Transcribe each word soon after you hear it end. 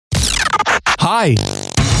Hi.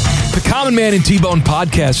 The Common Man and T-Bone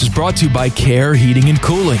podcast is brought to you by Care Heating and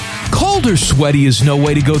Cooling. Cold or sweaty is no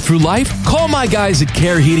way to go through life. Call my guys at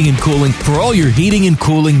Care Heating and Cooling for all your heating and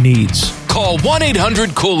cooling needs. Call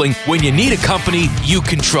 1-800-COOLING when you need a company you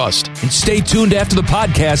can trust. And stay tuned after the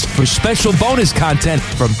podcast for special bonus content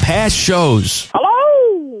from past shows.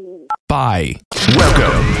 Hello? Bye.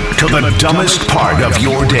 Welcome to the dumbest part of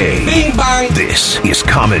your day. Bing, bang. This is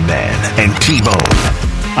Common Man and T-Bone.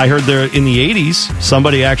 I heard there in the 80s,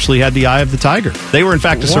 somebody actually had the eye of the tiger. They were, in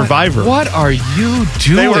fact, a survivor. What are you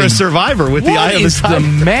doing? They were a survivor with the eye of the tiger. What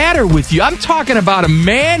is the matter with you? I'm talking about a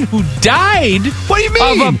man who died What do you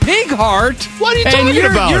mean? of a pig heart. What are you talking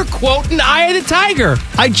about? You're quoting Eye of the Tiger.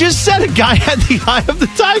 I just said a guy had the eye of the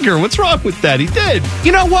tiger. What's wrong with that? He did.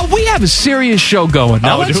 You know what? We have a serious show going.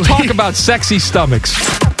 Now Oh, let's do we? talk about sexy stomachs.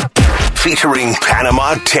 Featuring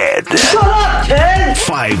Panama Ted. Shut up, Ted!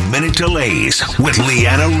 5-minute delays with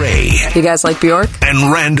Leanna Ray. You guys like Bjork?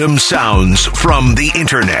 And random sounds from the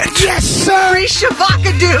internet. Yes, sir!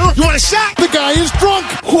 Shabakadoo! You want a shot? The guy is drunk.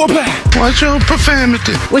 Watch your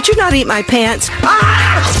profanity. Would you not eat my pants?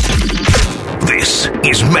 This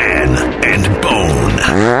is Man and Bone.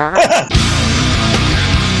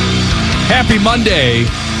 Happy Monday.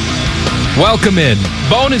 Welcome in.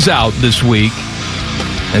 Bone is out this week,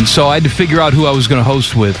 and so I had to figure out who I was going to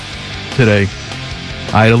host with today.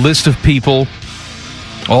 I had a list of people.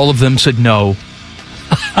 All of them said no.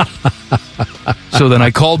 So then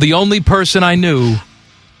I called the only person I knew,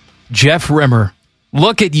 Jeff Rimmer.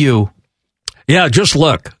 Look at you. Yeah, just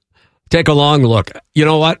look. Take a long look. You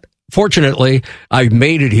know what? Fortunately, I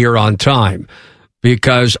made it here on time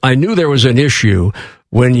because I knew there was an issue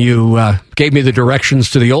when you gave me the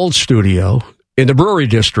directions to the old studio in the Brewery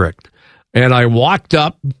District. And I walked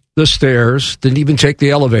up the stairs, didn't even take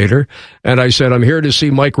the elevator, and I said, I'm here to see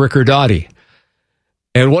Mike Riccardotti.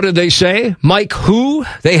 And what did they say? Mike who?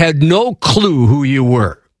 They had no clue who you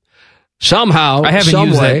were. Somehow, I haven't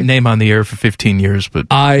used that name on the air for 15 years, but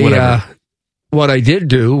whatever. What I did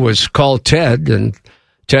do was call Ted, and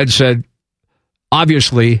Ted said,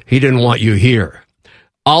 obviously, he didn't want you here.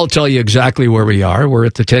 I'll tell you exactly where we are. We're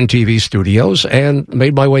at the 10 TV studios, and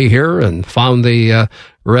made my way here and found the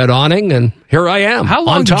red awning, and here I am. How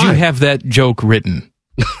long did you have that joke written?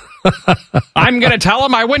 I'm going to tell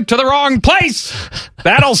him I went to the wrong place.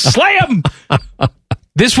 That'll slay him.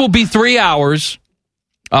 This will be 3 hours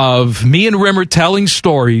of me and Rimmer telling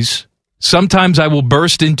stories. Sometimes I will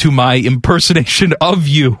burst into my impersonation of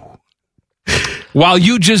you while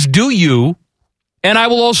you just do you, and I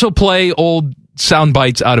will also play old sound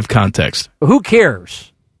bites out of context. Who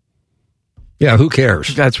cares? Yeah, who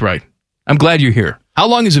cares? That's right. I'm glad you're here. How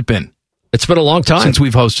long has it been? It's been a long time. Since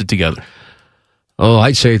we've hosted together. Oh,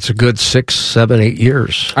 I'd say it's a good 6, 7, 8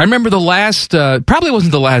 years. I remember the last, probably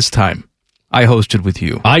wasn't the last time I hosted with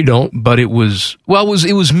you. I don't. But it was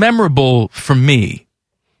memorable for me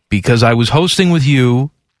because I was hosting with you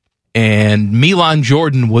and Milan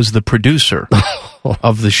Jordan was the producer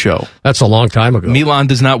of the show. That's a long time ago. Milan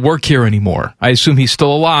does not work here anymore. I assume he's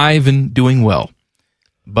still alive and doing well.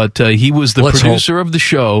 But he was the producer of the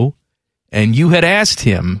show, and you had asked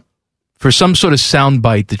him for some sort of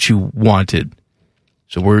soundbite that you wanted.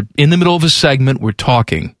 So we're in the middle of a segment, we're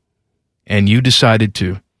talking, and you decided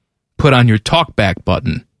to put on your talkback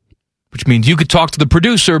button, which means you could talk to the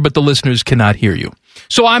producer, but the listeners cannot hear you.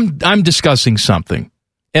 So I'm discussing something,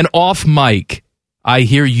 and off mic, I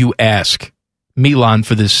hear you ask Milan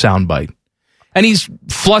for this soundbite. And he's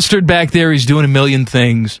flustered back there, he's doing a million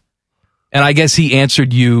things, and I guess he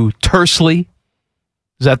answered you tersely.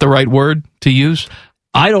 Is that the right word to use?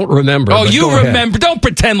 I don't remember. Oh, you remember. Don't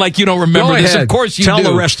pretend like you don't remember this. Of course you do. Tell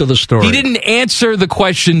the rest of the story. He didn't answer the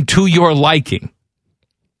question to your liking.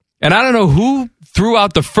 And I don't know who threw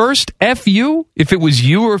out the first F you, if it was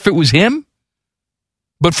you or if it was him.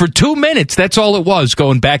 But for 2 minutes, that's all it was,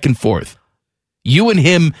 going back and forth. You and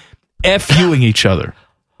him F-ing each other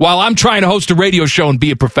while I'm trying to host a radio show and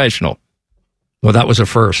be a professional. Well, that was a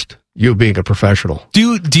first. You being a professional.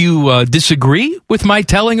 Do you disagree with my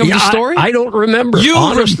telling of the story? I don't remember. You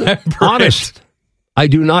honest, I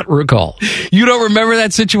do not recall. You don't remember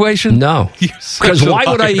that situation? No. Because why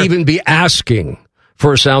would I even be asking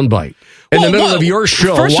for a soundbite? In the middle of your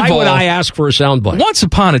show, why would I ask for a soundbite? Once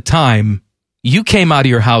upon a time, you came out of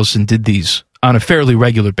your house and did these on a fairly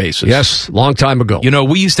regular basis. Yes, long time ago. You know,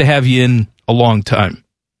 we used to have you in a long time.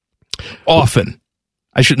 Often.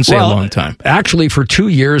 I shouldn't say a long time. Actually, for 2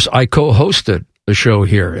 years, I co-hosted the show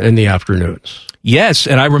here in the afternoons. Yes,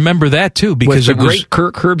 and I remember that too because with the great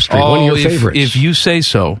Kirk Herbstreit, one of your favorites. If you say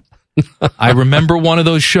so. I remember one of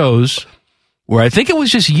those shows where I think it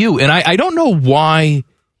was just you, and I don't know why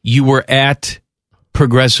you were at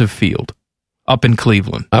Progressive Field up in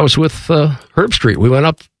Cleveland. I was with Herb Street. We went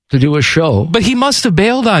up to do a show. But he must have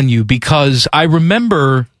bailed on you because I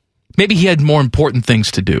remember maybe he had more important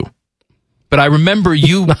things to do. But I remember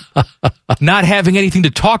you not having anything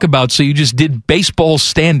to talk about, so you just did baseball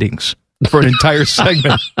standings for an entire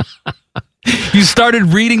segment. You started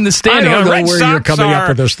reading the standings. I don't know where you're coming up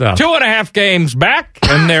with this stuff. 2.5 games back,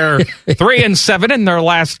 and they're 3-7 in their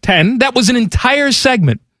last 10. That was an entire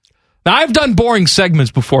segment. Now, I've done boring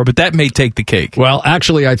segments before, but that may take the cake. Well,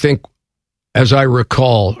 actually, I think, as I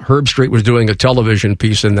recall, Herb Street was doing a television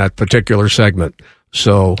piece in that particular segment.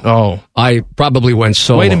 So I probably went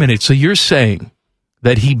solo. Wait a minute. So you're saying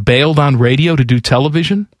that he bailed on radio to do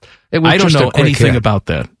television? I don't know anything about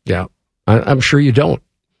that. Yeah, I'm sure you don't.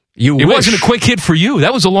 It wasn't a quick hit for you.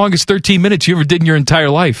 That was the longest 13 minutes you ever did in your entire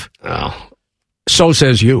life. Oh, so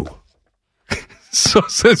says you. So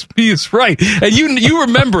says me is right. And you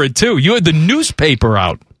remember it, too. You had the newspaper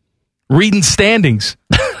out reading standings.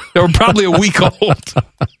 They were probably a week old.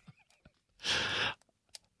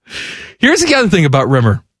 Here's the other thing about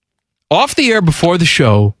Rimmer. Off the air before the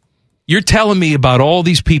show, you're telling me about all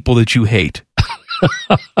these people that you hate.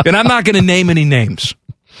 And I'm not going to name any names.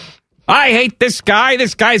 I hate this guy.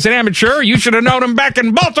 This guy's an amateur. You should have known him back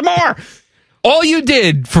in Baltimore. All you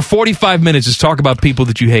did for 45 minutes is talk about people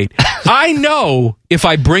that you hate. I know if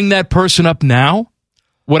I bring that person up now,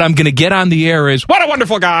 what I'm going to get on the air is, what a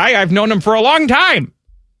wonderful guy. I've known him for a long time.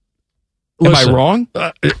 Listen, am I wrong?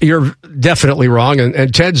 You're definitely wrong,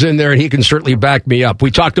 and Ted's in there, and he can certainly back me up. We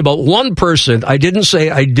talked about one person. I didn't say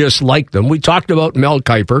I disliked them. We talked about Mel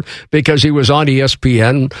Kiper because he was on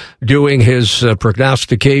ESPN doing his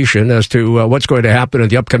prognostication as to what's going to happen in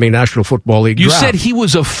the upcoming National Football League draft. You said he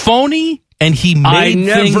was a phony, and he made I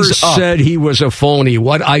never things up. said he was a phony.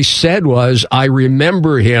 What I said was I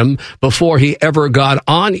remember him before he ever got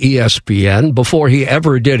on ESPN, before he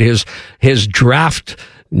ever did his draft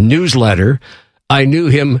newsletter. I knew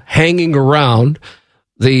him hanging around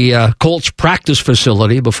the Colts practice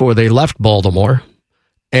facility before they left Baltimore,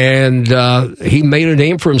 and he made a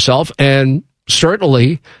name for himself and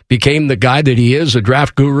certainly became the guy that he is, a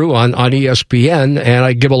draft guru on ESPN, and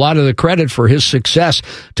I give a lot of the credit for his success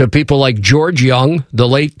to people like George Young, the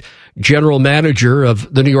late general manager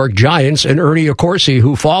of the New York Giants, and Ernie Accorsi,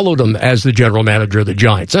 who followed him as the general manager of the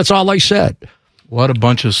Giants. That's all I said. What a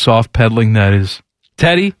bunch of soft peddling that is.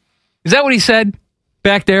 Teddy, is that what he said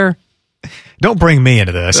back there? Don't bring me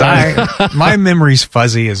into this. My memory's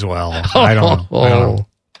fuzzy as well. I don't know.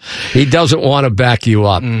 He doesn't want to back you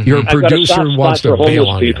up. Mm-hmm. Your producer wants to bail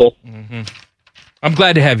on you. Mm-hmm. I'm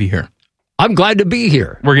glad to have you here. I'm glad to be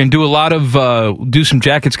here. We're going to do a lot of do some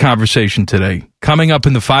Jackets conversation today. Coming up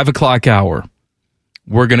in the 5 o'clock hour,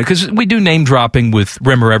 we're going to, because we do name dropping with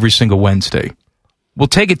Rimmer every single Wednesday. We'll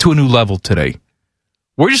take it to a new level today.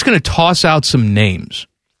 We're just going to toss out some names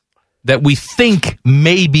that we think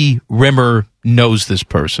maybe Rimmer knows this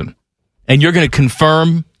person. And you're going to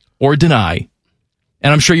confirm or deny.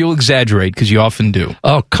 And I'm sure you'll exaggerate because you often do.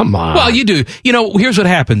 Oh, come on. Well, you do. You know, here's what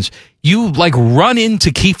happens. You, run into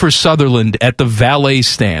Kiefer Sutherland at the valet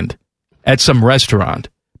stand at some restaurant.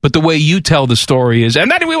 But the way you tell the story is,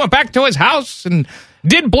 and then we went back to his house and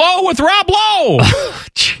did blow with Rob Lowe.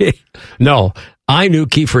 No. I knew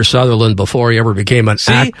Kiefer Sutherland before he ever became an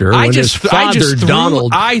actor. I threw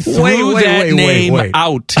that name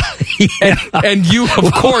out. and you,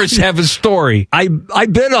 of course, have a story. I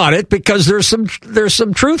bid on it because there's some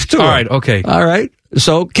truth to it. All right, okay. All right.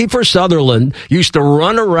 So Kiefer Sutherland used to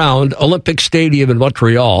run around Olympic Stadium in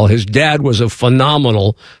Montreal. His dad was a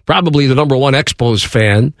phenomenal, probably the number one Expos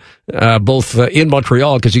fan, both in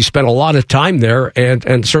Montreal because he spent a lot of time there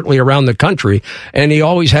and certainly around the country. And he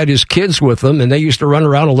always had his kids with him, and they used to run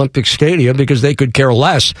around Olympic Stadium because they could care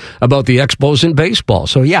less about the Expos in baseball.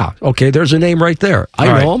 So yeah, okay, there's a name right there.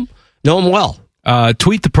 I know him well.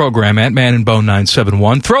 Tweet the program at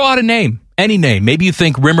ManandBone971. Throw out a name. Any name. Maybe you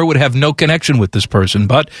think Rimmer would have no connection with this person,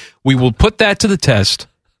 but we will put that to the test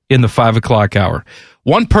in the 5 o'clock hour.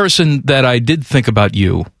 One person that I did think about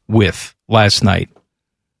you with last night,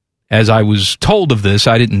 as I was told of this,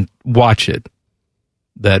 I didn't watch it,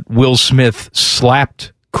 that Will Smith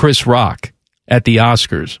slapped Chris Rock at the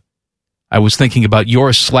Oscars. I was thinking about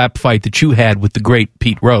your slap fight that you had with the great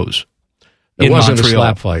Pete Rose. It wasn't Montreal. A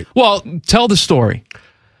slap fight. Well, tell the story.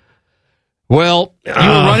 Well, you were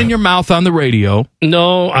running your mouth on the radio.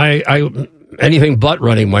 No, I anything but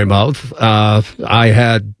running my mouth. I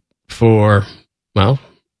had for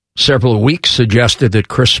several weeks suggested that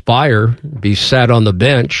Chris Spire be sat on the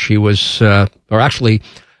bench. He was, or actually,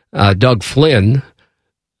 Doug Flynn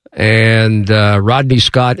And Rodney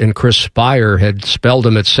Scott and Chris Spire had spelled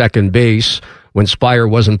him at second base when Spire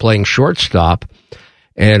wasn't playing shortstop.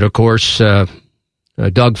 And, of course,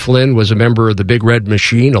 Doug Flynn was a member of the Big Red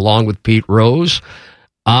Machine along with Pete Rose.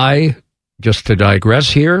 Just to digress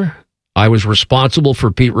here, I was responsible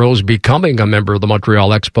for Pete Rose becoming a member of the Montreal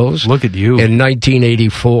Expos. Look at you. In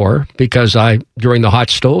 1984, because during the hot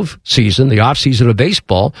stove season, the off season of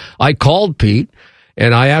baseball, I called Pete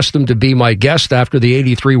and I asked him to be my guest after the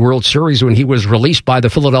 83 World Series when he was released by the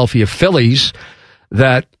Philadelphia Phillies,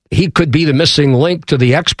 that he could be the missing link to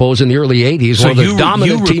the Expos in the early 80s, so one of the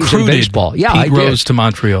dominant teams in baseball. Yeah, Pete Rose to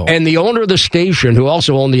Montreal. And the owner of the station, who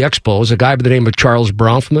also owned the Expos, a guy by the name of Charles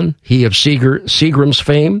Bronfman, he of Seagram's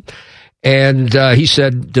fame, and he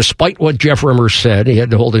said, despite what Jeff Rimmer said, he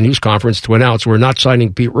had to hold a news conference to announce we're not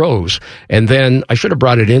signing Pete Rose. And then, I should have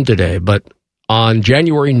brought it in today, but on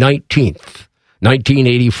January 19th,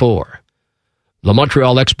 1984, the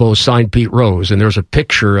Montreal Expos signed Pete Rose, and there's a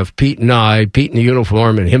picture of Pete in the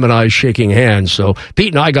uniform, and him and I shaking hands. So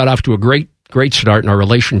Pete and I got off to a great start in our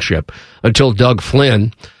relationship until Doug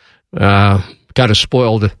Flynn kind of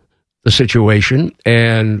spoiled the situation,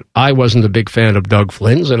 and I wasn't a big fan of Doug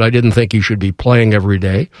Flynn's, and I didn't think he should be playing every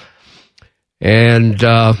day. And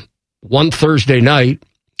one Thursday night,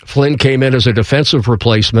 Flynn came in as a defensive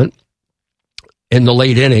replacement in the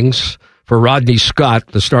late innings for Rodney Scott,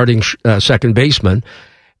 the starting second baseman,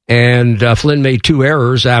 and Flynn made two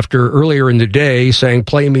errors earlier in the day saying,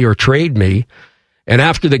 play me or trade me. And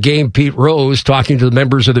after the game, Pete Rose, talking to the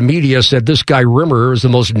members of the media, said this guy Rimmer is the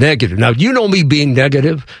most negative. Now, you know me being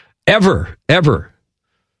negative, ever.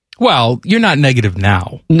 Well, you're not negative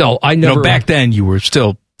now. No, I never. Back then, you were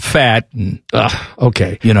still fat and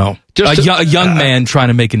okay. Just a young man trying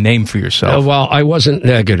to make a name for yourself. Well, I wasn't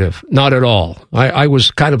negative, not at all. I was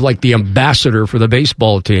kind of like the ambassador for the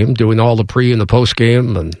baseball team, doing all the pre and the post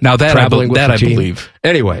game, and now that traveling with the team. I believe.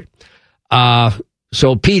 Anyway,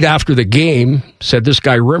 so Pete after the game said this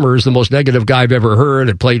guy Rimmer is the most negative guy I've ever heard.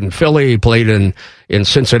 He played in Philly, he played in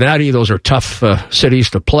Cincinnati. Those are tough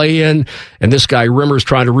cities to play in. And this guy Rimmer's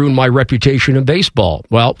trying to ruin my reputation in baseball.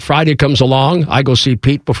 Well, Friday comes along. I go see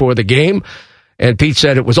Pete before the game. And Pete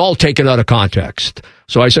said it was all taken out of context.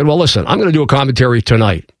 So I said, well, listen, I'm going to do a commentary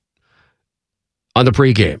tonight on the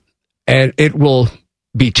pregame. And it will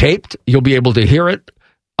be taped. You'll be able to hear it.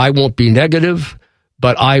 I won't be negative,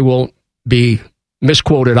 but I won't be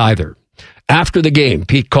misquoted either. After the game,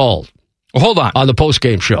 Pete called. Well, hold on. On the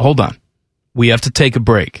postgame show. Hold on. We have to take a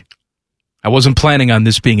break. I wasn't planning on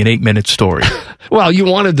this being an 8-minute story. Well, you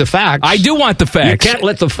wanted the facts. I do want the facts. You can't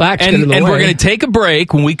let the facts get in the way. And we're going to take a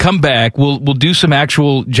break. When we come back, we'll do some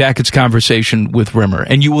actual Jackets conversation with Rimmer.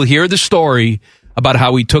 And you will hear the story about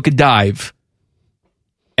how he took a dive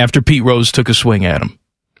after Pete Rose took a swing at him.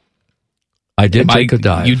 I did take a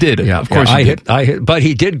dive. You did. Yeah, of course I hit, but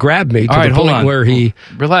he did grab me to the point where he...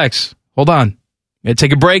 Relax. Hold on.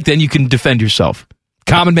 Take a break, then you can defend yourself.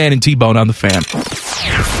 Common Man and T-Bone on the Fan.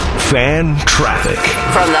 Fan traffic.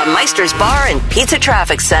 From the Meister's Bar and Pizza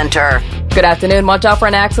Traffic Center. Good afternoon. Watch out for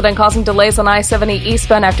an accident causing delays on I-70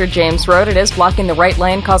 eastbound after James Road. It is blocking the right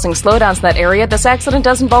lane, causing slowdowns in that area. This accident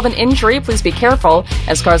does involve an injury. Please be careful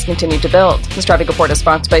as cars continue to build. This traffic report is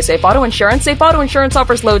sponsored by Safe Auto Insurance. Safe Auto Insurance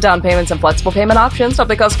offers low down payments and flexible payment options to help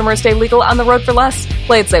the customer stay legal on the road for less.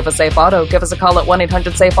 Play it safe with Safe Auto. Give us a call at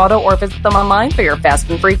 1-800-SAFE-AUTO or visit them online for your fast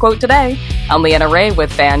and free quote today. I'm Leanna Ray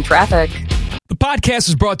with Fan Traffic. The podcast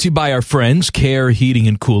is brought to you by our friends, Care Heating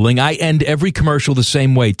and Cooling. I end every commercial the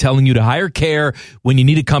same way, telling you to hire Care when you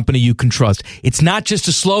need a company you can trust. It's not just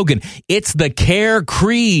a slogan. It's the Care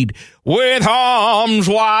creed. With arms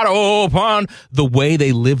wide open, the way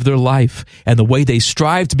they live their life and the way they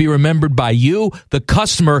strive to be remembered by you, the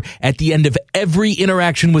customer, at the end of every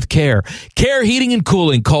interaction with Care. Care Heating and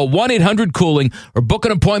Cooling. Call 1-800-COOLING or book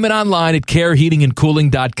an appointment online at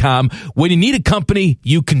careheatingandcooling.com when you need a company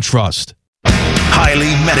you can trust.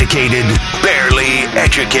 Highly medicated, barely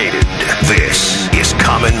educated. This is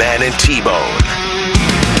Common Man and T-Bone.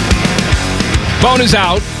 Bone is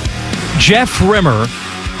out. Jeff Rimmer,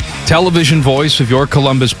 television voice of your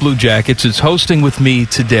Columbus Blue Jackets, is hosting with me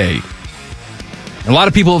today. A lot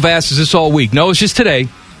of people have asked, is this all week? No, it's just today.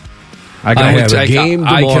 I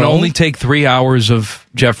can only take 3 hours of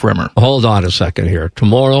Jeff Rimmer. Hold on a second here.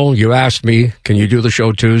 Tomorrow, you asked me, can you do the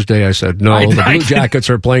show Tuesday? I said, no. The Blue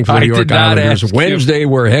Jackets are playing for the New York Islanders. Wednesday,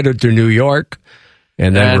 we're headed to New York,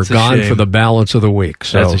 and then we're gone for the balance of the week.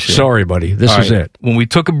 So, sorry, buddy. This is it. When we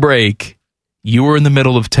took a break, you were in the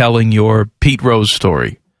middle of telling your Pete Rose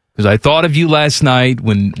story. Because I thought of you last night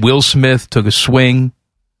when Will Smith took a swing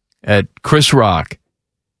at Chris Rock.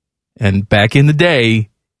 And back in the day,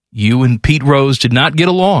 you and Pete Rose did not get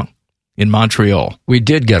along in Montreal. We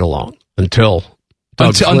did get along until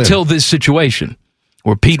this situation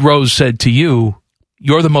where Pete Rose said to you,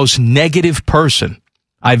 "You're the most negative person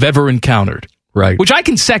I've ever encountered." Right. Which I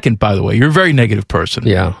can second, by the way. You're a very negative person.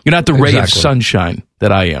 Yeah. You're not the ray of sunshine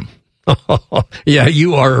that I am. Yeah,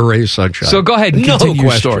 you are a ray of sunshine. So go ahead and continue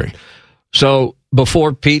your story. So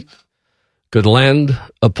before Pete could land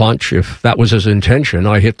a punch, if that was his intention,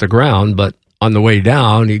 I hit the ground, but on the way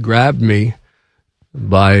down, he grabbed me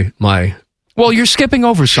by my... Well, you're skipping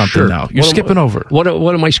over something now. You're skipping over. What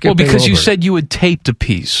am I skipping over? Well, because you said you had taped a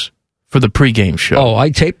piece for the pregame show. Oh, I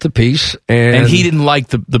taped the piece. And he didn't like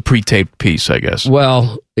the pre-taped piece, I guess.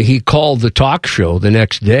 Well, he called the talk show the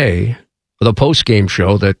next day, the post-game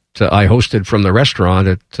show that I hosted from the restaurant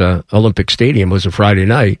at Olympic Stadium. It was a Friday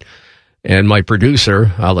night. And my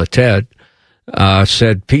producer, a la Ted,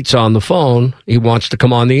 said, "Pete's on the phone. He wants to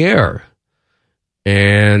come on the air."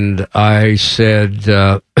 And I said,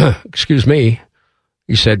 excuse me.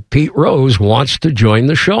 He said, "Pete Rose wants to join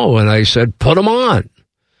the show." And I said, "Put him on."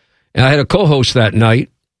 And I had a co-host that night,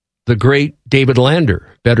 the great David Lander,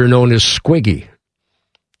 better known as Squiggy.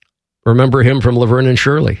 Remember him from Laverne and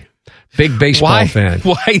Shirley? Big baseball fan.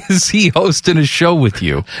 Why is he hosting a show with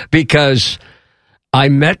you? Because I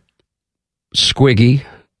met Squiggy,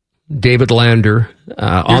 David Lander,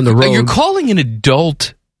 on the road. You're calling an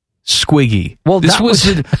adult Squiggy. Well, this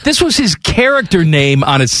was his character name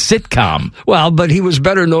on a sitcom. Well, but he was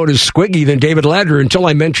better known as Squiggy than David Lander until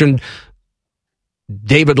I mentioned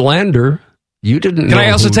David Lander. You didn't know. Can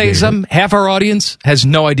I also tell you something? Half our audience has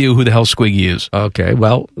no idea who the hell Squiggy is. Okay,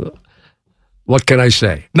 well, what can I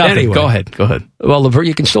say? Nothing. Anyway, Go ahead. Well, Laverne,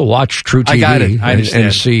 you can still watch True TV I got it. I understand.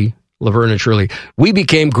 and see Laverne and Shirley. We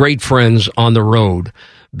became great friends on the road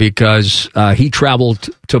because he traveled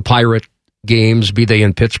to Pirate games, be they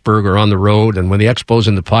in Pittsburgh or on the road. And when the Expos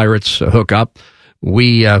and the Pirates hook up,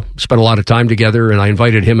 we spent a lot of time together. And I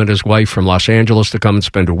invited him and his wife from Los Angeles to come and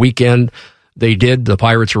spend a weekend. They did. The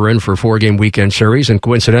Pirates were in for a 4-game weekend series. And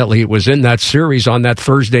coincidentally, it was in that series on that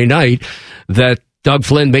Thursday night that Doug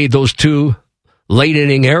Flynn made those 2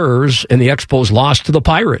 late-inning errors, and the Expos lost to the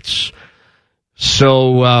Pirates.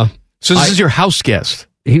 So this is your house guest.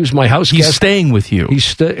 He was my house guest. He's staying with you. He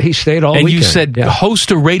stayed all weekend. And you said, yeah,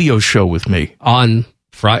 host a radio show with me. On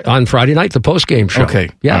Friday night, the post-game show. Okay.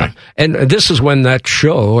 Yeah. Right. And this is when that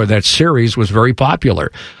show or that series was very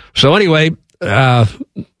popular. So anyway,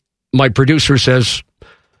 my producer says,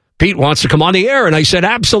 "Pete wants to come on the air." And I said,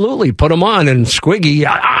 "Absolutely, put him on." And Squiggy,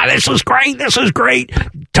 this is great.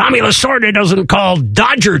 Tommy Lasorda doesn't call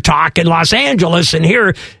Dodger talk in Los Angeles. And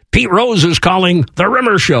here, Pete Rose is calling the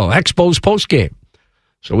Rimmer Show, Expos postgame.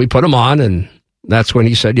 So we put him on, and that's when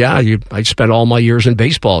he said, I spent all my years in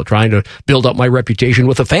baseball trying to build up my reputation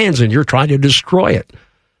with the fans, and you're trying to destroy it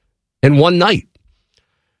in one night.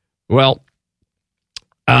 Well,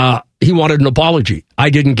 he wanted an apology. I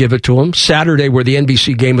didn't give it to him. Saturday were the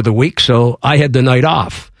NBC game of the week, so I had the night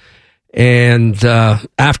off. And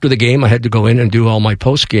after the game, I had to go in and do all my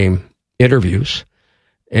post-game interviews.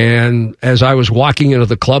 And as I was walking into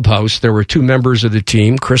the clubhouse, there were 2 members of the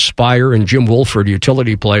team, Chris Spire and Jim Wolford,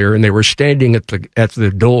 utility player, and they were standing at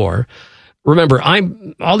the door. Remember,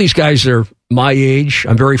 all these guys are my age.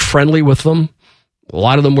 I'm very friendly with them. A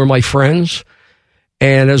lot of them were my friends.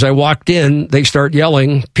 And as I walked in, they start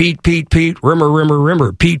yelling, "Pete, Pete, Pete, Rimmer, Rimmer,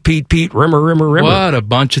 Rimmer, Pete, Pete, Pete, Rimmer, Rimmer, Rimmer." What a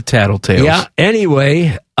bunch of tattletales. Yeah,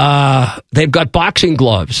 anyway, they've got boxing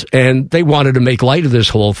gloves, and they wanted to make light of this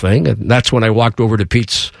whole thing. And that's when I walked over to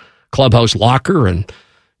Pete's clubhouse locker, and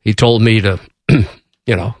he told me to,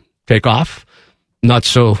 take off. Not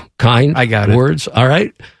so kind I got words. All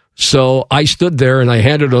right. So I stood there, and I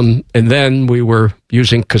handed him, and then we were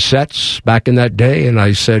using cassettes back in that day, and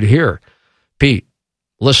I said, "Here, Pete,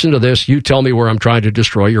 listen to this. You tell me where I'm trying to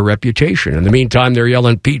destroy your reputation." In the meantime, they're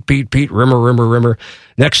yelling, "Pete, Pete, Pete, Rimmer, Rimmer, Rimmer."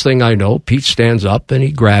 Next thing I know, Pete stands up and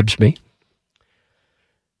he grabs me.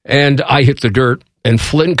 And I hit the dirt, and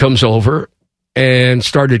Flynn comes over and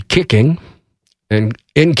started kicking. And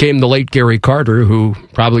in came the late Gary Carter, who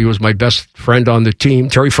probably was my best friend on the team.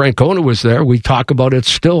 Terry Francona was there. We talk about it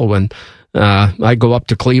still when I go up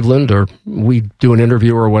to Cleveland or we do an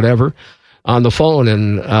interview or whatever on the phone,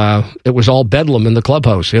 and it was all bedlam in the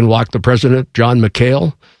clubhouse. In walked the president, John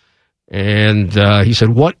McHale, and he said,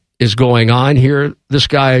 "What is going on here? This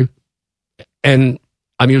guy," and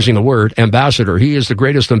I'm using the word ambassador, he is the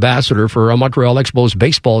greatest ambassador for a Montreal Expos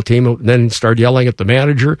baseball team, and then started yelling at the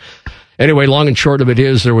manager. Anyway, long and short of it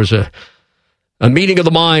is, there was a meeting of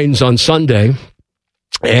the minds on Sunday,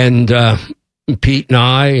 and Pete and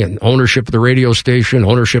I, and ownership of the radio station,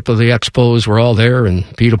 ownership of the Expos were all there, and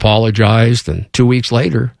Pete apologized, and 2 weeks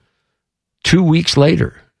later, 2 weeks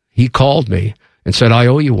later, he called me and said, I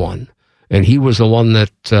owe you one. And he was the one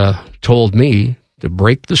that told me to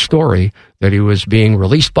break the story that he was being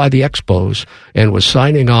released by the Expos and was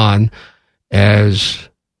signing on as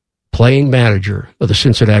playing manager of the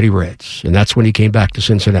Cincinnati Reds. And that's when he came back to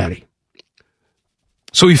Cincinnati.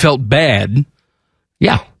 So he felt bad.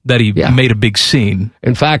 Yeah. That he made a big scene.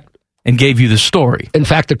 In fact, and gave you the story. In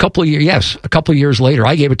fact, a couple of years later,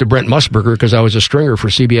 I gave it to Brent Musburger because I was a stringer for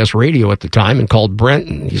CBS Radio at the time and called Brent,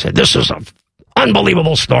 and he said, this is an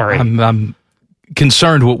unbelievable story. I'm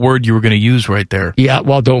concerned what word you were going to use right there. Yeah,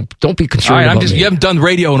 well, don't be concerned All right, about me. You haven't done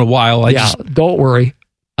radio in a while. Don't worry.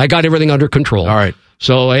 I got everything under control. All right.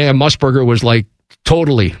 So Musburger was like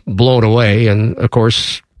totally blown away, and of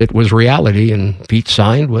course, it was reality, and Pete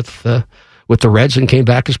signed with the Reds and came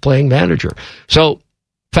back as playing manager. So,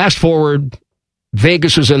 fast forward,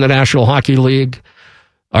 Vegas is in the National Hockey League.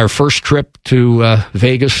 Our first trip to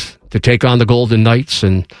Vegas to take on the Golden Knights.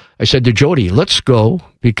 And I said to Jody, let's go,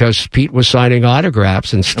 because Pete was signing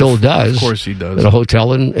autographs and still does. Of course he does. At a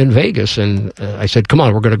hotel in Vegas. And I said, come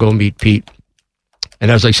on, we're going to go meet Pete. And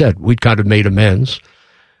as I said, we'd kind of made amends.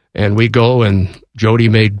 And we go, and Jody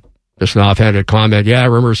made just an offhanded comment. Yeah,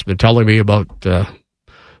 Rimmer's been telling me about the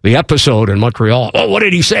episode in Montreal. Oh, what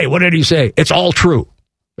did he say? What did he say? It's all true.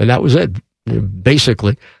 And that was it.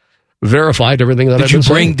 Basically, verified everything that I've been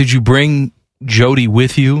saying. Did you bring Jody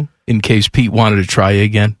with you in case Pete wanted to try you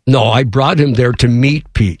again? No, I brought him there to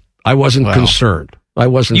meet Pete. I wasn't concerned.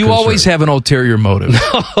 You always have an ulterior motive.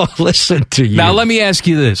 No, listen to you. Now, let me ask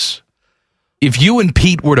you this. If you and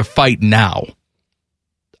Pete were to fight now,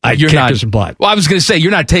 I'd kick his butt. Well, I was going to say,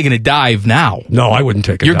 you're not taking a dive now. No, I wouldn't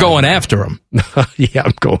take a dive. You're going after him. Yeah,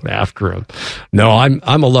 I'm going after him. No,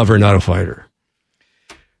 I'm a lover, not a fighter.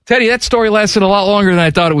 Teddy, that story lasted a lot longer than I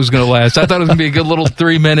thought it was going to last. I thought it was going to be a good little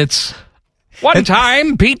 3 minutes. One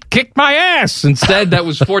time, Pete kicked my ass. Instead, that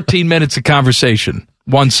was 14 minutes of conversation.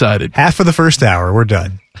 One-sided. Half of the first hour, we're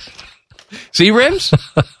done. See, Rims?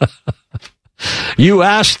 You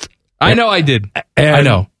asked. I know I did. I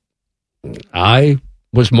know. I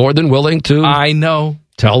was more than willing to. I know.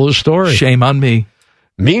 Tell the story. Shame on me.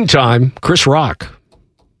 Meantime, Chris Rock.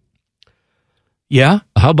 Yeah?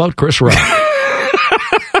 How about Chris Rock?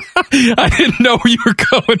 I didn't know where you were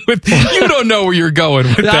going with. You don't know where you're going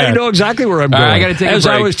with that. I know exactly where I'm going. I got to take a break. As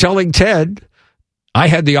I was telling Ted, I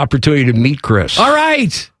had the opportunity to meet Chris. All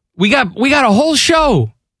right, we got a whole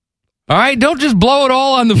show. All right, don't just blow it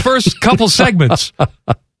all on the first couple segments.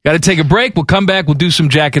 Got to take a break. We'll come back. We'll do some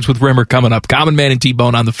Jackets with Rimmer coming up. Common Man and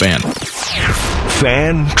T-Bone on the Fan.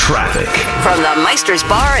 Fan traffic from the Meister's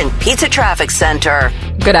Bar and Pizza Traffic Center.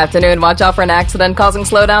 Good afternoon. Watch out for an accident causing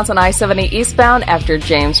slowdowns on I-70 eastbound after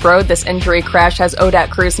James Road. This injury crash has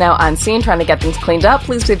ODOT crews now on scene trying to get things cleaned up.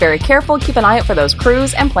 Please be very careful. Keep an eye out for those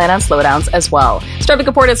crews and plan on slowdowns as well. This traffic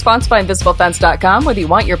report is sponsored by InvisibleFence.com. Whether you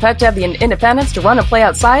want your pet to have the independence to run and play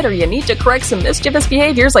outside, or you need to correct some mischievous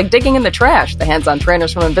behaviors like digging in the trash, the hands-on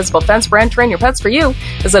trainers from Invisible Fence brand train your pets for you.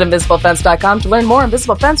 Visit InvisibleFence.com to learn more.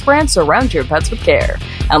 Invisible Fence brand, surround your pets with care.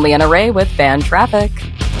 I'm Leanna Ray with Fan Traffic.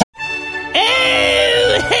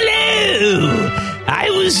 Oh, hello! I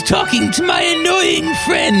was talking to my annoying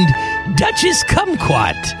friend, Duchess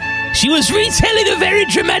Kumquat. She was retelling a very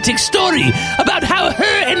dramatic story about how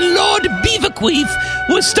her and Lord Beaverqueef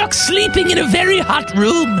were stuck sleeping in a very hot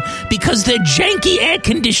room because their janky air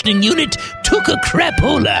conditioning unit took a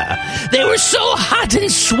crapola. They were so hot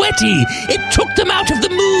and sweaty, it took them out of the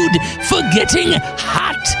mood for getting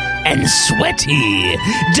hot and sweaty.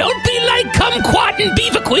 Don't be like Kumquat and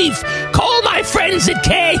Beaverqueef. Call my friends at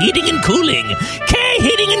Care Heating and Cooling. Care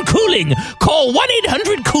Heating and Cooling. Call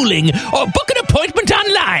 1-800-COOLING or book an appointment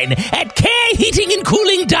online at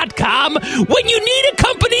careheatingandcooling.com when you need a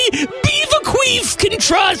company Beaverqueef can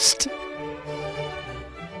trust.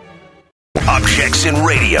 Objects in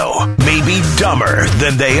radio may be dumber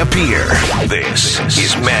than they appear. This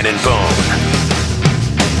is Man and Bone.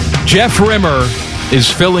 Jeff Rimmer is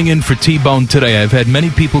filling in for T-Bone today. I've had many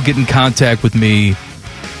people get in contact with me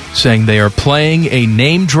saying they are playing a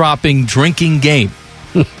name-dropping drinking game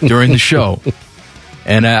during the show.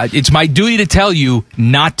 And it's my duty to tell you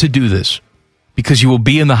not to do this because you will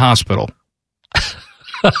be in the hospital.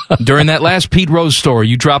 During that last Pete Rose story,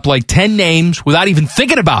 you dropped like 10 names without even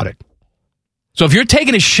thinking about it. So if you're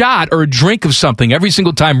taking a shot or a drink of something every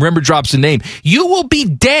single time Rimmer drops a name, you will be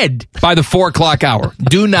dead by the 4 o'clock hour.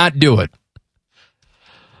 Do not do it.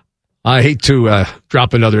 I hate to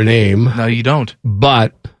drop another name. No, you don't.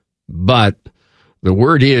 But the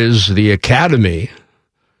word is the Academy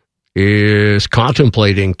is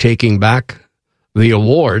contemplating taking back the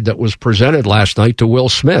award that was presented last night to Will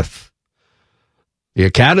Smith. The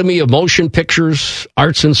Academy of Motion Pictures,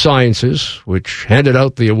 Arts and Sciences, which handed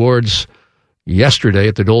out the awards yesterday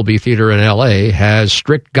at the Dolby Theater in L.A., has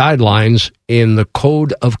strict guidelines in the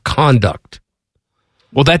Code of Conduct.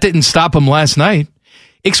 Well, that didn't stop him last night.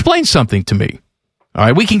 Explain something to me. All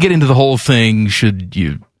right, we can get into the whole thing. Should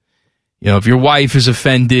you know, if your wife is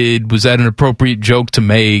offended, was that an appropriate joke to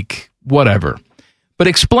make? Whatever. But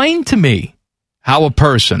explain to me how a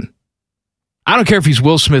person, I don't care if he's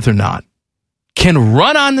Will Smith or not, can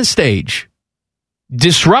run on the stage,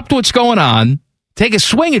 disrupt what's going on, take a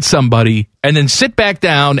swing at somebody, and then sit back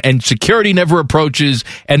down and security never approaches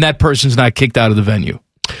and that person's not kicked out of the venue.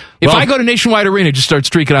 If I go to Nationwide Arena and just start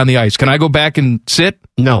streaking on the ice, can I go back and sit?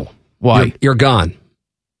 No. Why? You're gone.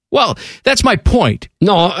 Well, that's my point.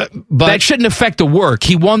 No, but that shouldn't affect the work.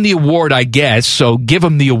 He won the award, I guess, so give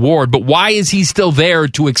him the award. But why is he still there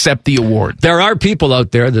to accept the award? There are people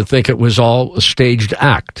out there that think it was all a staged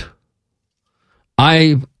act.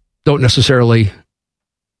 I don't necessarily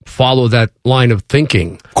follow that line of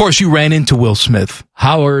thinking. Of course, you ran into Will Smith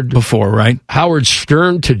before, right? Howard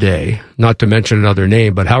Stern today, not to mention another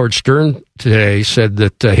name, but Howard Stern today said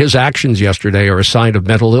that his actions yesterday are a sign of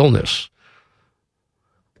mental illness.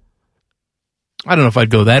 I don't know if I'd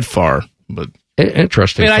go that far, but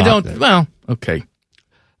interesting. I don't. Well, okay.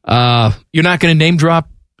 You're not going to name drop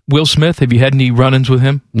Will Smith? Have you had any run-ins with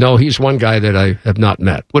him? No, he's one guy that I have not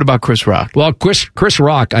met. What about Chris Rock? Well, Chris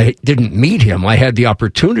Rock, I didn't meet him. I had the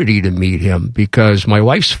opportunity to meet him because my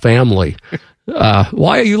wife's family.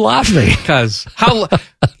 Why are you laughing? Because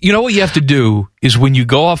you know what you have to do is when you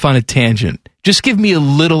go off on a tangent, just give me a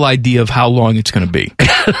little idea of how long it's going to be.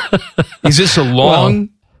 Is this a long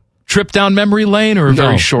trip down memory lane or a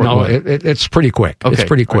very short one? No, it's pretty quick. Okay. It's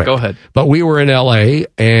pretty quick. Right, go ahead. But we were in L.A.,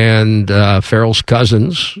 and Farrell's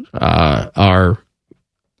cousins are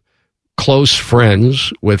close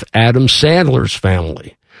friends with Adam Sandler's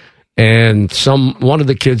family. And one of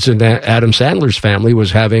the kids in Adam Sandler's family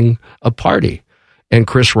was having a party, and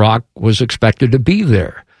Chris Rock was expected to be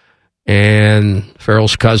there. And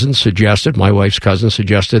Farrell's cousin suggested, my wife's cousin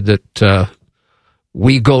suggested that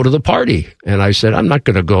we go to the party. And I said, I'm not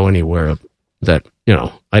going to go anywhere that,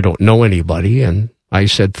 I don't know anybody. And I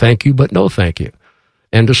said, thank you, but no thank you.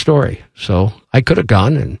 End of story. So I could have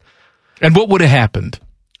gone. And what would have happened?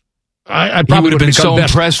 I probably would have been so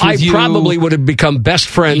impressed with you. I probably would have become best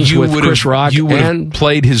friends with Chris Rock. You would have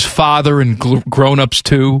played his father in Grown Ups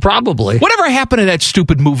 2. Probably. Whatever happened to that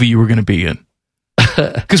stupid movie you were going to be in?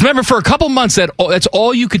 Because remember, for a couple months, that's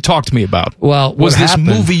all you could talk to me about. Well, was this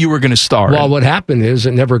movie you were going to star in? Well, what happened is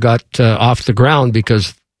it never got off the ground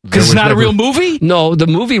because it's not a real movie? No, the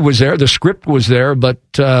movie was there, the script was there, but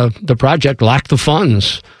the project lacked the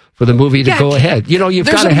funds for the movie to go ahead. You've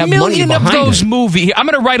got to have money behind it. There's a million of those movies. I'm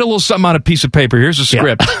going to write a little something on a piece of paper. Here's a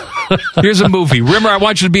script. Yeah. Here's a movie. Rimmer, I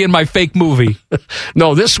want you to be in my fake movie.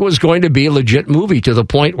 No, this was going to be a legit movie to the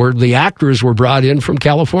point where the actors were brought in from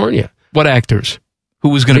California. What actors? Who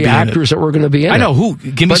was going to be in it? The actors that were going to be in it. I know. Who?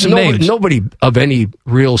 Give me some names. Nobody of any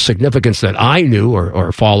real significance that I knew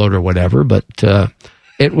or followed or whatever, but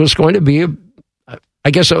it was going to be,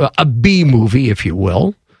 a B movie, if you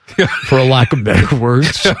will, for a lack of better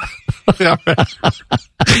words.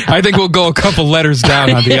 I think we'll go a couple letters down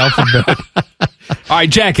on the alphabet. All right,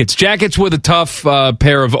 Jackets. Jackets with a tough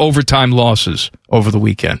pair of overtime losses over the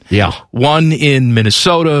weekend. Yeah. One in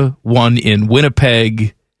Minnesota, one in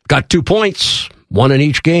Winnipeg. Got 2 points. One in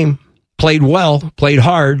each game. Played well. Played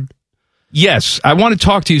hard. Yes. I want to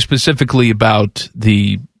talk to you specifically about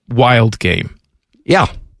the Wild game. Yeah.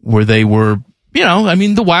 Where they were,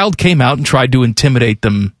 the Wild came out and tried to intimidate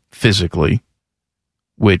them physically,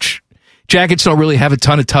 which Jackets don't really have a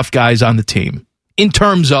ton of tough guys on the team in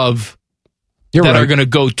terms of are going to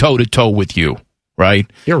go toe-to-toe with you,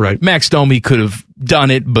 right? You're right. Max Domi could have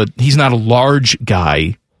done it, but he's not a large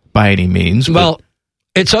guy by any means. Well,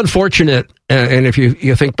 it's unfortunate, and if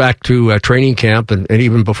you think back to training camp and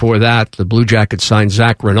even before that, the Blue Jackets signed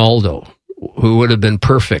Zach Rinaldo, who would have been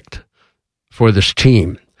perfect for this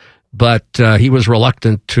team, but he was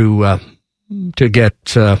reluctant to get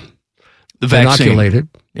the inoculated.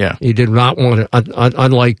 Yeah, he did not want to.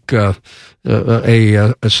 Unlike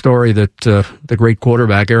a story that the great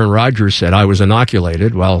quarterback Aaron Rodgers said, "I was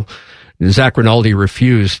inoculated." Well, Zach Rinaldi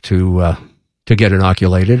refused to get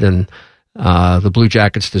inoculated, and the Blue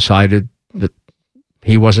Jackets decided that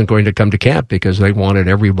he wasn't going to come to camp because they wanted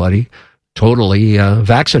everybody totally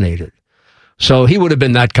vaccinated. So he would have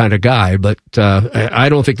been that kind of guy, but I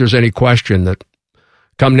don't think there's any question that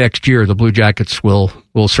come next year, the Blue Jackets will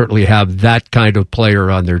certainly have that kind of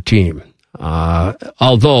player on their team.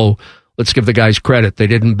 Although, let's give the guys credit. They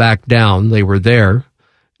didn't back down. They were there,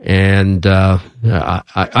 And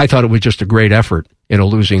I thought it was just a great effort in a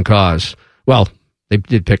losing cause. Well, they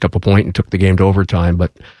did pick up a point and took the game to overtime,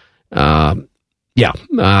 but the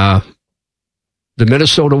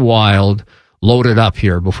Minnesota Wild loaded up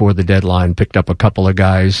here before the deadline, picked up a couple of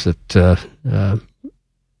guys that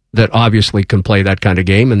obviously can play that kind of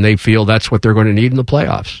game, and they feel that's what they're going to need in the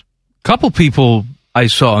playoffs. Couple people I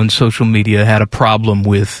saw on social media had a problem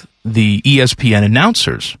with the ESPN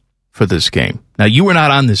announcers for this game. Now, you were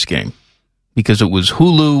not on this game because it was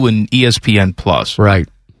Hulu and ESPN Plus. Right.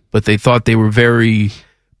 But they thought they were very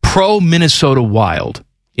pro-Minnesota Wild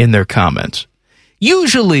in their comments.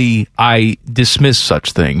 Usually, I dismiss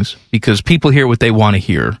such things because people hear what they want to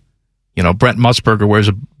hear. You know, Brent Musburger wears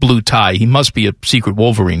a blue tie. He must be a secret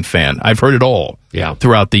Wolverine fan. I've heard it all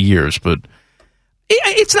throughout the years. But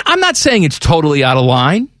I'm not saying it's totally out of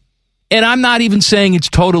line, and I'm not even saying it's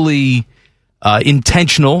totally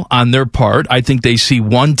intentional on their part. I think they see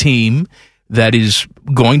one team that is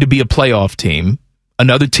going to be a playoff team,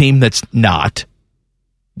 another team that's not.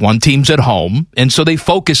 One team's at home, and so they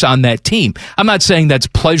focus on that team. I'm not saying that's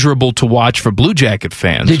pleasurable to watch for Blue Jacket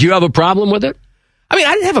fans. Did you have a problem with it? I mean,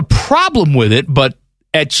 I didn't have a problem with it, but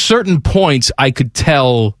at certain points, I could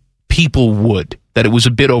tell people would, that it was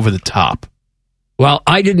a bit over the top. Well,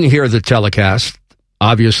 I didn't hear the telecast,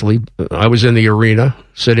 obviously. I was in the arena,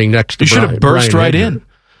 sitting next to Brian. You should have burst right in.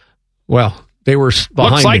 Well, they were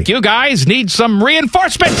behind Looks like me. you guys need some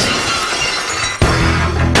reinforcements.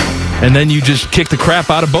 And then you just kicked the crap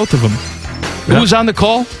out of both of them. Who was on the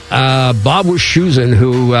call? Bob Wischusen,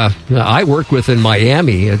 who I worked with in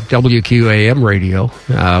Miami at WQAM radio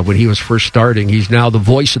when he was first starting. He's now the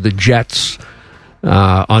voice of the Jets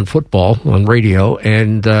on football, on radio.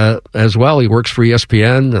 And as well, he works for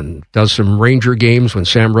ESPN and does some Ranger games when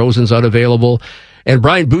Sam Rosen's unavailable. And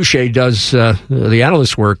Brian Boucher does the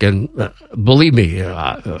analyst work. And believe me,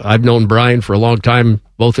 I've known Brian for a long time,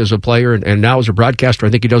 both as a player and now as a broadcaster.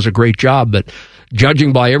 I think he does a great job. But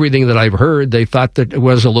judging by everything that I've heard, they thought that it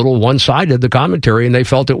was a little one-sided, the commentary, and they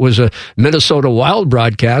felt it was a Minnesota Wild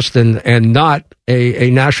broadcast and not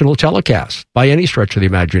a national telecast by any stretch of the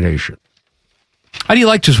imagination. How do you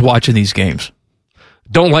like just watching these games?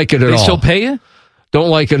 Don't like it at all. They still pay you? Don't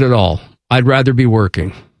like it at all. I'd rather be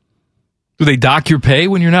working. Do they dock your pay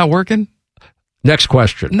when you're not working? Next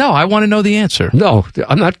question. No, I want to know the answer. No,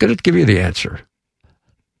 I'm not going to give you the answer.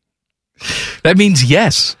 That means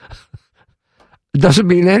yes. It doesn't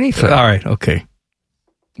mean anything. All right, okay.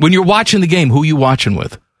 When you're watching the game, who are you watching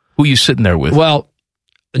with? Who are you sitting there with? Well,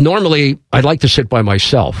 normally I'd like to sit by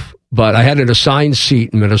myself, but I had an assigned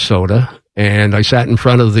seat in Minnesota, and I sat in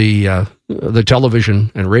front of the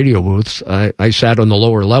television and radio booths. I sat on the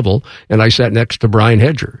lower level, and I sat next to Brian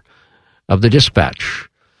Hedger of the Dispatch.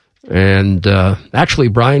 And actually,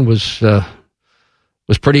 Brian was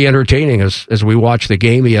pretty entertaining as we watched the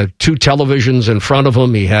game. He had two televisions in front of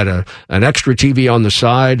him. He had an extra TV on the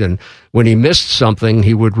side, and when he missed something,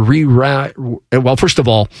 he would well, first of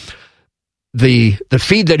all, the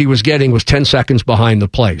feed that he was getting was 10 seconds behind the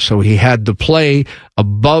play. So he had the play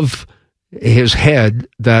above his head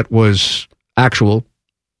that was actual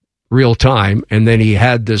real time, and then he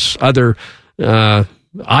had this other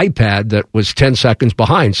iPad that was 10 seconds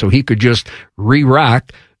behind, so he could just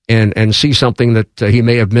re-rack and see something that he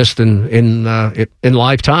may have missed in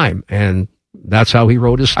live time, and that's how he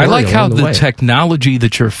wrote his story. I like how the way. technology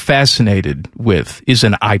that you're fascinated with is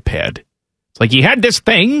an iPad. It's like he had this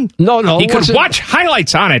thing. No, he could watch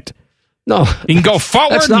highlights on it. No, he can go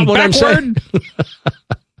forward that's not and what backward. I'm saying.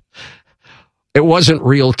 It wasn't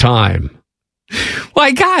real time. Well,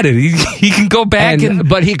 I got it. He can go back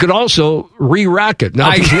but he could also re-rack it.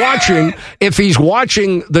 Now, if he's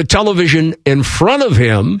watching the television in front of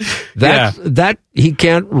him, that he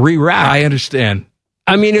can't re-rack. I understand.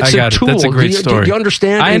 I mean, it's a tool. That's a great story. Do you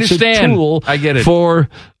understand? I understand. It's a tool I get it. For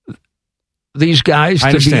these guys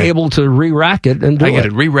to be able to re-rack it and do it. I get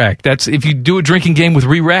it. Re-rack. That's if you do a drinking game with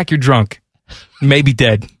re-rack, you're drunk. Maybe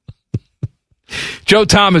dead. Joe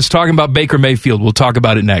Thomas talking about Baker Mayfield. We'll talk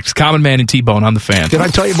about it next. Common Man and T-Bone on the Fan. Did I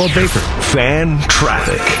tell you about Baker? Fan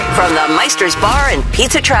traffic. From the Meister's Bar and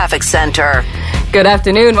Pizza Traffic Center. Good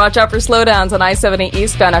afternoon. Watch out for slowdowns on I-70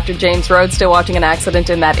 eastbound after James Road. Still watching an accident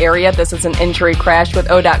in that area. This is an injury crash with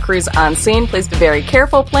ODOT crews on scene. Please be very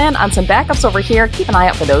careful. Plan on some backups over here. Keep an eye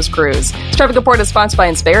out for those crews. This traffic report is sponsored by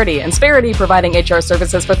Insperity. Insperity providing HR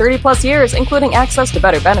services for 30 plus years, including access to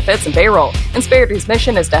better benefits and payroll. Insperity's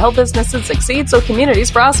mission is to help businesses succeed so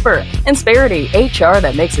communities prosper. Insperity, HR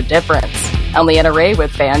that makes a difference. I'm Leanna Ray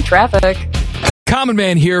with Fan Traffic. Common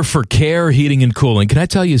Man here for Care Heating and Cooling. Can I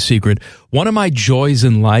tell you a secret? One of my joys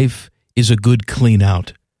in life is a good clean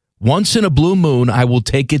out. Once in a blue moon, I will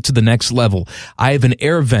take it to the next level. I have an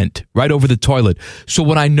air vent right over the toilet. So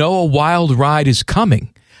when I know a wild ride is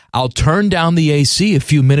coming, I'll turn down the AC a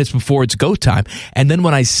few minutes before it's go time. And then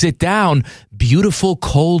when I sit down, beautiful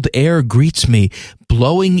cold air greets me,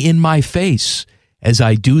 blowing in my face as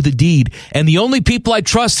I do the deed. And the only people I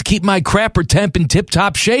trust to keep my crapper temp in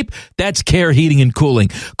tip-top shape, that's Care Heating and Cooling.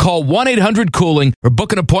 Call 1-800-COOLING or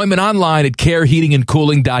book an appointment online at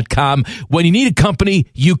careheatingandcooling.com when you need a company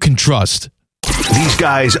you can trust. These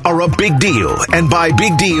guys are a big deal, and by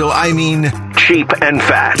big deal, I mean cheap and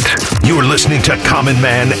fat. You're listening to Common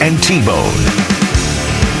Man and T-Bone.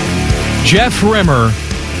 Jeff Rimmer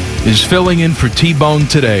is filling in for T-Bone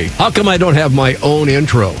today. How come I don't have my own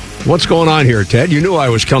intro? What's going on here, Ted? You knew I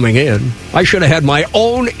was coming in. I should have had my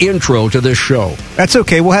own intro to this show. That's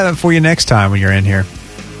okay. We'll have it for you next time when you're in here.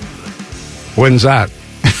 When's that?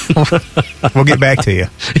 We'll get back to you.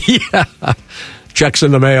 Yeah. Checks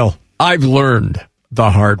in the mail. I've learned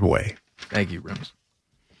the hard way. Thank you, Rims.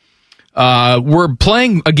 We're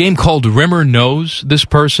playing a game called Rimmer Knows This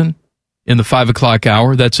Person in the 5 o'clock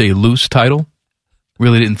hour. That's a loose title.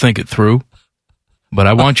 Really didn't think it through. But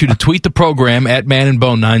I want you to tweet the program at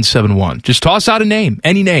ManandBone971. Just toss out a name,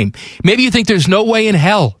 any name. Maybe you think there's no way in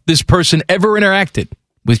hell this person ever interacted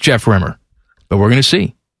with Jeff Rimmer. But we're going to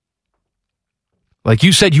see. Like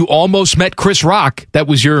you said, you almost met Chris Rock. That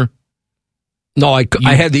was your... No, I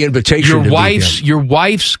had the invitation. Your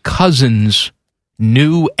wife's cousins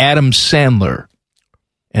knew Adam Sandler,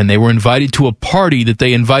 and they were invited to a party that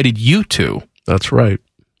they invited you to. That's right.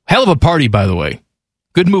 Hell of a party, by the way.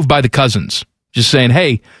 Good move by the cousins. Just saying,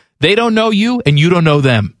 hey, they don't know you, and you don't know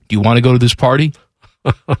them. Do you want to go to this party?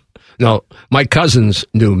 No, my cousins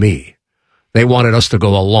knew me. They wanted us to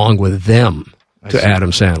go along with them to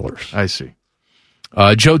Adam Sandler's. I see.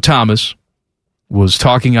 Joe Thomas was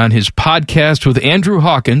talking on his podcast with Andrew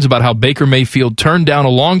Hawkins about how Baker Mayfield turned down a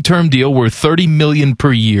long-term deal worth $30 million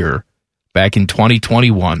per year back in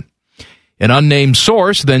 2021. An unnamed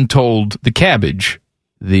source then told The Cabbage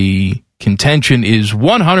the contention is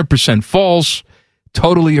 100% false,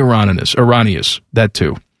 totally erroneous, that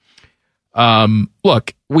too.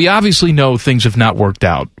 Look, we obviously know things have not worked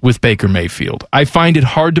out with Baker Mayfield. I find it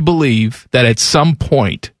hard to believe that at some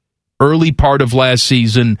point, early part of last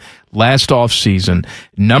season, last offseason,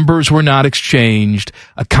 numbers were not exchanged,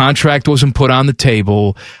 a contract wasn't put on the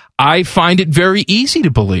table. I find it very easy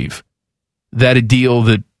to believe that a deal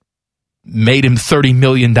that made him $30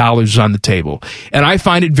 million on the table. And I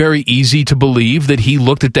find it very easy to believe that he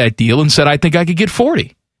looked at that deal and said, I think I could get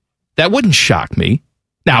 40. That wouldn't shock me.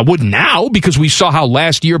 Now, it wouldn't now because we saw how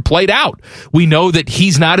last year played out. We know that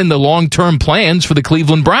he's not in the long-term plans for the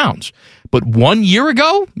Cleveland Browns. But 1 year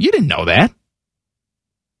ago, you didn't know that.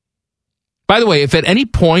 By the way, if at any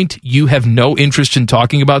point you have no interest in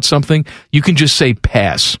talking about something, you can just say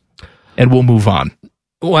pass, and we'll move on.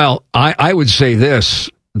 Well, I would say this,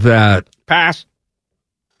 that pass.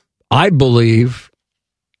 I believe,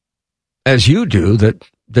 as you do, that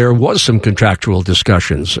there was some contractual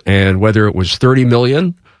discussions, and whether it was $30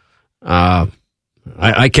 million,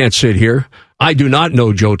 I can't sit here. I do not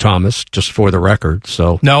know Joe Thomas, just for the record,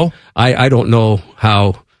 so no, I don't know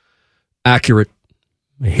how accurate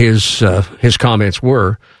his comments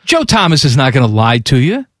were. Joe Thomas is not going to lie to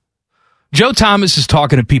you. Joe Thomas is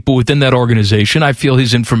talking to people within that organization. I feel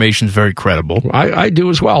his information is very credible. I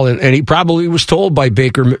do as well, and he probably was told by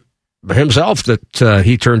Baker himself that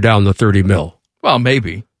he turned down the $30 million. Well,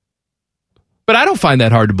 maybe. But I don't find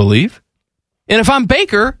that hard to believe. And if I'm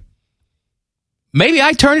Baker, maybe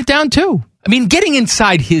I turn it down too. I mean, getting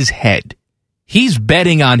inside his head, he's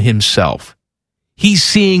betting on himself. He's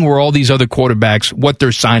seeing where all these other quarterbacks, what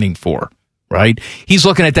they're signing for, right? He's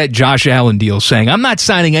looking at that Josh Allen deal saying, I'm not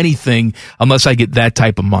signing anything unless I get that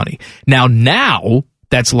type of money. Now,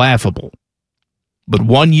 that's laughable. But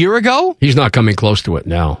 1 year ago? He's not coming close to it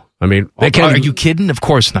now. I mean, are you kidding? Of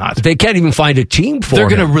course not. They can't even find a team for him.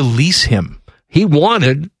 They're going to release him. He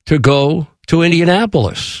wanted to go to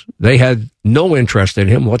Indianapolis. They had no interest in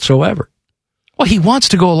him whatsoever. Well, he wants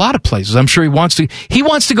to go a lot of places. I'm sure he wants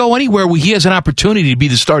to go anywhere where he has an opportunity to be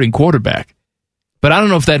the starting quarterback. But I don't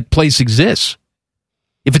know if that place exists.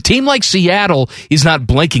 If a team like Seattle is not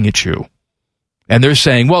blinking at you and they're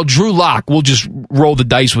saying, well, Drew Lock, we'll just roll the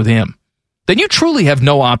dice with him, then you truly have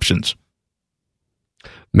no options.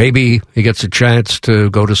 Maybe he gets a chance to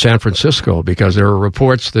go to San Francisco because there are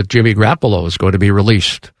reports that Jimmy Garoppolo is going to be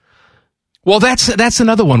released. Well, that's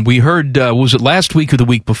another one. We heard, was it last week or the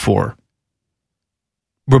week before?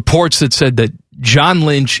 Reports that said that John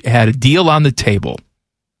Lynch had a deal on the table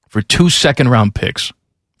for 2 second-round picks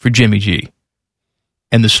for Jimmy G.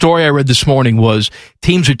 And the story I read this morning was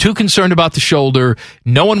teams are too concerned about the shoulder.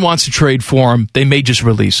 No one wants to trade for him. They may just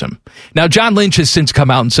release him. Now, John Lynch has since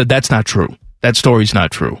come out and said that's not true. That story's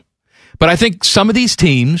not true. But I think some of these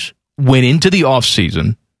teams went into the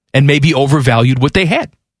offseason and maybe overvalued what they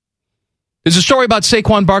had. There's a story about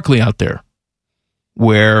Saquon Barkley out there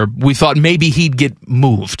where we thought maybe he'd get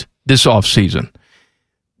moved this offseason.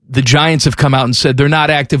 The Giants have come out and said they're not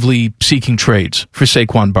actively seeking trades for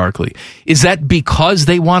Saquon Barkley. Is that because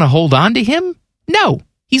they want to hold on to him? No.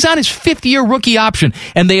 He's on his 5th-year rookie option,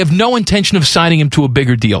 and they have no intention of signing him to a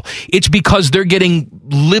bigger deal. It's because they're getting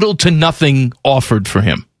little to nothing offered for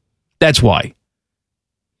him. That's why.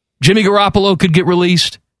 Jimmy Garoppolo could get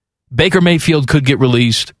released. Baker Mayfield could get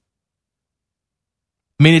released.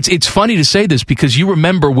 I mean, it's funny to say this because you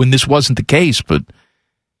remember when this wasn't the case, but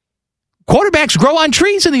quarterbacks grow on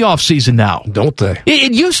trees in the offseason now. Don't they?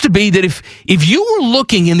 It used to be that if you were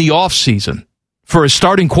looking in the offseason for a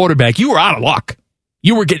starting quarterback, you were out of luck.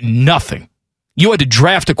 You were getting nothing. You had to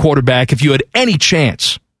draft a quarterback if you had any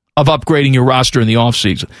chance of upgrading your roster in the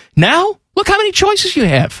offseason. Now, look how many choices you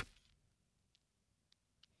have.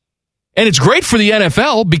 And it's great for the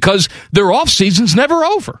NFL because their offseason's never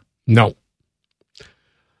over. No.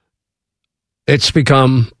 It's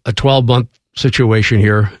become a 12-month situation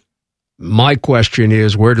here. My question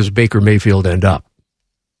is, where does Baker Mayfield end up?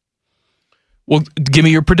 Well, give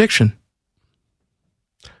me your prediction.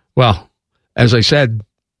 Well, as I said,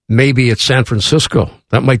 maybe it's San Francisco.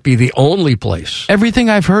 That might be the only place. Everything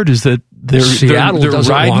I've heard is that they're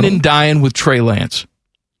riding and dying with Trey Lance.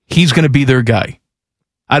 He's going to be their guy.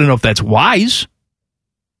 I don't know if that's wise,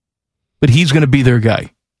 but he's going to be their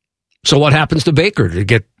guy. So what happens to Baker? Did he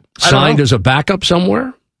get signed as a backup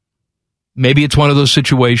somewhere? Maybe it's one of those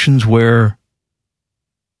situations where,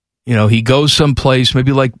 he goes someplace,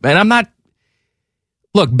 maybe look,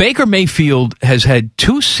 Baker Mayfield has had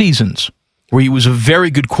 2 seasons where he was a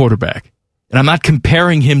very good quarterback. And I'm not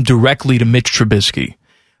comparing him directly to Mitch Trubisky.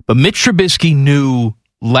 But Mitch Trubisky knew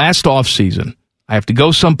last offseason, I have to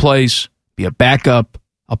go someplace, be a backup,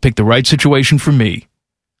 I'll pick the right situation for me.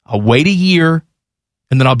 I'll wait a year,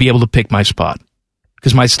 and then I'll be able to pick my spot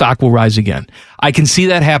because my stock will rise again. I can see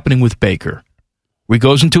that happening with Baker, where he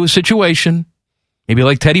goes into a situation, maybe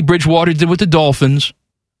like Teddy Bridgewater did with the Dolphins,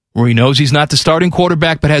 where he knows he's not the starting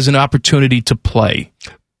quarterback but has an opportunity to play.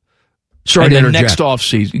 Sorry to interject. Next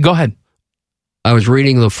offseason. Go ahead. I was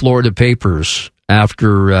reading the Florida papers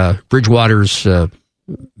after Bridgewater's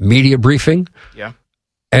media briefing. Yeah.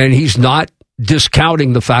 And he's not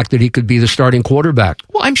discounting the fact that he could be the starting quarterback.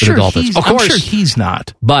 Well, I'm sure he's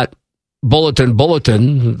not. But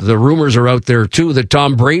bulletin, the rumors are out there, too, that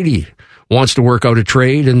Tom Brady wants to work out a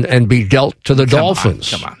trade and be dealt to the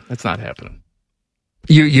Dolphins. Come on. That's not happening.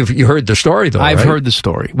 You heard the story, though, I've right? heard the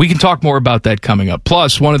story. We can talk more about that coming up.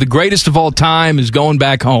 Plus, one of the greatest of all time is going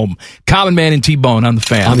back home. Common Man and T-Bone on the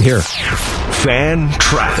Fan. I'm here. Fan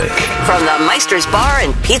Traffic. From the Meister's Bar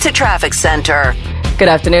and Pizza Traffic Center. Good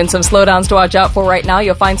afternoon. Some slowdowns to watch out for right now.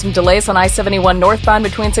 You'll find some delays on I-71 northbound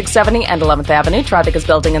between 670 and 11th Avenue. Traffic is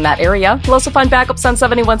building in that area. You'll also find backups on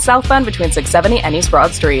 71 southbound between 670 and East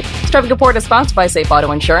Broad Street. This traffic report is sponsored by Safe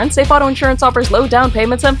Auto Insurance. Safe Auto Insurance offers low down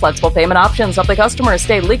payments and flexible payment options. Help the customers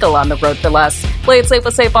stay legal on the road for less. Play it safe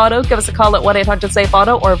with Safe Auto. Give us a call at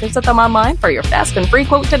 1-800-SAFE-AUTO or visit them online for your fast and free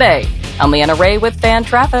quote today. I'm Leanna Ray with Fan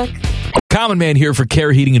Traffic. Common Man here for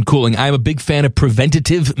Care Heating and Cooling. I'm a big fan of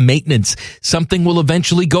preventative maintenance. Something will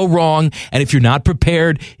eventually go wrong, and if you're not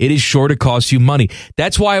prepared, it is sure to cost you money.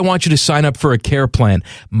 That's why I want you to sign up for a Care plan.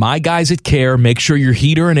 My guys at Care make sure your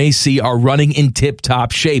heater and AC are running in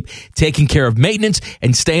tip-top shape, taking care of maintenance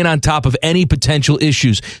and staying on top of any potential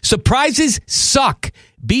issues. Surprises suck.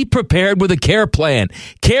 Be prepared with a Care plan.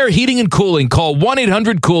 Care Heating and Cooling. Call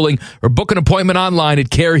 1-800-COOLING or book an appointment online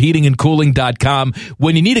at careheatingandcooling.com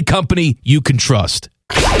when you need a company you can trust.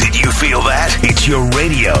 Did you feel that? It's your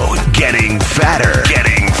radio getting fatter.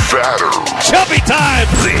 Getting fatter. Chubby time!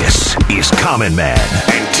 This is Common Man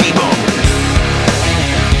and T-Bone.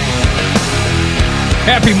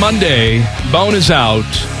 Happy Monday. Bone is out.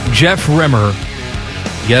 Jeff Rimmer.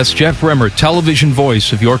 Yes, Jeff Rimmer, television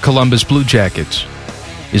voice of your Columbus Blue Jackets,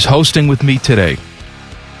 is hosting with me today.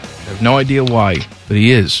 I have no idea why, but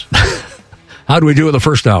he is. How do we do in the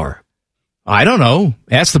first hour? I don't know.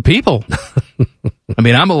 Ask the people. I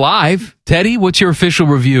mean, I'm alive. Teddy, what's your official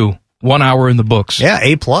review? 1 hour in the books. Yeah,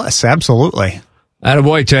 A+, absolutely.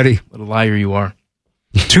 Attaboy, Teddy. What a liar you are.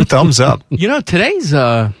 2 thumbs up. You know, today's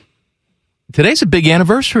a big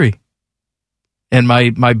anniversary. And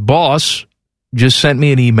my boss just sent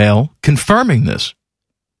me an email confirming this.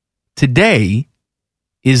 Today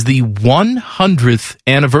is the 100th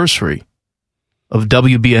anniversary of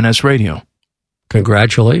WBNS radio.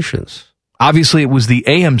 Congratulations. Obviously, it was the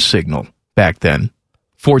AM signal back then,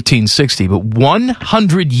 1460, but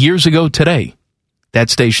 100 years ago today, that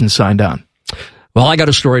station signed on. Well, I got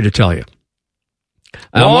a story to tell you.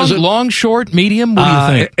 Long, short, medium? What do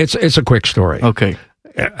you think? It's a quick story. Okay.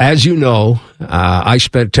 As you know, I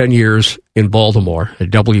spent 10 years in Baltimore at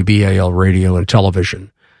WBAL Radio and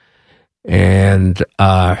Television. And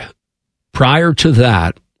prior to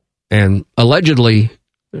that, and allegedly,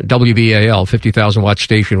 WBAL, 50,000-watt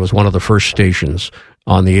station, was one of the first stations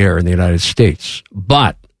on the air in the United States.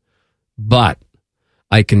 But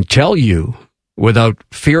I can tell you, without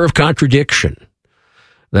fear of contradiction,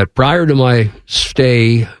 that prior to my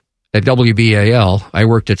stay at WBAL, I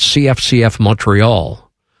worked at CFCF Montreal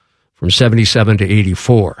from 77 to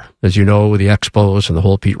 84. As you know, with the Expos and the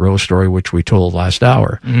whole Pete Rose story, which we told last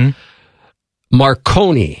hour. Mm-hmm.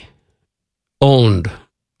 Marconi owned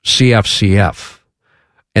CFCF,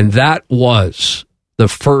 and that was the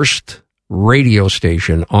first radio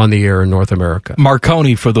station on the air in North America.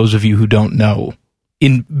 Marconi, for those of you who don't know,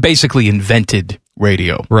 basically invented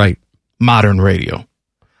radio. Right. Modern radio.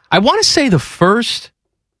 I want to say the first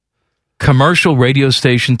commercial radio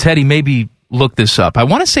station, Teddy, maybe look this up. I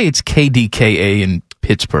want to say it's KDKA in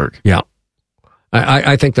Pittsburgh. Yeah.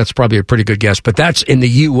 I think that's probably a pretty good guess, but that's in the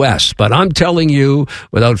U.S. But I'm telling you,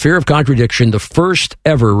 without fear of contradiction, the first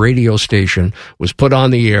ever radio station was put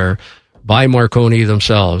on the air by Marconi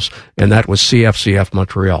themselves, and that was CFCF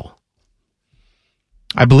Montreal.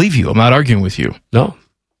 I believe you. I'm not arguing with you. No.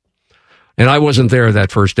 And I wasn't there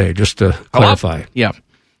that first day, just to clarify. Yeah.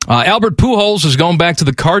 Albert Pujols is going back to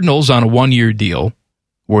the Cardinals on a one-year deal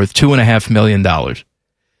worth $2.5 million.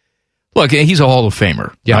 Look, he's a Hall of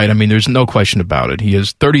Famer, right? I mean, there's no question about it. He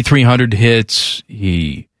has 3,300 hits.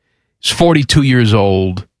 He's 42 years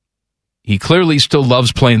old. He clearly still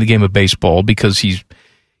loves playing the game of baseball because he's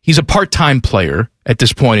a part-time player at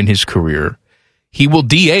this point in his career. He will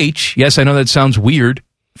DH. Yes, I know that sounds weird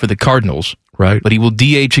for the Cardinals, right? But he will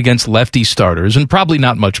DH against lefty starters and probably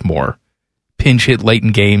not much more. Pinch hit late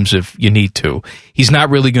in games if you need to. He's not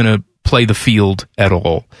really going to play the field at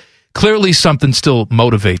all. Clearly, something still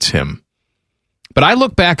motivates him. But I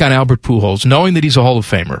look back on Albert Pujols, knowing that he's a Hall of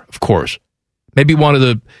Famer, of course. Maybe one of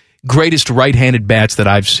the greatest right-handed bats that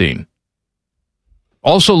I've seen.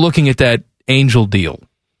 Also looking at that Angel deal.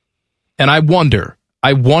 And I wonder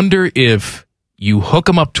if you hook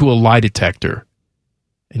him up to a lie detector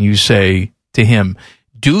and you say to him,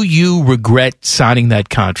 do you regret signing that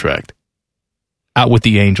contract out with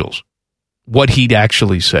the Angels? What he'd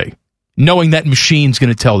actually say, knowing that machine's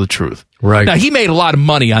going to tell the truth. Right. Now, he made a lot of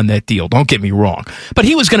money on that deal, don't get me wrong. But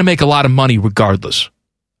he was going to make a lot of money regardless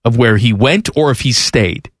of where he went or if he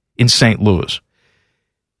stayed in St. Louis.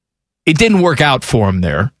 It didn't work out for him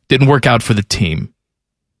there. Didn't work out for the team.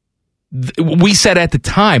 I said at the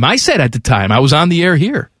time, I was on the air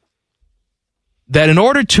here, that in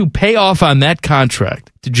order to pay off on that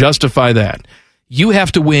contract, to justify that, you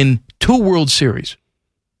have to win 2 World Series,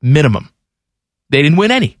 minimum. They didn't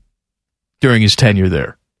win any during his tenure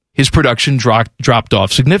there. His production dropped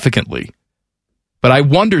off significantly. But I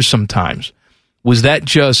wonder sometimes, was that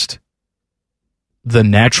just the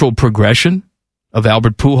natural progression of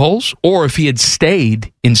Albert Pujols? Or if he had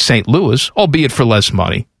stayed in St. Louis, albeit for less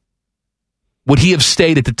money, would he have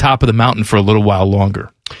stayed at the top of the mountain for a little while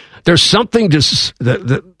longer? There's something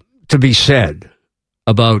to be said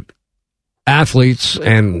about athletes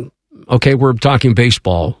and, okay, we're talking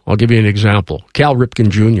baseball. I'll give you an example. Cal Ripken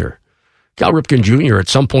Jr. Cal Ripken Jr. at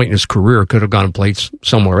some point in his career could have gone and played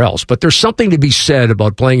somewhere else. But there's something to be said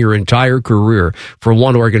about playing your entire career for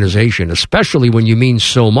one organization, especially when you mean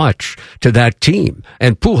so much to that team.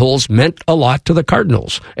 And Pujols meant a lot to the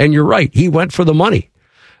Cardinals. And you're right, he went for the money.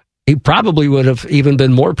 He probably would have even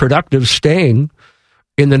been more productive staying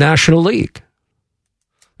in the National League.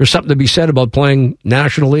 There's something to be said about playing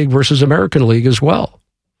National League versus American League as well.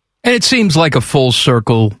 And it seems like a full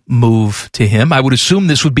circle move to him. I would assume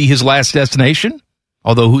this would be his last destination,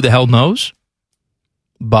 although who the hell knows?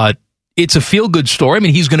 But it's a feel-good story. I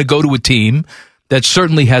mean, he's going to go to a team that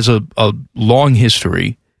certainly has a long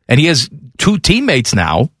history, and he has 2 teammates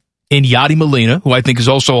now in Yadi Molina, who I think is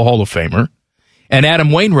also a Hall of Famer, and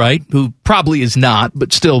Adam Wainwright, who probably is not,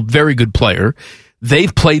 but still very good player.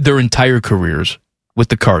 They've played their entire careers with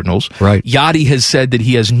the Cardinals. Right. Yadi has said that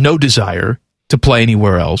he has no desire to play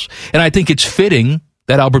anywhere else. And I think it's fitting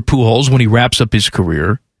that Albert Pujols, when he wraps up his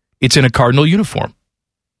career, it's in a Cardinal uniform.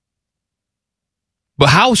 But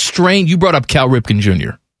how strange, you brought up Cal Ripken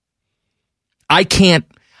Jr.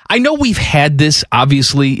 I know we've had this,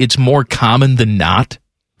 obviously, it's more common than not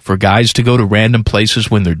for guys to go to random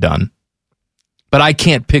places when they're done. but I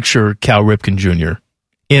can't picture Cal Ripken Jr.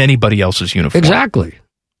 in anybody else's uniform. Exactly.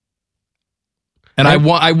 And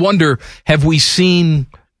I wonder, have we seen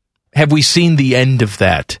the end of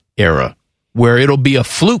that era where it'll be a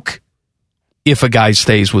fluke if a guy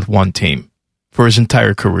stays with one team for his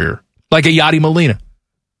entire career, like a Yadi Molina?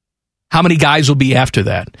 How many guys will be after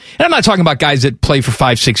that? And I'm not talking about guys that play for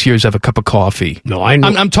 5-6 years, have a cup of coffee. No, I know.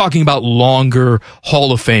 I'm talking about longer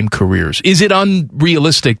Hall of Fame careers. Is it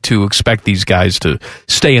unrealistic to expect these guys to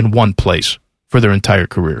stay in one place for their entire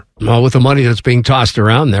career? Well, with the money that's being tossed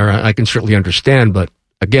around there, I can certainly understand. But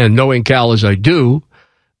again, knowing Cal as I do,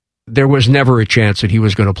 there was never a chance that he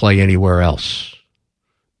was going to play anywhere else.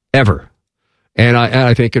 Ever. And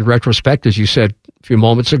I think in retrospect, as you said a few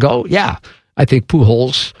moments ago, yeah, I think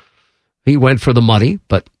Pujols, he went for the money,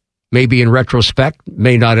 but maybe in retrospect,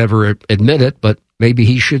 may not ever admit it, but maybe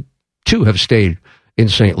he should, too, have stayed in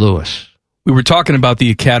St. Louis. We were talking about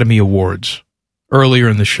the Academy Awards earlier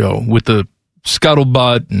in the show with the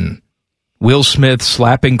scuttlebutt and Will Smith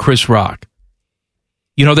slapping Chris Rock.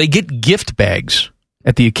 You know, they get gift bags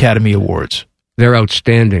at the Academy Awards. They're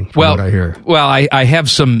outstanding, from what I hear. Well, I have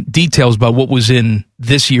some details about what was in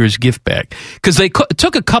this year's gift bag, because they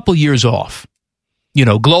took a couple years off. You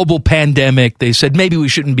know, global pandemic. They said maybe we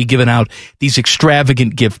shouldn't be giving out these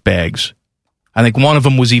extravagant gift bags. I think one of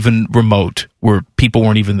them was even remote, where people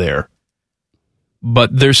weren't even there.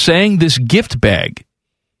 But they're saying this gift bag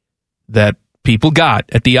that people got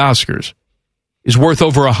at the Oscars is worth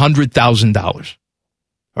over $100,000.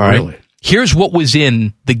 All right. Really? Here's what was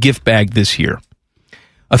in the gift bag this year.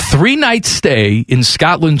 A 3-night stay in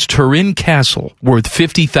Scotland's Turin Castle worth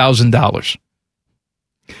 $50,000.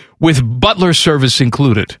 With butler service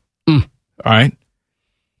included. All right.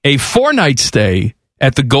 A 4-night stay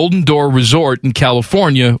at the Golden Door Resort in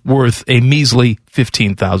California worth a measly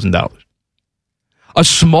 $15,000. A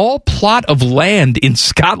small plot of land in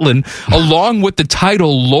Scotland along with the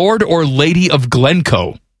title Lord or Lady of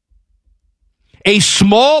Glencoe. A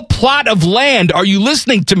small plot of land. Are you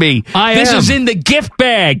listening to me? This is in the gift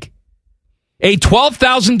bag. A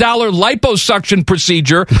 $12,000 liposuction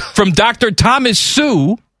procedure from Dr. Thomas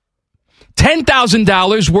Sue.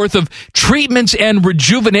 $10,000 worth of treatments and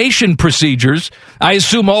rejuvenation procedures. I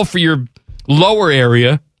assume all for your lower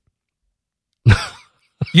area.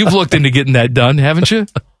 You've looked into getting that done, haven't you?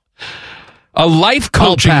 A life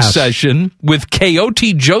coaching session with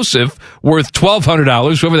Coyote Joseph worth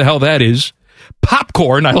 $1,200, whoever the hell that is.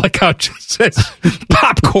 Popcorn. I like how it just says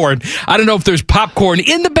popcorn. I don't know if there's popcorn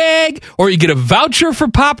in the bag or you get a voucher for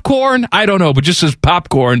popcorn. I don't know, but just says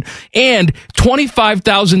popcorn. And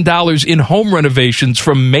 $25,000 in home renovations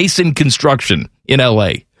from Mason Construction in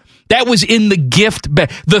L.A. That was in the gift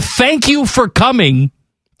bag. The thank you for coming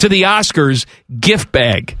to the Oscars gift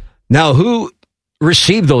bag. Now, who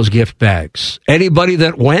received those gift bags? Anybody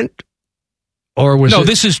that went? Or was No,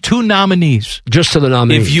 this is 2 nominees. Just to the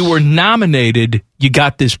nominees. If you were nominated, you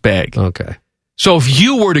got this bag. Okay. So if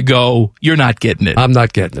you were to go, you're not getting it. I'm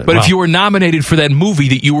not getting it. But if you were nominated for that movie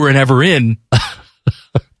that you were never in,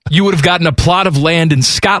 you would have gotten a plot of land in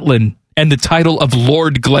Scotland and the title of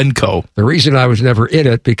Lord Glencoe. The reason I was never in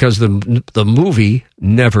it, because the movie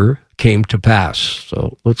never came to pass.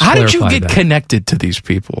 So let's How clarify did you get that. connected to these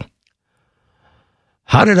people?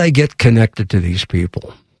 How did I get connected to these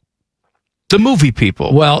people? The movie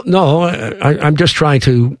people. Well, no, I'm just trying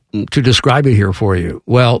to describe it here for you.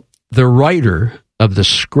 Well, the writer of the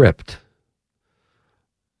script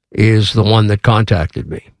is the one that contacted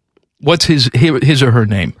me. What's his or her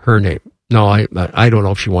name? Her name. No, I don't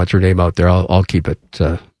know if she wants her name out there. I'll keep it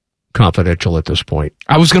confidential at this point.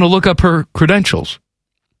 I was going to look up her credentials.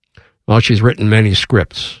 Well, she's written many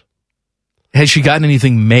scripts. Has she gotten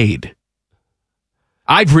anything made?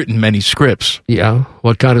 I've written many scripts. Yeah.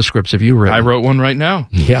 What kind of scripts have you written? I wrote one right now.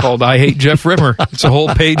 Yeah. Called I Hate Jeff Rimmer. It's a whole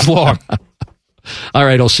page long. All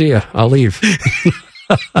right, I'll see you. I'll leave.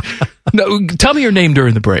 No, tell me her name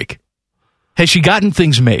during the break. Has she gotten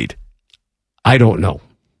things made? I don't know.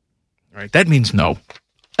 All right, that means no.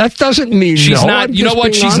 That doesn't mean she's no. not. I'm You know just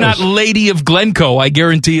what? being She's honest. not Lady of Glencoe. I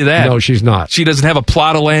guarantee you that. No, she's not. She doesn't have a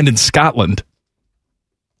plot of land in Scotland.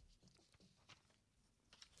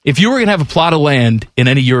 If you were going to have a plot of land in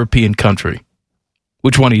any European country,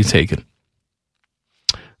 which one are you taking?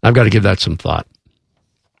 I've got to give that some thought.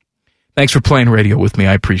 Thanks for playing radio with me.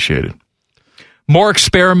 I appreciate it. More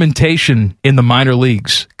experimentation in the minor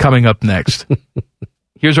leagues coming up next.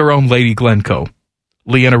 Here's our own Lady Glencoe.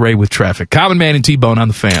 Leanna Ray with traffic. Common Man and T-Bone on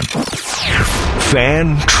the Fan.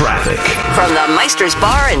 Fan traffic. From the Meister's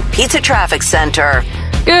Bar and Pizza Traffic Center.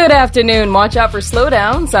 Good afternoon. Watch out for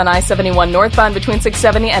slowdowns on I-71 northbound between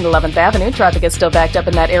 670 and 11th Avenue. Traffic is still backed up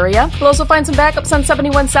in that area. You'll also find some backups on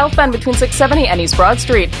 71 southbound between 670 and East Broad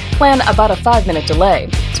Street. Plan about a 5-minute delay.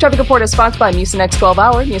 This traffic report is sponsored by Mucinex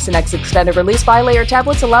 12-Hour. Mucinex extended release bilayer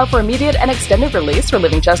tablets allow for immediate and extended release,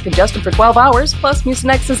 relieving chest congestion for 12 hours. Plus,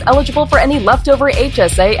 Mucinex is eligible for any leftover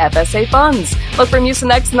HSA, FSA funds. Look for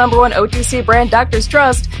Mucinex, the #1 OTC brand doctors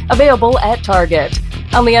trust, available at Target.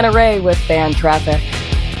 I'm Leanna Ray with Fan Traffic.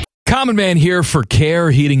 Common Man here for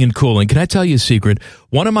Care Heating and Cooling. Can I tell you a secret?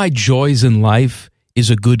 One of my joys in life is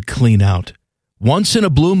a good clean out. Once in a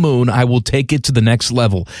blue moon, I will take it to the next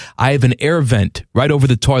level. I have an air vent right over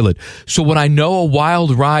the toilet. So when I know a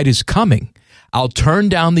wild ride is coming, I'll turn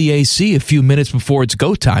down the AC a few minutes before it's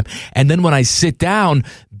go time. And then when I sit down,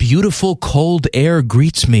 beautiful cold air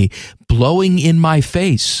greets me, blowing in my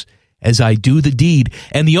face as I do the deed.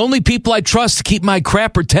 And the only people I trust to keep my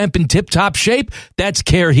crapper temp in tip-top shape, that's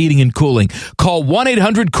Care Heating and Cooling. Call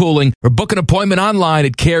 1-800-COOLING or book an appointment online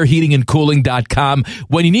at careheatingandcooling.com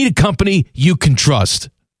when you need a company you can trust.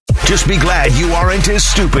 Just be glad you aren't as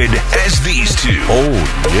stupid as these two. Oh,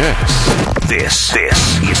 yes. This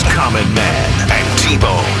is Common Man and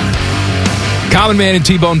T-Bone. Common Man and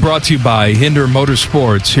T-Bone brought to you by Hinder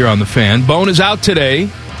Motorsports here on The Fan. Bone is out today.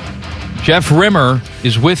 Jeff Rimmer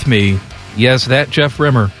is with me. Yes, that Jeff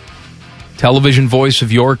Rimmer. Television voice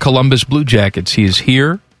of your Columbus Blue Jackets. He is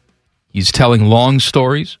here. He's telling long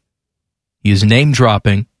stories. He is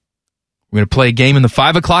name-dropping. We're going to play a game in the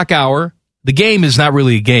 5 o'clock hour. The game is not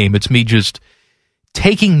really a game. It's me just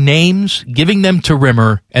taking names, giving them to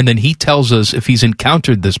Rimmer, and then he tells us if he's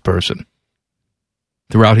encountered this person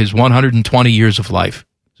throughout his 120 years of life.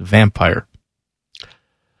 He's a vampire.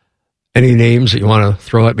 Any names that you want to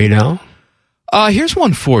throw at me now? Here's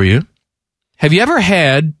one for you. Have you ever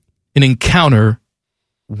had an encounter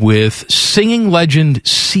with singing legend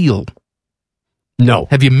Seal? No.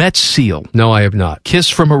 Have you met Seal? No, I have not. Kiss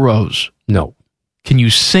from a Rose? No. Can you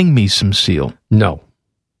sing me some Seal? No.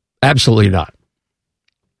 Absolutely not.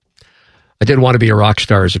 I did want to be a rock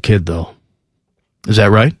star as a kid, though. Is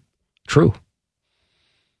that right? True.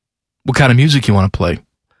 What kind of music you want to play?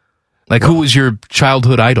 Like, who was your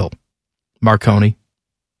childhood idol? Marconi?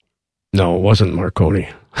 No, it wasn't Marconi.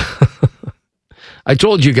 I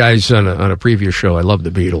told you guys on a previous show I love the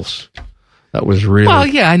Beatles. That was really... Well,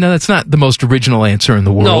 yeah, I know that's not the most original answer in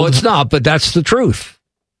the world. No, it's not, but that's the truth.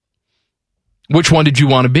 Which one did you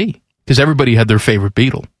want to be? Because everybody had their favorite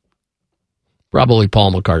Beatle. Probably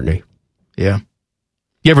Paul McCartney. Yeah.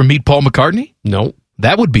 You ever meet Paul McCartney? No.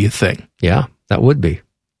 That would be a thing. Yeah, that would be.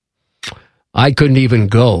 I couldn't even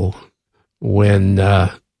go when...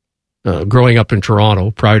 growing up in Toronto,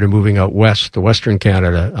 prior to moving out west to Western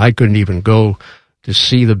Canada, I couldn't even go to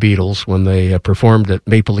see the Beatles when they performed at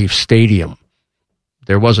Maple Leaf Stadium.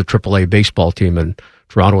 There was a AAA baseball team in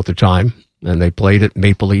Toronto at the time, and they played at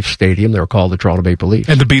Maple Leaf Stadium. They were called the Toronto Maple Leafs.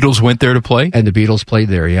 And the Beatles went there to play? And the Beatles played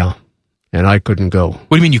there, yeah. And I couldn't go. What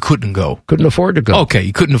do you mean you couldn't go? Couldn't afford to go. Okay,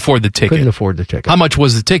 you couldn't afford the ticket. Couldn't afford the ticket. How much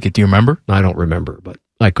was the ticket? Do you remember? I don't remember, but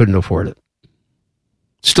I couldn't afford it.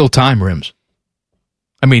 Still time, Rims.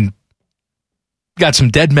 I mean... Got some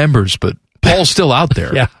dead members, but Paul's still out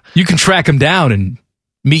there. Yeah. You can track him down and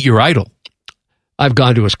meet your idol. I've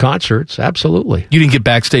gone to his concerts, absolutely. You didn't get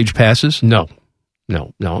backstage passes? No.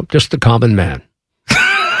 Just a common man.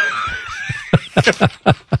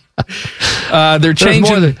 They're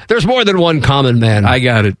changing. There's more than one common man. I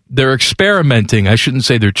got it. They're experimenting. I shouldn't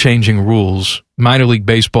say they're changing rules. Minor League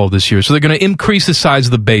Baseball this year. So they're going to increase the size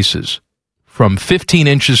of the bases from 15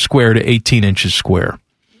 inches square to 18 inches square.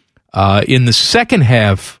 In the second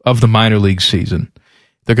half of the minor league season,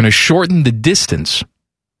 they're going to shorten the distance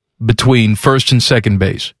between first and second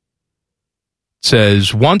base. It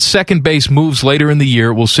says once second base moves later in the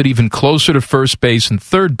year, it will sit even closer to first base and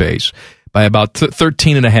third base by about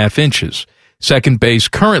 13 and a half inches. Second base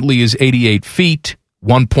currently is 88 feet,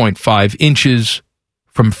 1.5 inches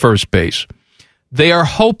from first base. They are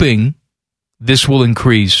hoping this will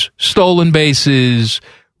increase stolen bases,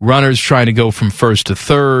 runners trying to go from first to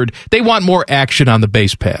third. They want more action on the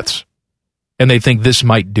base paths, and they think this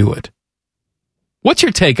might do it. What's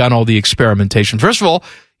your take on all the experimentation? First of all,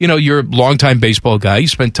 you know, you're a longtime baseball guy. You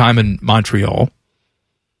spent time in Montreal.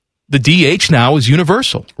 The DH now is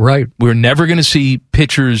universal. Right. We're never going to see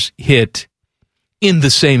pitchers hit in the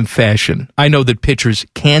same fashion. I know that pitchers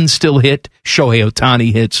can still hit. Shohei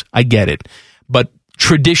Ohtani hits. I get it. But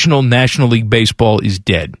traditional National League Baseball is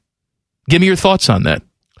dead. Give me your thoughts on that.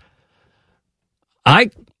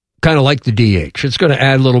 I kind of like the DH. It's going to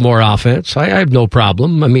add a little more offense. I have no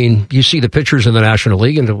problem. I mean, you see the pitchers in the National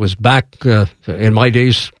League, and it was back in my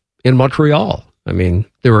days in Montreal. I mean,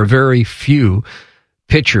 there were very few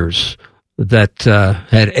pitchers that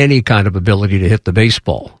had any kind of ability to hit the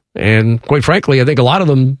baseball. And quite frankly, I think a lot of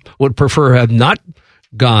them would prefer have not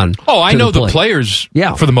gone. Oh, I know the players,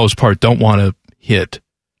 for the most part, don't want to hit.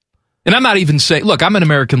 And I'm not even saying, look, I'm an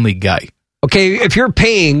American League guy. Okay, if you're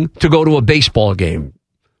paying to go to a baseball game,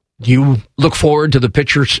 do you look forward to the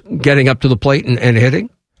pitchers getting up to the plate and hitting?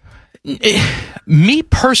 Me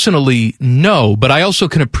personally, no, but I also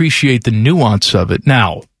can appreciate the nuance of it.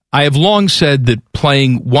 Now, I have long said that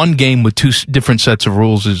playing one game with two different sets of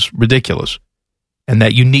rules is ridiculous, and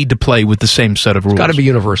that you need to play with the same set of rules. It's got to be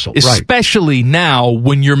universal, especially now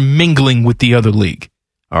when you're mingling with the other league.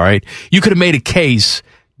 All right, you could have made a case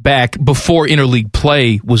back before interleague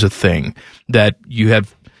play was a thing that you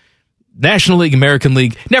have National League, American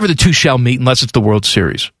League, never the two shall meet unless it's the World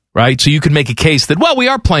Series. Right? So you could make a case that, well, we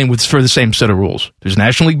are playing for the same set of rules. There's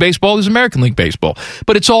National League Baseball, there's American League Baseball.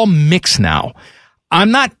 But it's all mixed now.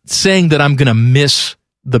 I'm not saying that I'm going to miss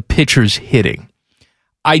the pitchers hitting.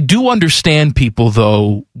 I do understand people,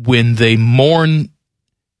 though, when they mourn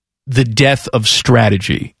the death of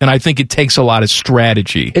strategy. And I think it takes a lot of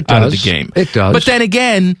strategy out of the game. It does. But then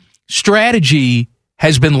again, strategy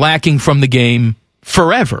has been lacking from the game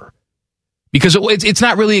forever. Because it's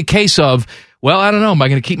not really a case of, well, I don't know, am I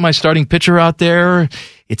going to keep my starting pitcher out there?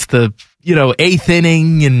 It's the, eighth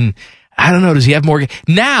inning, and I don't know, does he have more?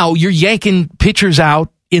 Now you're yanking pitchers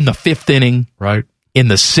out in the fifth inning, right? In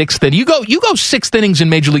the sixth inning. You go 6 innings in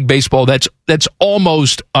Major League Baseball, that's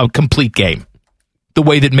almost a complete game, the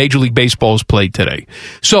way that Major League Baseball is played today.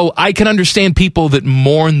 So I can understand people that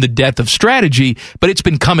mourn the death of strategy, but it's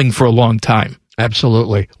been coming for a long time.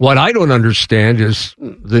 Absolutely. What I don't understand is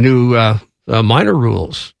the new minor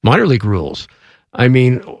league rules. I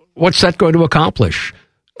mean, what's that going to accomplish?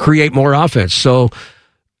 Create more offense. So,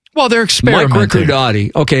 well, they're experimenting. Mike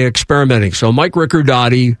Ricciardotti, experimenting. So Mike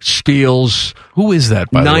Ricciardotti steals. Who is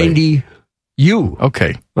that? By 90. The way? You.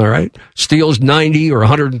 Okay. All right. Steals 90 or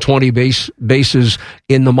 120 bases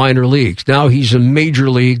in the minor leagues. Now he's a major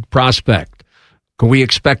league prospect. Can we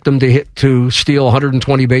expect him to steal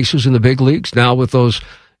 120 bases in the big leagues now with those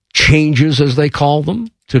changes, as they call them,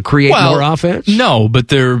 to create more offense? No, but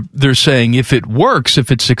they're saying if it works,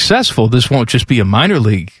 if it's successful, this won't just be a minor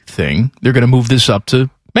league thing. They're going to move this up to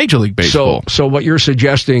Major League Baseball. So what you're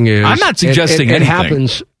suggesting is... I'm not suggesting anything.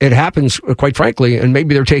 It happens, quite frankly, and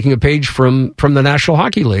maybe they're taking a page from the National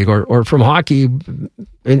Hockey League or from hockey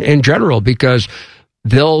in general, because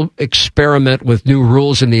they'll experiment with new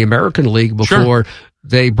rules in the American League before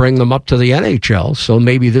they bring them up to the NHL. So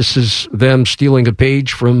maybe this is them stealing a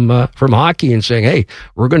page from hockey and saying, hey,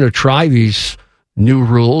 we're going to try these new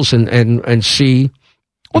rules and see.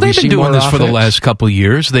 Well, they've been doing this for the last couple of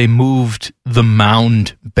years. They moved the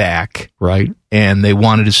mound back. Right. And they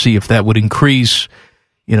wanted to see if that would increase,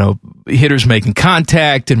 hitters making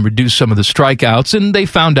contact and reduce some of the strikeouts. And they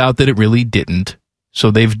found out that it really didn't. So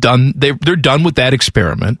they're done with that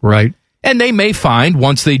experiment. Right. And they may find,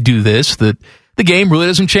 once they do this, that the game really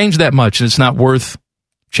doesn't change that much, and it's not worth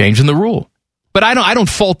changing the rule. But I don't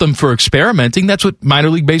fault them for experimenting. That's what minor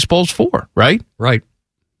league baseball's for, right? Right.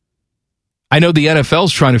 I know the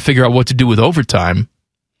NFL's trying to figure out what to do with overtime.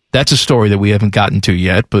 That's a story that we haven't gotten to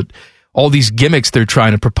yet, but all these gimmicks they're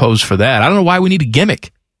trying to propose for that. I don't know why we need a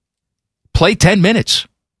gimmick. Play 10 minutes.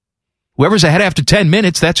 Whoever's ahead after 10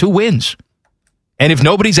 minutes, that's who wins. And if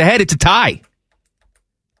nobody's ahead, it's a tie.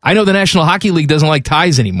 I know the National Hockey League doesn't like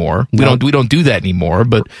ties anymore. We don't do that anymore.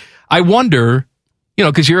 But I wonder,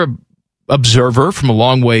 because you're an observer from a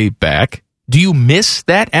long way back, do you miss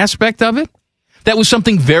that aspect of it? That was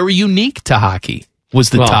something very unique to hockey, was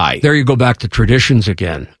the tie. There you go back to traditions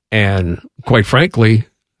again. And quite frankly,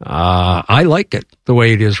 I like it the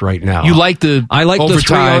way it is right now. You like the I like the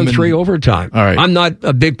 3-on-3 overtime. All right. I'm not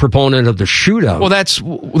a big proponent of the shootout. Well, that's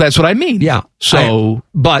what I mean. Yeah. So,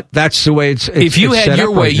 but that's the way it's if you had your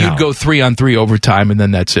way, you'd go 3-on-3 overtime, and then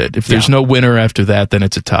that's it. If there's no winner after that, then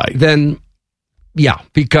it's a tie. Then, yeah,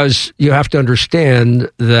 because you have to understand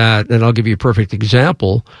that, and I'll give you a perfect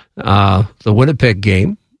example. The Winnipeg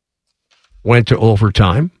game went to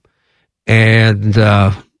overtime, and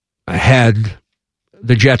had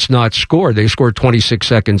the Jets not scored, they scored 26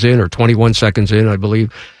 seconds in or 21 seconds in, I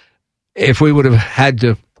believe. If we would have had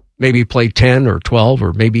to maybe play 10 or 12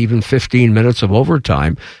 or maybe even 15 minutes of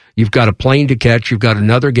overtime, you've got a plane to catch, you've got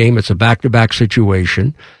another game, it's a back-to-back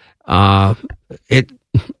situation. As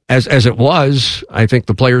it was, I think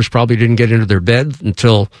the players probably didn't get into their bed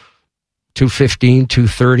until 2:15,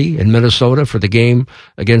 2:30 in Minnesota for the game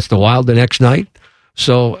against the Wild the next night.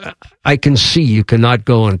 So I can see you cannot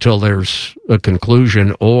go until there's a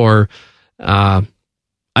conclusion, or I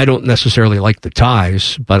I don't necessarily like the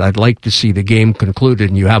ties, but I'd like to see the game concluded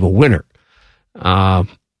and you have a winner.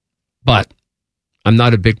 But I'm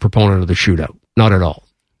not a big proponent of the shootout. Not at all.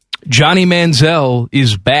 Johnny Manziel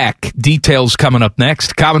is back. Details coming up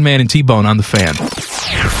next. Common Man and T-Bone on the Fan.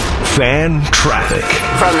 Fan traffic.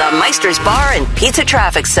 From the Meister's Bar and Pizza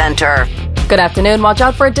Traffic Center. Good afternoon. Watch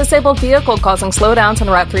out for a disabled vehicle causing slowdowns on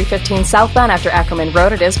Route 315 southbound after Ackerman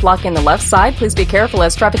Road. It is blocking the left side. Please be careful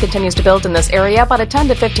as traffic continues to build in this area. About a 10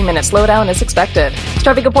 to 15 minute slowdown is expected. This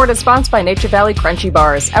traffic report is sponsored by Nature Valley Crunchy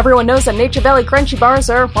Bars. Everyone knows that Nature Valley Crunchy Bars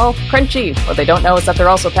are, well, crunchy. What they don't know is that they're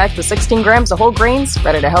also packed with 16 grams of whole grains,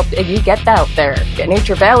 ready to help you get out there. Get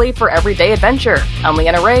Nature Valley for everyday adventure. I'm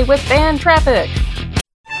Leanna Ray with Fan Traffic.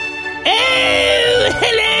 Oh,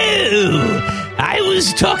 hello! I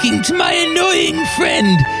was talking to my annoying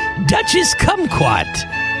friend, Duchess Kumquat.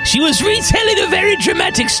 She was retelling a very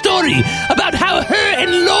dramatic story about how her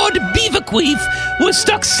and Lord Beaverqueef were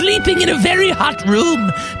stuck sleeping in a very hot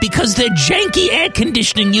room because their janky air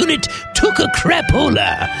conditioning unit took a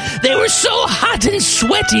crapola. They were so hot and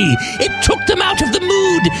sweaty, it took them out of the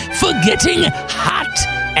mood for getting hot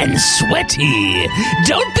and sweaty.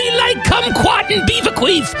 Don't be like Kumquat and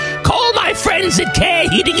Beaverqueef. Call my friends at Care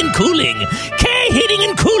Heating and Cooling. Care Heating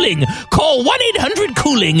and Cooling. Call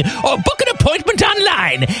 1-800-COOLING or book an appointment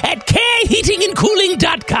online at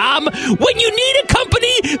careheatingandcooling.com when you need a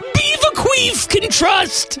company Beaverqueef can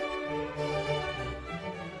trust.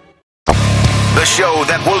 The show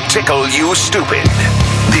that will tickle you stupid.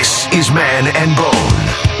 This is Man and Bone.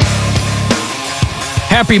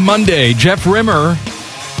 Happy Monday. Jeff Rimmer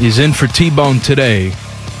is in for T-Bone today.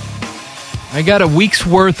 I got a week's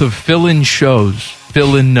worth of fill-in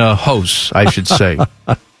hosts, I should say.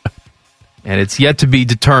 And it's yet to be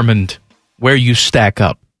determined where you stack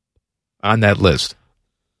up on that list.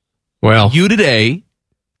 Well, you today,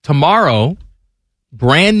 tomorrow,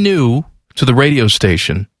 brand new to the radio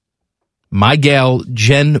station, my gal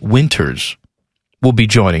Jen Winters will be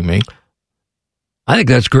joining me. I think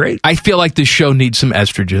that's great. I feel like this show needs some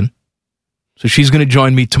estrogen. So she's going to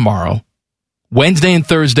join me tomorrow. Wednesday and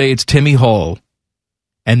Thursday, it's Timmy Hall.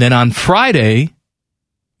 And then on Friday, I'm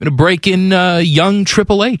going to break in young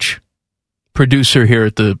Triple H, producer here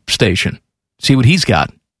at the station. See what he's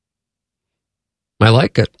got. I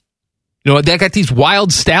like it. You know, they got these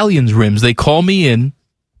Wild Stallions rims. They call me in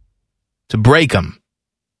to break them.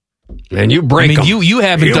 And you break them. You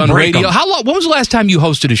haven't done radio. How long? When was the last time you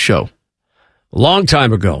hosted a show? A long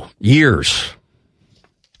time ago. Years.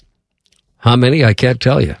 How many? I can't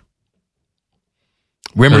tell you.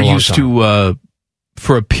 Rimmer used to,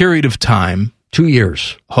 for a period of time, 2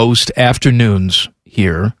 years, host afternoons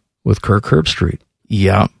here with Kirk Herbstreit.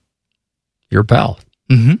 Yeah. Your pal.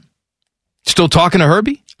 Mm-hmm. Still talking to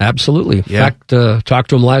Herbie? Absolutely. In fact, talked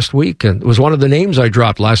to him last week, and it was one of the names I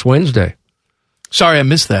dropped last Wednesday. Sorry, I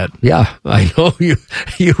missed that. Yeah, I know you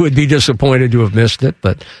would be disappointed to have missed it,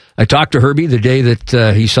 but I talked to Herbie the day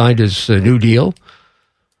that he signed his new deal.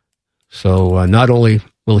 So not only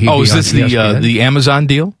will he be is this the Amazon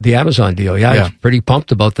deal? The Amazon deal, yeah. He's pretty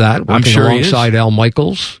pumped about that. I'm sure alongside Al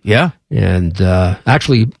Michaels. Yeah. And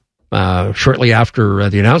actually, shortly after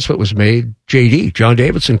the announcement was made, JD, John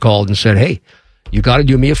Davidson, called and said, hey, you got to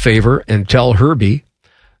do me a favor and tell Herbie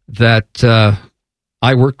that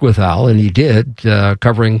I worked with Al, and he did,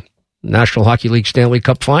 covering National Hockey League Stanley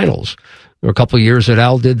Cup Finals. There were a couple of years that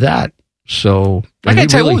Al did that. So I can't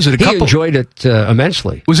tell. Was it he enjoyed it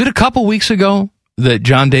immensely. Was it a couple weeks ago that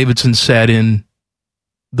John Davidson sat in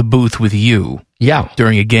the booth with you? Yeah,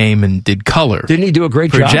 during a game and did color. Didn't he do a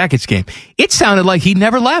great job for a Jackets game? It sounded like he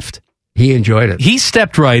never left. He enjoyed it. He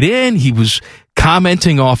stepped right in. He was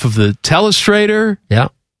commenting off of the telestrator. Yeah,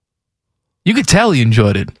 you could tell he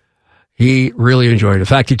enjoyed it. He really enjoyed it. In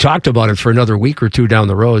fact, he talked about it for another week or two down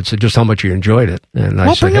the road. Said just how much he enjoyed it. And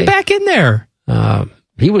I said, bring him back in there.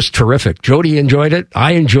 He was terrific. Jody enjoyed it.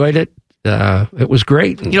 I enjoyed it. It was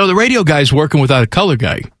great. You know, the radio guy's working without a color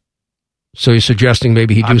guy. So you're suggesting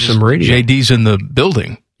maybe he do some radio? JD's in the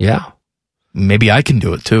building. Yeah. Maybe I can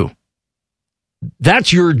do it too.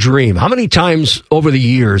 That's your dream. How many times over the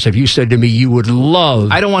years have you said to me you would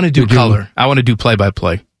love... I don't want to do color. I want to do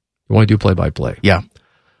play-by-play. You want to do play-by-play? Yeah.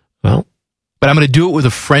 Well... But I'm going to do it with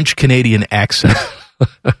a French-Canadian accent.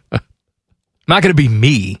 Not going to be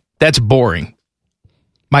me. That's boring.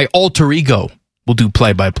 My alter ego will do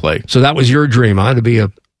play-by-play. So that was your dream, huh? To be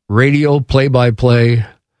a radio play-by-play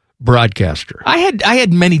broadcaster. I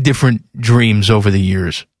had many different dreams over the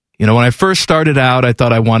years. You know, when I first started out, I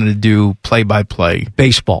thought I wanted to do play-by-play.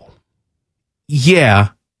 Baseball. Yeah,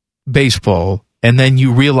 baseball. And then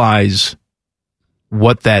you realize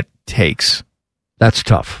what that takes. That's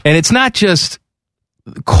tough. And it's not just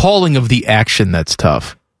calling of the action that's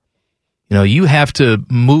tough. You know, you have to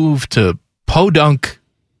move to Podunk,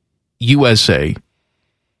 USA.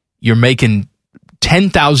 You're making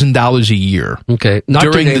 $10,000 a year. Okay,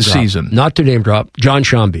 during the season. Not to name drop, John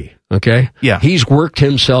Shambi. Okay, yeah, he's worked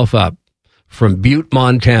himself up from Butte,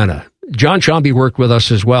 Montana. John Shambi worked with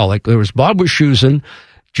us as well. Like there was Bob Wischusen,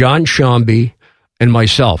 John Shambi, and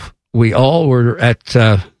myself. We all were at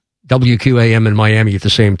WQAM in Miami at the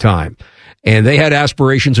same time. And they had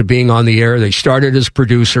aspirations of being on the air. They started as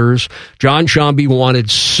producers. John Shambi wanted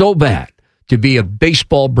so bad to be a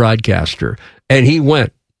baseball broadcaster. And he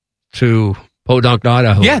went to Podunk,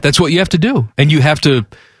 Idaho. Yeah, that's what you have to do. And you have to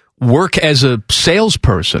work as a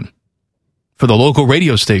salesperson for the local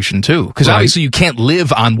radio station, too. Because obviously you can't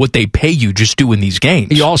live on what they pay you just doing these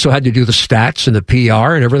games. You also had to do the stats and the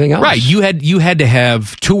PR and everything else. Right. You had to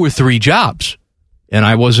have 2 or 3 jobs. And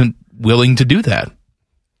I wasn't willing to do that.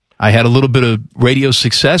 I had a little bit of radio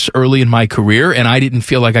success early in my career, and I didn't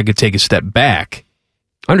feel like I could take a step back.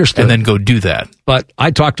 Understood. And then go do that. But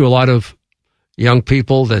I talked to a lot of young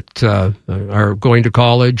people that are going to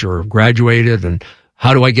college or graduated, and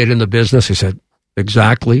how do I get in the business? He said,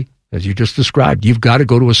 exactly as you just described. You've got to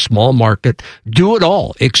go to a small market, do it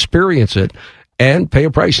all, experience it, and pay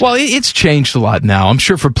a price. Well, it's changed a lot now. I'm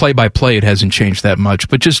sure for play-by-play it hasn't changed that much,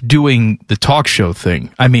 but just doing the talk show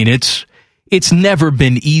thing, I mean, it's never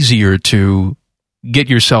been easier to get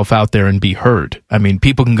yourself out there and be heard. I mean,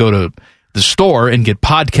 people can go to the store and get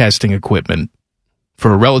podcasting equipment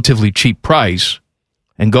for a relatively cheap price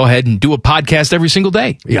and go ahead and do a podcast every single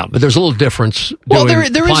day. Yeah, but there's a little difference. Well, there is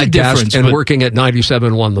a difference. And working at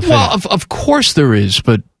 97.1 The Fan. Well, of course there is,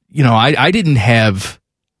 but, you know, I didn't have...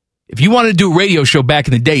 If you wanted to do a radio show back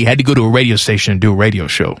in the day, you had to go to a radio station and do a radio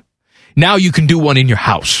show. Now you can do one in your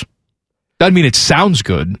house. Doesn't mean it sounds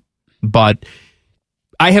good, but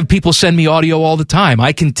I have people send me audio all the time.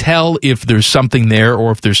 I can tell if there's something there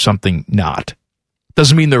or if there's something not.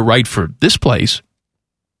 Doesn't mean they're right for this place,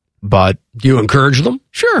 but... Do you encourage them?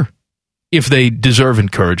 Sure. If they deserve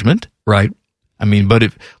encouragement. Right. I mean, but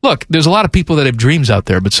look, there's a lot of people that have dreams out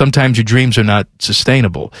there, but sometimes your dreams are not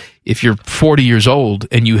sustainable. If you're 40 years old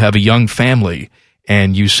and you have a young family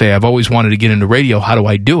and you say, I've always wanted to get into radio, how do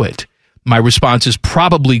I do it? My response is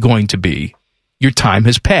probably going to be, your time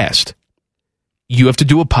has passed. You have to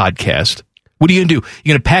do a podcast. What are you going to do?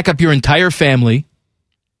 You're going to pack up your entire family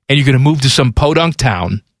and you're going to move to some podunk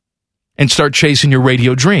town and start chasing your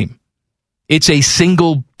radio dream. It's a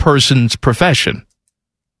single person's profession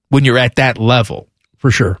when you're at that level.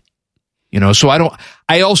 For sure. You know, so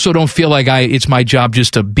I also don't feel like it's my job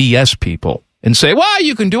just to BS people and say, well,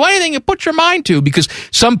 you can do anything you put your mind to, because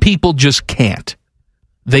some people just can't.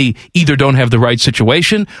 They either don't have the right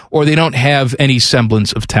situation or they don't have any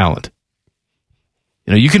semblance of talent.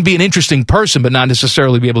 You know, you can be an interesting person, but not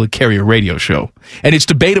necessarily be able to carry a radio show. And it's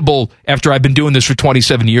debatable, after I've been doing this for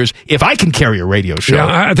 27 years, if I can carry a radio show.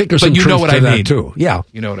 Yeah, I think there's some truth to that, too. Yeah.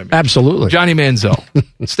 You know what I mean? Absolutely. Johnny Manziel.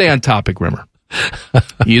 Stay on topic, Rimmer.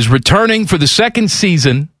 He is returning for the second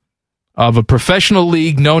season of a professional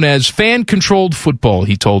league known as fan-controlled football,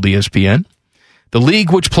 he told ESPN. The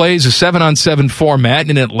league, which plays a 7-on-7 format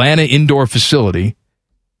in an Atlanta indoor facility,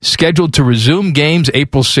 scheduled to resume games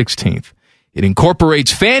April 16th. It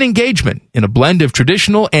incorporates fan engagement in a blend of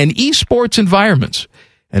traditional and esports environments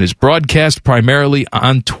and is broadcast primarily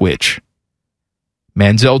on Twitch.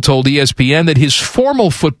 Manziel told ESPN that his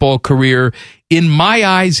formal football career, in my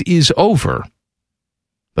eyes, is over.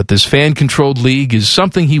 But this fan-controlled league is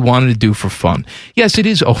something he wanted to do for fun. Yes, it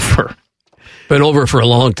is over. Been over for a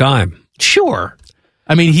long time. Sure.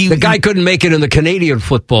 I mean, the guy couldn't make it in the Canadian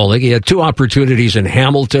Football League. He had 2 opportunities in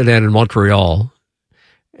Hamilton and in Montreal.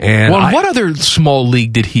 And what other small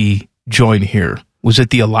league did he join here? Was it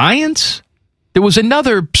the Alliance? There was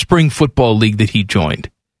another spring football league that he joined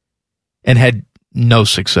and had no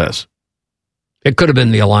success. It could have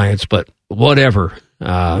been the Alliance, but whatever.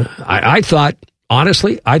 I thought,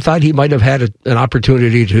 honestly, he might have had an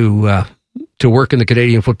opportunity to work in the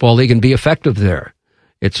Canadian Football League and be effective there.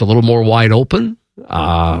 It's a little more wide open,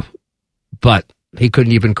 but he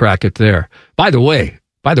couldn't even crack it there. By the way,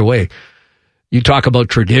 you talk about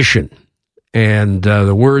tradition, and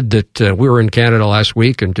the word that we were in Canada last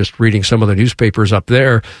week and just reading some of the newspapers up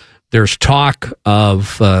there, there's talk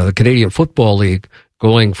of the Canadian Football League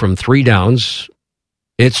going from 3 downs,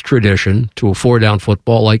 its tradition, to a 4-down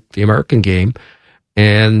football like the American game,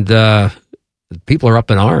 and people are up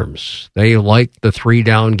in arms. They like the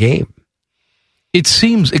 3-down game. It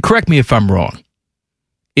seems, correct me if I'm wrong,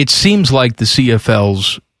 it seems like the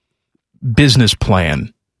CFL's business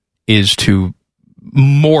plan is to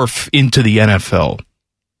morph into the NFL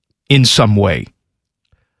in some way.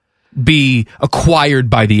 be acquired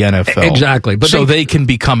by the NFL. Exactly. But so they can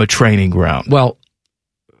become a training ground. Well,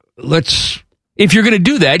 if you're going to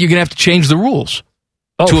do that, you're going to have to change the rules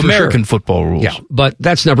to American football rules. Yeah, but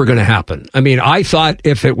that's never going to happen. I mean, I thought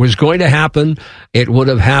if it was going to happen, it would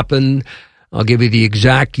have happened, I'll give you the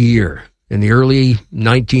exact year, in the early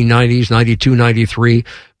 1990s, 92, 93,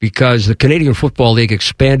 because the Canadian Football League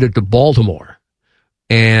expanded to Baltimore.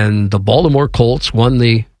 And the Baltimore Colts won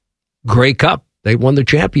the Grey Cup. They won the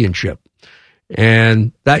championship.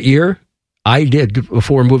 And that year,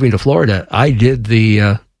 before moving to Florida, I did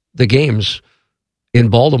the games in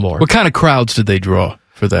Baltimore. What kind of crowds did they draw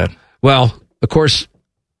for that? Well, of course,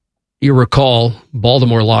 you recall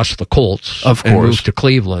Baltimore lost the Colts. Of course. And moved to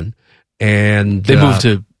Cleveland. And they moved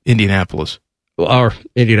to Indianapolis. Or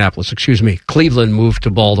Indianapolis, excuse me. Cleveland moved to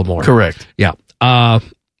Baltimore. Correct. Yeah.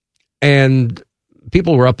 And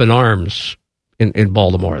people were up in arms in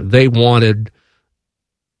Baltimore. They wanted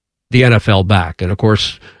the NFL back. And, of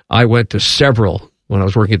course, I went to several, when I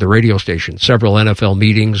was working at the radio station, several NFL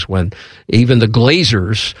meetings when even the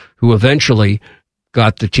Glazers, who eventually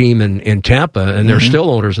got the team in Tampa, and they're still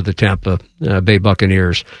owners of the Tampa Bay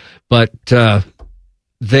Buccaneers, but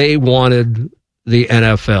they wanted the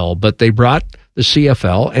NFL, but they brought the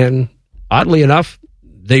CFL, and oddly enough,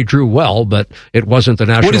 they drew well, but it wasn't the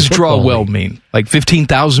National What does Football draw well League. mean? Like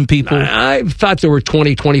 15,000 people? I thought there were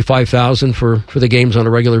 20, 25,000 for the games on a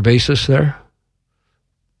regular basis there.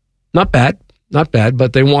 Not bad,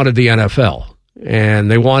 but they wanted the NFL, and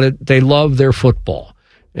they loved their football,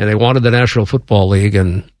 and they wanted the National Football League,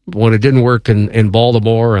 and when it didn't work in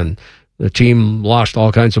Baltimore and the team lost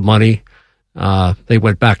all kinds of money, they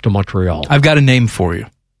went back to Montreal. I've got a name for you.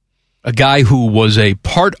 A guy who was a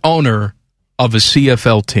part owner of a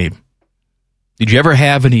CFL team. Did you ever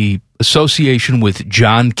have any association with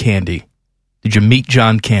John Candy? Did you meet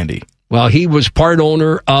John Candy? Well, he was part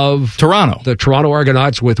owner of Toronto, the Toronto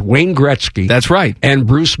Argonauts with Wayne Gretzky. That's right. And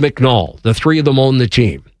Bruce McNall. The three of them owned the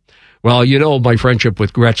team. Well, you know my friendship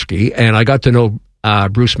with Gretzky, and I got to know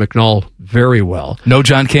Bruce McNall very well. No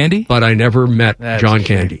John Candy? But I never met John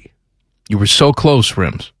Candy. You were so close,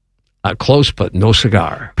 Rims. Close, but no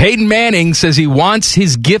cigar. Peyton Manning says he wants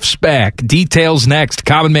his gifts back. Details next.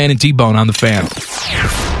 Common Man and T-Bone on the Fan.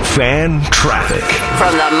 Fan traffic.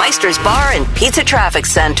 From the Meister's Bar and Pizza Traffic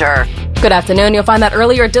Center. Good afternoon. You'll find that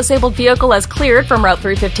earlier disabled vehicle has cleared from Route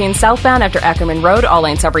 315 southbound after Ackerman Road. All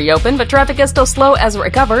lanes have reopened, but traffic is still slow as it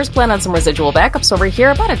recovers. Plan on some residual backups over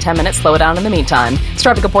here. About a 10-minute slowdown in the meantime. This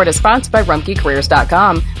traffic report is sponsored by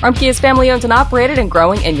RumpkeCareers.com. Rumpke is family-owned and operated and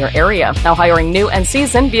growing in your area. Now hiring new and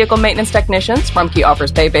seasoned vehicle maintenance technicians. Rumpke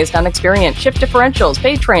offers pay based on experience, shift differentials,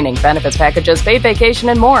 paid training, benefits packages, paid vacation,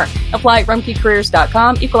 and more. Apply at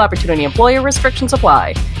RumpkeCareers.com. Equal opportunity employer. Restrictions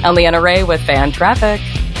apply. I'm Leanna Ray with Fan Traffic.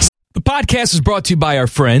 The podcast is brought to you by our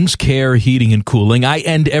friends, Care Heating and Cooling. I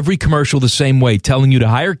end every commercial the same way, telling you to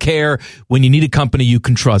hire Care when you need a company you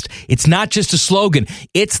can trust. It's not just a slogan.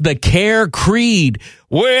 It's the Care creed.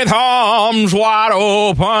 With arms wide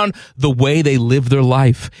open. The way they live their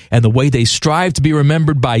life and the way they strive to be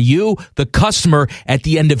remembered by you, the customer, at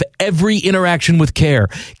the end of every interaction with Care.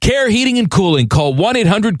 Care Heating and Cooling. Call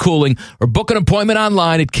 1-800-COOLING or book an appointment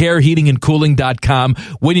online at careheatingandcooling.com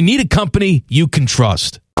when you need a company you can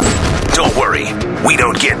trust. Don't worry, we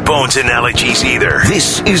don't get bones analogies either.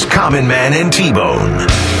 This is Common Man and T-Bone.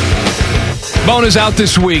 Bone is out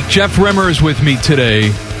this week. Jeff Rimmer is with me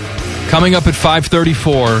today. Coming up at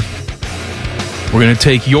 5:34, we're going to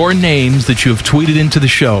take your names that you have tweeted into the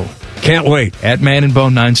show. Can't wait. At Man and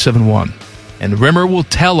Bone 971. And Rimmer will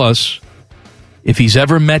tell us if he's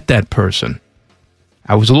ever met that person.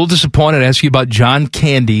 I was a little disappointed to ask you about John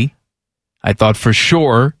Candy. I thought for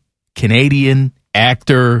sure, Canadian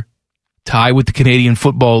actor, tie with the Canadian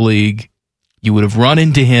Football League, you would have run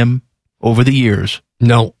into him over the years.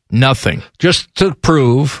 No. Nothing. Just to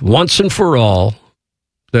prove once and for all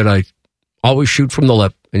that I always shoot from the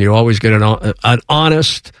lip, and you always get an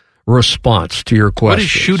honest response to your question. What does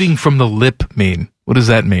shooting from the lip mean? What does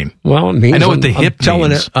that mean? Well, it means I know what the hip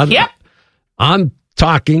means. I'm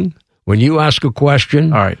talking when you ask a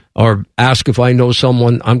question, all right, or ask if I know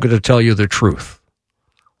someone, I'm going to tell you the truth.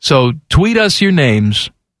 So tweet us your names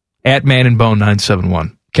at Man and Bone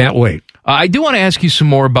 971. Can't wait. I do want to ask you some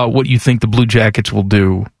more about what you think the Blue Jackets will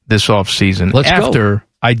do this offseason after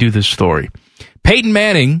I do this story. Peyton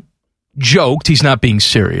Manning joked, he's not being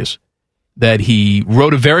serious, that he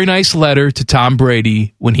wrote a very nice letter to Tom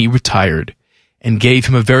Brady when he retired and gave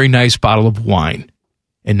him a very nice bottle of wine.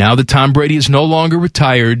 And now that Tom Brady is no longer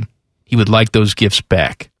retired, he would like those gifts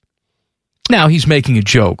back. Now, he's making a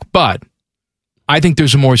joke, but I think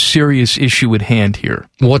there's a more serious issue at hand here.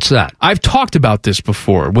 What's that? I've talked about this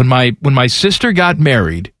before. When my sister got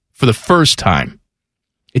married for the first time,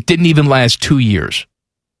 it didn't even last 2 years.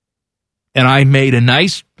 And I made a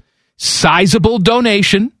nice, sizable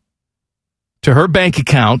donation to her bank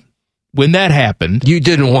account when that happened. You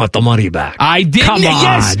didn't want the money back. I didn't. Come on.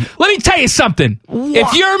 Yes. Let me tell you something. What?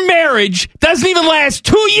 If your marriage doesn't even last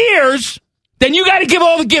 2 years, then you got to give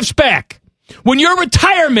all the gifts back. When your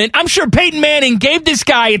retirement, I'm sure Peyton Manning gave this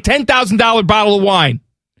guy a $10,000 bottle of wine.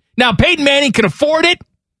 Now, Peyton Manning can afford it.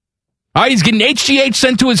 All right, he's getting HGH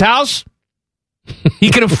sent to his house. He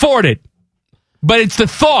can afford it. But it's the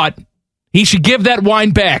thought he should give that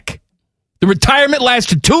wine back. The retirement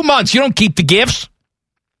lasted 2 months. You don't keep the gifts.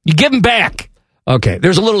 You give them back. Okay,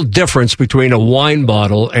 there's a little difference between a wine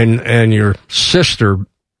bottle and your sister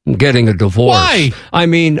getting a divorce. Why? I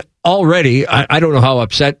mean, already, I don't know how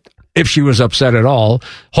upset, if she was upset at all.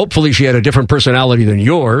 Hopefully she had a different personality than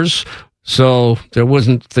yours, so there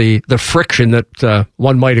wasn't the friction that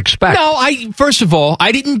one might expect. No, first of all,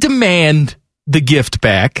 I didn't demand the gift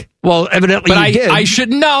back. Well, evidently you did. I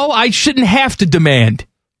shouldn't have to demand.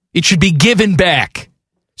 It should be given back.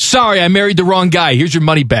 Sorry, I married the wrong guy. Here's your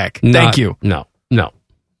money back. Thank you. No.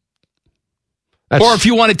 Or if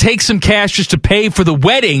you want to take some cash just to pay for the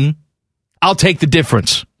wedding, I'll take the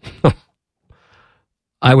difference.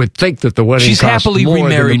 I would think that the wedding She's cost happily more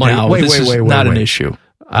remarried than the money. now. Wait, this is not an issue.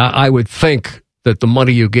 I would think that the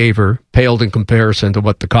money you gave her paled in comparison to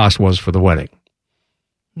what the cost was for the wedding.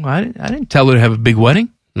 Well, I didn't tell her to have a big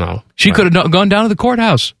wedding. No. She could have gone down to the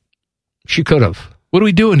courthouse. She could have. What are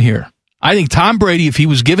we doing here? I think Tom Brady, if he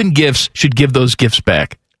was given gifts, should give those gifts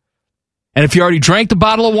back. And if he already drank the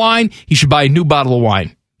bottle of wine, he should buy a new bottle of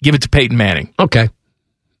wine. Give it to Peyton Manning. Okay.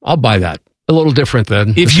 I'll buy that. A little different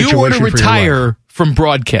then. If you were to retire from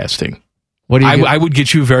broadcasting, I would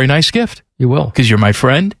get you a very nice gift. You will. Because you're my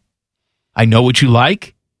friend. I know what you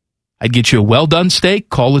like. I'd get you a well-done steak.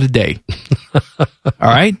 Call it a day. All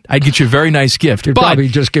right? I'd get you a very nice gift. You'd probably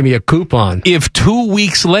just give me a coupon. If 2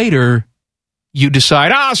 weeks later you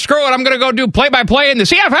decide, screw it, I'm going to go do play-by-play in the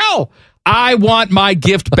CFL, I want my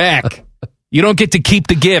gift back. You don't get to keep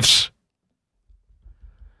the gifts.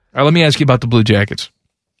 All right, let me ask you about the Blue Jackets.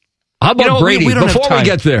 How about Brady? Before we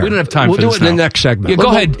get there, we don't have time for this. We'll do it in the next segment. Yeah, go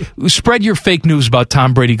ahead. Spread your fake news about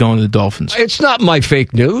Tom Brady going to the Dolphins. It's not my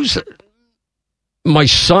fake news. My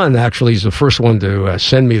son actually is the first one to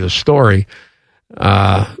send me the story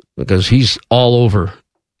because he's all over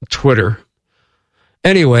Twitter.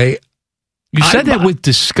 Anyway, you said that with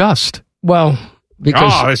disgust. Well,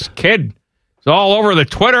 because this kid is all over the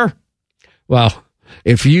Twitter. Well,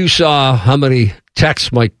 if you saw how many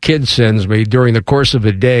texts my kid sends me during the course of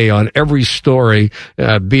a day on every story,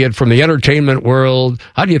 be it from the entertainment world,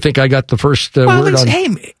 how do you think I got the first word on? Hey,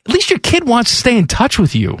 at least your kid wants to stay in touch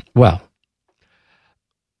with you. Well,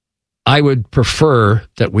 I would prefer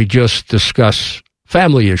that we just discuss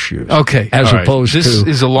family issues. Okay. As opposed to this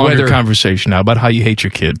is a longer conversation now about how you hate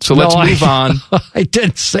your kid. So let's move on. I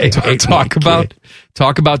didn't say talk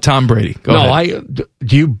about Tom Brady. Go ahead.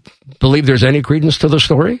 Do you believe there's any credence to the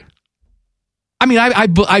story? I mean,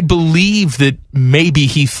 I believe that maybe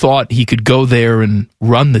he thought he could go there and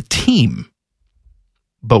run the team.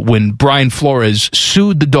 But when Brian Flores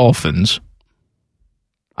sued the Dolphins,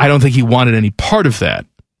 I don't think he wanted any part of that.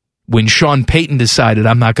 When Sean Payton decided,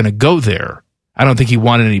 I'm not going to go there, I don't think he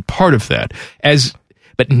wanted any part of that.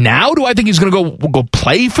 But now, do I think he's going to go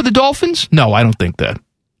play for the Dolphins? No, I don't think that.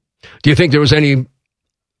 Do you think there was any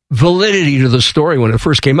validity to the story when it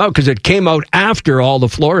first came out? Because it came out after all the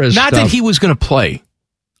Flores stuff. Not that he was going to play.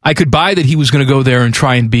 I could buy that he was going to go there and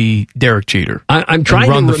try and be Derek Jeter. I'm trying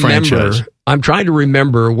to remember. Franchise. I'm trying to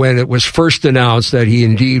remember when it was first announced that he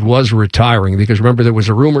indeed was retiring. Because remember, there was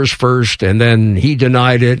the rumors first, and then he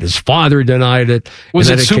denied it. His father denied it. Was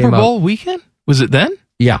it Super Bowl weekend? Was it then?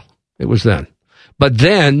 Yeah, it was then. But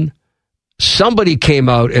then somebody came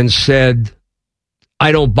out and said,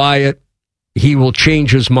 "I don't buy it. He will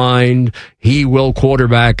change his mind. He will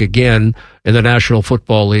quarterback again in the National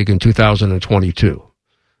Football League in 2022.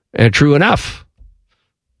 And true enough,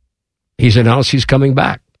 he's announced he's coming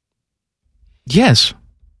back. Yes.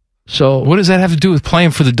 So what does that have to do with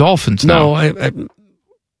playing for the Dolphins now? No,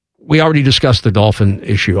 we already discussed the Dolphin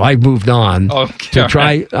issue. I moved on to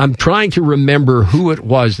try. I'm trying to remember who it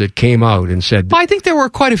was that came out and said. I think there were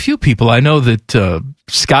quite a few people. I know that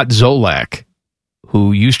Scott Zolak,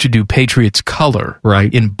 who used to do Patriots Color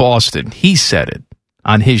in Boston, he said it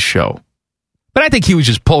on his show. But I think he was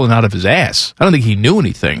just pulling out of his ass. I don't think he knew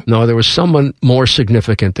anything. No, there was someone more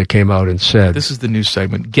significant that came out and said. This is the new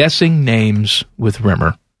segment, Guessing Names with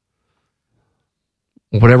Rimmer.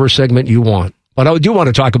 Whatever segment you want. But I do want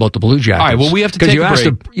to talk about the Blue Jackets. All right, well, we have to take a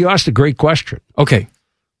break. You asked a great question. Okay.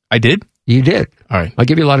 I did? You did. All right. I'll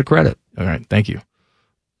give you a lot of credit. All right, thank you.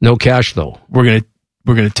 No cash, though. We're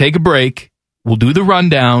gonna take a break. We'll do the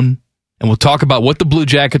rundown, and we'll talk about what the Blue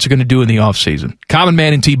Jackets are going to do in the offseason. Common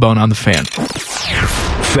Man and T-Bone on the Fan.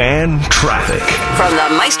 Fan traffic. From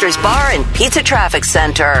the Meister's Bar and Pizza Traffic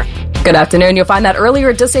Center. Good afternoon. You'll find that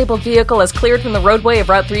earlier disabled vehicle is cleared from the roadway of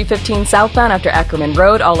Route 315 southbound after Ackerman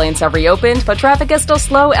Road. All lanes have reopened, but traffic is still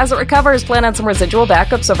slow as it recovers. Plan on some residual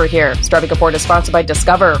backups over here. This traffic report is sponsored by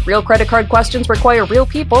Discover. Real credit card questions require real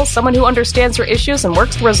people, someone who understands your issues and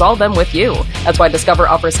works to resolve them with you. That's why Discover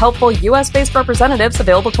offers helpful U.S.-based representatives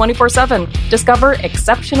available 24/7. Discover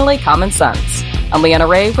exceptionally common sense. I'm Leanna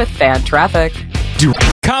Ray with Fan Traffic.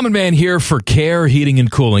 Common Man here for Care Heating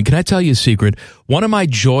and Cooling. Can I tell you a secret? One of my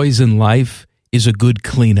joys in life is a good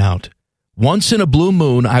clean out. Once in a blue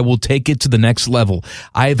moon, I will take it to the next level.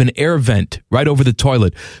 I have an air vent right over the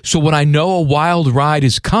toilet. So when I know a wild ride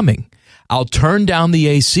is coming, I'll turn down the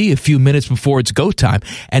AC a few minutes before it's go time.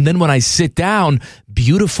 And then when I sit down,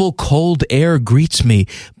 beautiful cold air greets me,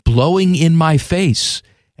 blowing in my face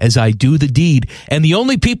as I do the deed. And the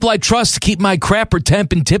only people I trust to keep my crapper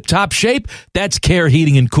temp in tip-top shape, that's Care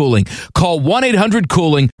Heating and Cooling. Call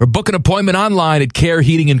 1-800-COOLING or book an appointment online at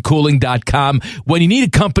careheatingandcooling.com when you need a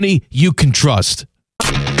company you can trust.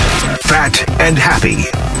 Fat and happy.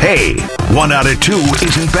 Hey, 1 out of 2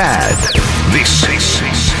 isn't bad. This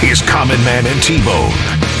is Common Man and T-Bone.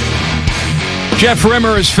 Jeff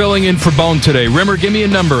Rimmer is filling in for Bone today. Rimmer, give me a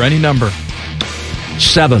number, any number.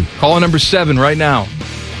 7. Call number 7 right now.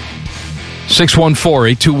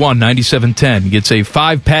 614-821-9710 gets a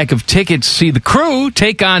 5-pack of tickets to see the Crew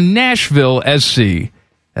take on Nashville SC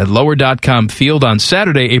at Lower.com Field on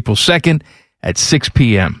Saturday, April 2nd at 6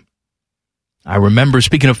 p.m. I remember,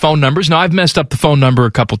 speaking of phone numbers, now I've messed up the phone number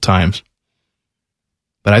a couple times,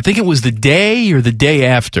 but I think it was the day or the day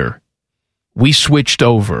after we switched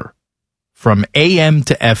over from AM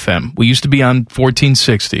to FM. We used to be on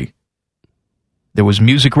 1460. There was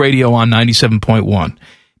music radio on 97.1.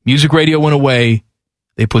 Music radio went away.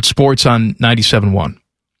 They put sports on 97.1.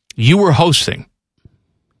 You were hosting,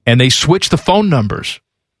 and they switched the phone numbers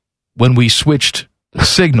when we switched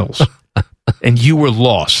signals, and you were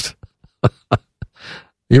lost.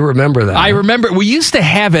 You remember that? I remember. We used to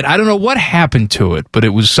have it. I don't know what happened to it, but it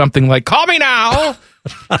was something like, call me now,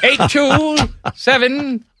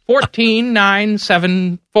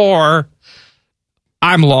 827-14-974.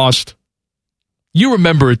 I'm lost. You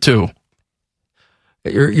remember it, too.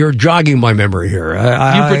 You're jogging my memory here.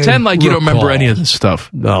 You pretend like you don't remember any of this stuff.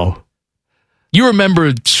 No. You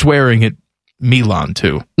remember swearing at Milan,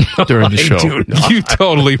 too, during the show. You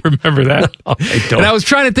totally remember that. No, I don't. And I was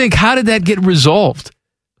trying to think, how did that get resolved?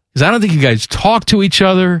 Because I don't think you guys talked to each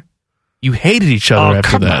other. You hated each other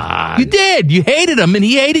after that. On. You did. You hated him, and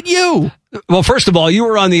he hated you. Well, first of all, you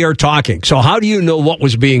were on the air talking, so how do you know what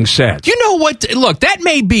was being said? You know what? Look, that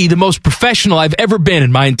may be the most professional I've ever been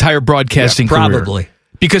in my entire broadcasting career. Probably.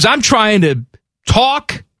 Because I'm trying to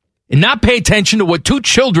talk and not pay attention to what 2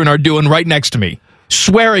 children are doing right next to me,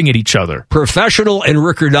 swearing at each other. Professional and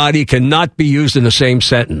Riccardotti cannot be used in the same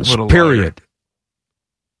sentence, period.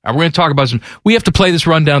 We're going to talk about some... We have to play this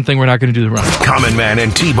rundown thing. We're not going to do the rundown. Common Man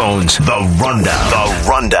and T-Bone's The Rundown. The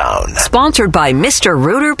Rundown. Sponsored by Mr.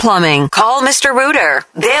 Rooter Plumbing. Call Mr. Rooter.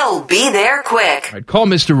 They'll be there quick. All right, call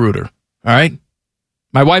Mr. Rooter. All right?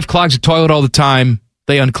 My wife clogs the toilet all the time.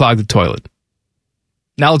 They unclog the toilet.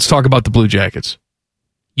 Now let's talk about the Blue Jackets.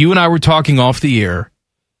 You and I were talking off the air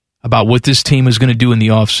about what this team is going to do in the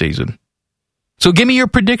offseason. So give me your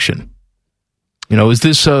prediction. You know, is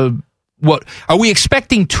this what are we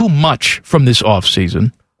expecting too much from this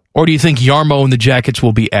offseason? Or do you think Jarmo and the Jackets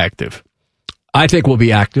will be active? I think we'll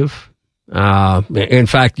be active. In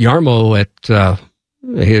fact, Jarmo at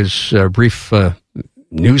his brief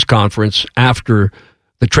news conference after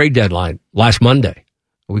the trade deadline last Monday,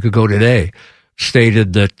 a week ago today,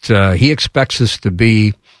 stated that he expects this to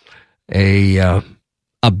be a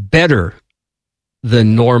better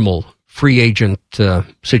than normal free agent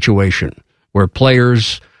situation where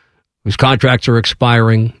players whose contracts are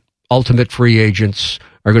expiring, ultimate free agents,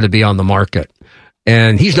 are going to be on the market.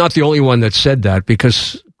 And he's not the only one that said that,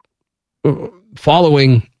 because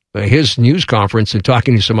following his news conference and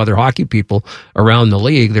talking to some other hockey people around the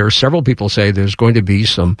league, there are several people say there's going to be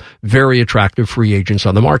some very attractive free agents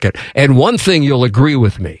on the market. And one thing you'll agree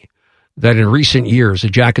with me, that in recent years, the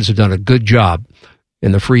Jackets have done a good job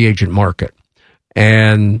in the free agent market.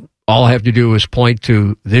 And all I have to do is point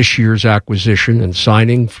to this year's acquisition and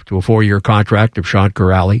signing to a 4-year contract of Sean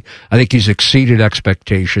Kuraly. I think he's exceeded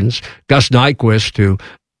expectations. Gus Nyquist, who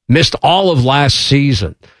missed all of last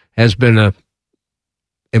season, has been an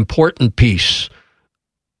important piece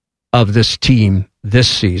of this team this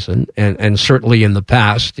season, and certainly in the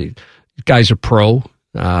past. The guy's a pro.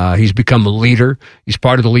 He's become a leader. He's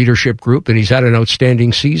part of the leadership group, and he's had an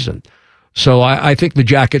outstanding season. So I think the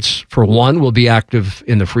Jackets, for one, will be active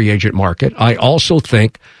in the free agent market. I also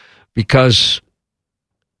think, because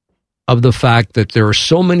of the fact that there are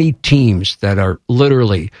so many teams that are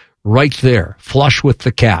literally right there, flush with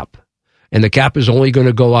the cap, and the cap is only going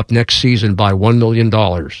to go up next season by $1 million,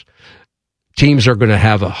 teams are going to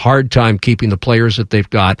have a hard time keeping the players that they've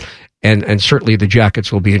got, and certainly the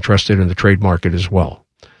Jackets will be interested in the trade market as well.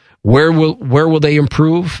 Where will they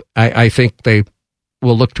improve? I think they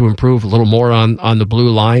will look to improve a little more on the blue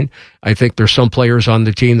line. I think there's some players on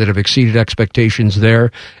the team that have exceeded expectations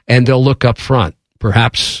there, and they'll look up front,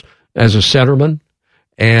 perhaps as a centerman.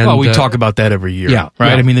 And, well, we talk about that every year, right?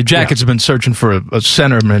 Yeah, I mean, the Jackets have been searching for a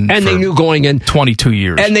centerman, and they knew going in 22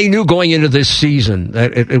 years, and they knew going into this season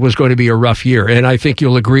that it was going to be a rough year. And I think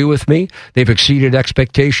you'll agree with me; they've exceeded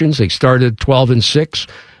expectations. They started 12-6.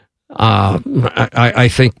 I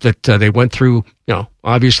think that they went through,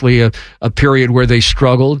 obviously a period where they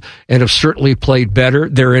struggled and have certainly played better.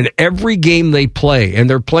 They're in every game they play, and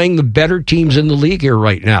they're playing the better teams in the league here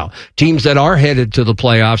right now, teams that are headed to the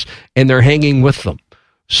playoffs, and they're hanging with them.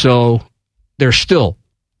 So they're still,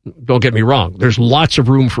 don't get me wrong, there's lots of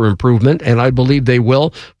room for improvement, and I believe they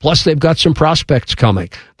will. Plus, they've got some prospects coming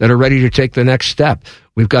that are ready to take the next step.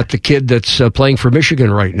 We've got the kid that's playing for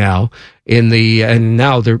Michigan right now, and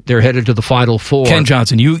now they're headed to the Final Four. Ken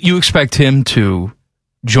Johnson, you expect him to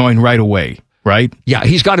join right away, right? Yeah,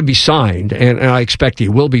 he's got to be signed, and I expect he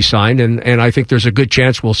will be signed, and I think there's a good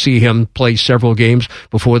chance we'll see him play several games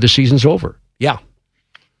before the season's over. Yeah.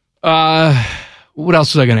 What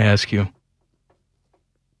else was I going to ask you?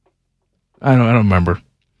 I don't remember.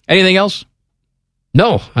 Anything else?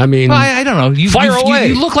 No, I mean, well, I don't know. Fire away.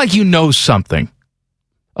 You look like you know something.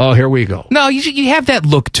 Oh, here we go. No, you have that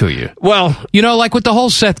look to you. Well, like with the whole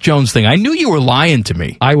Seth Jones thing. I knew you were lying to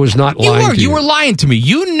me. I was not lying to you. You were lying to me.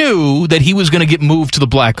 You knew that he was going to get moved to the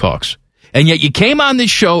Blackhawks. And yet you came on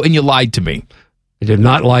this show and you lied to me. I did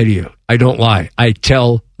not lie to you. I don't lie. I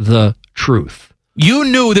tell the truth. You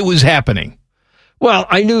knew that was happening. Well,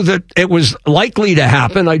 I knew that it was likely to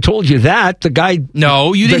happen. I told you that. The guy...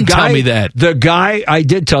 No, you didn't tell me that. The guy... I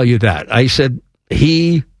did tell you that. I said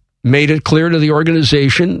he made it clear to the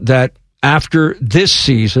organization that after this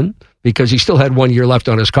season, because he still had 1 year left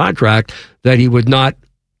on his contract, that he would not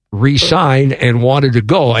re-sign and wanted to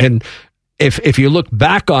go. And if you look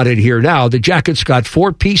back on it here now, the Jackets got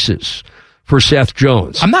 4 pieces for Seth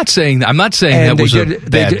Jones. I'm not saying that was a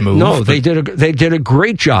bad move. No, they did a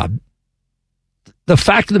great job. The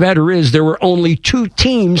fact of the matter is there were only 2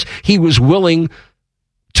 teams he was willing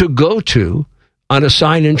to go to on a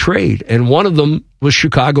sign and trade, and one of them was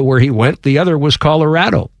Chicago, where he went. The other was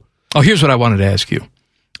Colorado. Oh, here's what I wanted to ask you.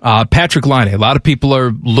 Patrik Laine, a lot of people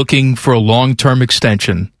are looking for a long-term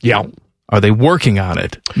extension. Yeah. Are they working on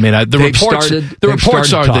it? I mean, the reports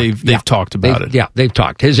are they've talked about it. Yeah, they've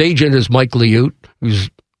talked. His agent is Mike Liut, who's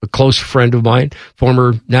a close friend of mine,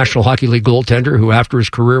 former National Hockey League goaltender, who after his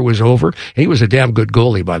career was over, he was a damn good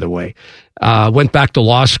goalie, by the way, went back to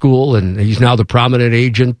law school, and he's now the prominent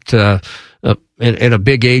agent in a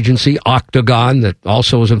big agency, Octagon, that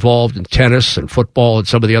also is involved in tennis and football and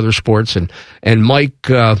some of the other sports. And Mike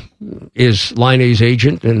is Laine's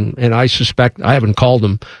agent, and I suspect, I haven't called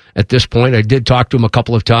him at this point. I did talk to him a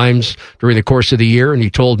couple of times during the course of the year, and he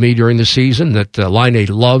told me during the season that Laine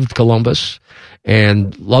loved Columbus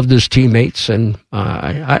and loved his teammates, and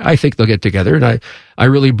I think they'll get together. And I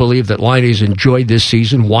really believe that Laine's enjoyed this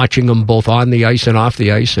season, watching him both on the ice and off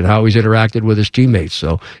the ice, and how he's interacted with his teammates.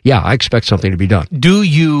 So, yeah, I expect something to be done. Do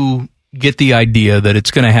you get the idea that it's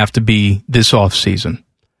going to have to be this offseason?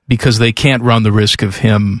 Because they can't run the risk of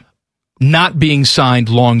him not being signed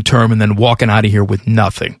long-term and then walking out of here with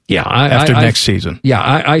nothing after next season. Yeah,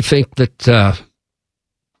 I think that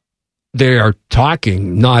they are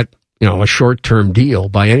talking not a short-term deal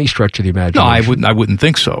by any stretch of the imagination. No, I wouldn't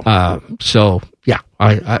think so. So yeah,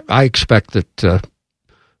 I expect that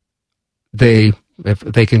if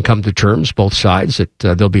they can come to terms, both sides, that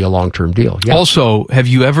there'll be a long-term deal. Yeah. Also, have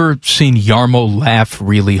you ever seen Jarmo laugh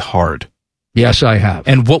really hard? Yes, I have.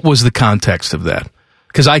 And what was the context of that?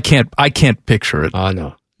 Because I can't picture it.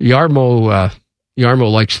 No, Jarmo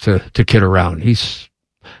likes to kid around. He's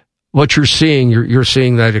what you're seeing. You're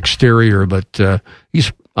seeing that exterior, but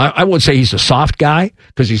he's. I wouldn't say he's a soft guy,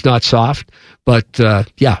 because he's not soft, but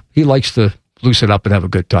he likes to loosen up and have a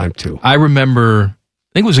good time too. I remember,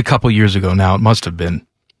 I think it was a couple years ago now, it must have been,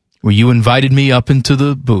 where you invited me up into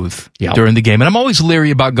the booth during the game. And I'm always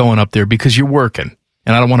leery about going up there because you're working,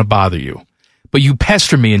 and I don't want to bother you. But you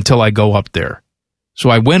pester me until I go up there. So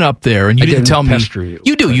I went up there, and you didn't tell me. Pester you.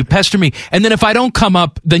 You do. You pester me. And then if I don't come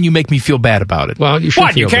up, then you make me feel bad about it. Well, you should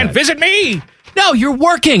What? feel You can't bad. visit me? No, you're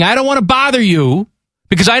working. I don't want to bother you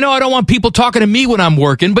because I know I don't want people talking to me when I'm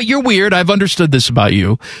working, but you're weird. I've understood this about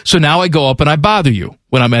you. So now I go up and I bother you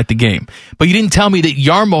when I'm at the game. But you didn't tell me that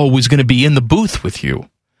Yarmo was going to be in the booth with you.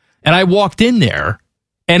 And I walked in there,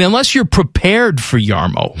 and unless you're prepared for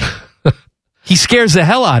Yarmo, he scares the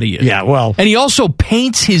hell out of you. Yeah, well. And he also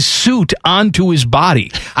paints his suit onto his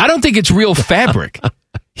body. I don't think it's real fabric.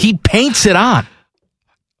 He paints it on.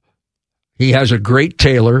 He has a great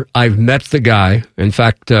tailor. I've met the guy. In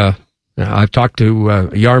fact, I've talked to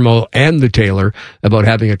Yarmo and the tailor about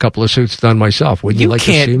having a couple of suits done myself. Would you like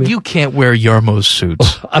to see me? You can't wear Yarmo's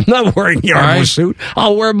suits. I'm not wearing Yarmo's suit.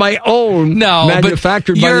 I'll wear my own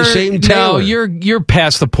manufactured by the same tailor. No, you're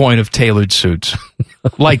past the point of tailored suits.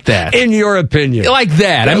 Like that. In your opinion. Like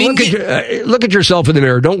that. Yeah, I mean, look at yourself in the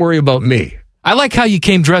mirror. Don't worry about me. I like how you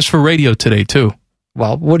came dressed for radio today, too.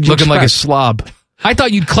 Well, what did you Looking like a expect? slob. I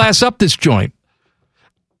thought you'd class up this joint.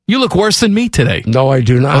 You look worse than me today. No, I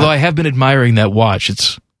do not. Although I have been admiring that watch.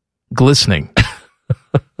 It's glistening.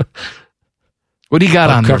 What do you got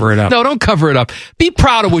on there? Cover it up. No, don't cover it up. Be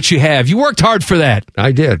proud of what you have. You worked hard for that.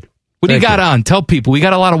 I did. What do you Thank got on? Tell people. We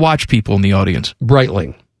got a lot of watch people in the audience.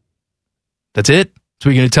 Breitling. That's it? That's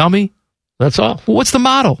what you're going to tell me? That's all. Well, what's the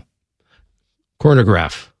model?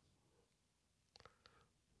 Chronograph.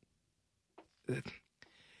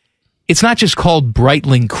 It's not just called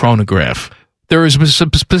Breitling Chronograph. There is a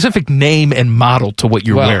specific name and model to what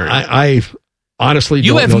you're wearing. I honestly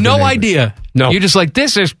You don't have know the no name. idea. No. You're just like,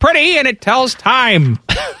 this is pretty and it tells time.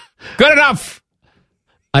 Good enough.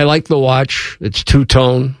 I like the watch. It's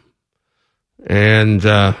two-tone. And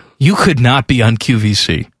you could not be on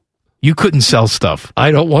QVC. You couldn't sell stuff.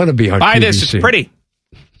 I don't want to be on Buy QVC. this. It's pretty.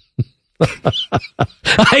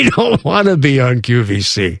 I don't want to be on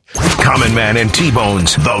QVC. Common Man and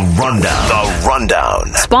T-Bone's The Rundown. The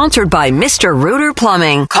Rundown. Sponsored by Mr. Rooter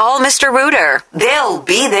Plumbing. Call Mr. Rooter. They'll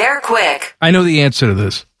be there quick. I know the answer to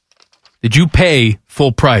this. Did you pay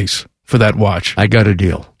full price for that watch? I got a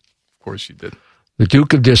deal. Of course you did. The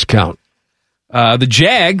Duke of Discount. The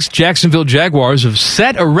Jacksonville Jaguars, have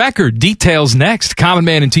set a record. Details next. Common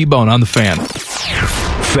Man and T-Bone on the Fan.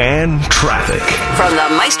 Fan traffic. From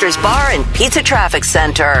the Meister's Bar and Pizza Traffic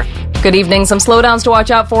Center. Good evening. Some slowdowns to watch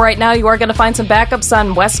out for right now. You are going to find some backups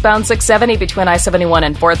on westbound 670 between I-71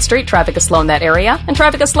 and 4th Street. Traffic is slow in that area. And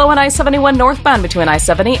traffic is slow on I-71 northbound between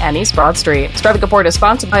I-70 and East Broad Street. This traffic report is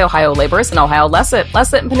sponsored by Ohio Laborers and Ohio Lessett.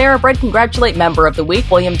 Lessett and Panera Bread congratulate Member of the Week,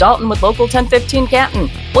 William Dalton with Local 1015 Canton.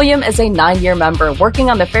 William is a 9-year member working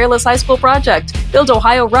on the Fairless High School project. Build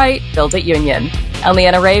Ohio right, build it Union. I'm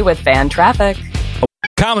Leanna Ray with Fan Traffic.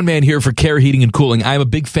 Common Man here for Care Heating and Cooling. I'm a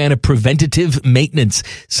big fan of preventative maintenance.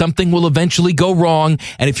 Something will eventually go wrong,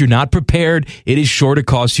 and if you're not prepared, it is sure to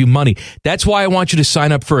cost you money. That's why I want you to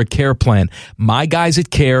sign up for a Care plan. My guys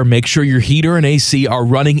at Care make sure your heater and AC are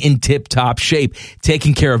running in tip-top shape,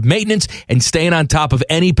 taking care of maintenance and staying on top of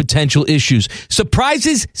any potential issues.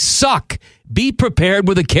 Surprises suck. Be prepared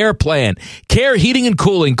with a Care plan. Care Heating and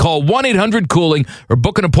Cooling. Call 1-800-COOLING or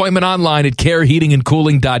book an appointment online at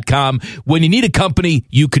careheatingandcooling.com when you need a company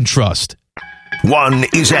you can trust. One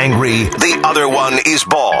is angry, the other one is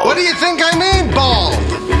bald. What do you think I mean,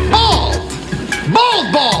 bald?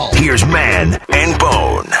 Bald! Bald! Here's Man and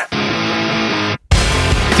Bone.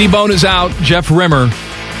 T-Bone is out. Jeff Rimmer,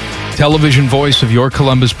 television voice of your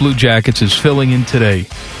Columbus Blue Jackets, is filling in today.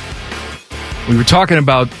 We were talking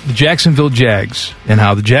about the Jacksonville Jags and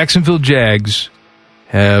how the Jacksonville Jags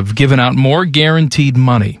have given out more guaranteed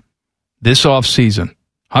money this offseason,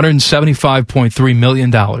 $175.3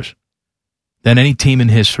 million, than any team in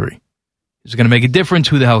history. Is it going to make a difference?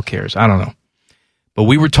 Who the hell cares? I don't know. But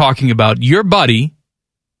we were talking about your buddy,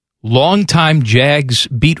 longtime Jags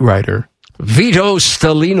beat writer, Vito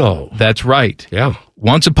Stellino. That's right. Yeah.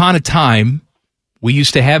 Once upon a time, we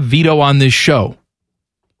used to have Vito on this show.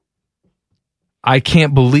 I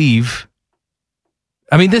can't believe.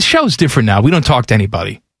 I mean, this show's different now. We don't talk to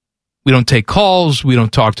anybody. We don't take calls. We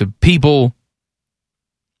don't talk to people.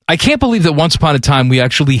 I can't believe that once upon a time we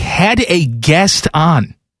actually had a guest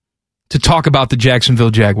on to talk about the Jacksonville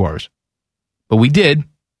Jaguars. But we did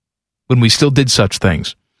when we still did such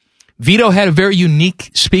things. Vito had a very unique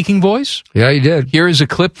speaking voice. Yeah, he did. Here is a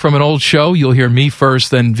clip from an old show. You'll hear me first,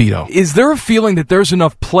 then Vito. Is there a feeling that there's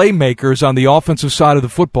enough playmakers on the offensive side of the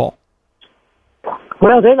football?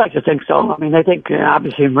 Well, they like to think so. I mean, they think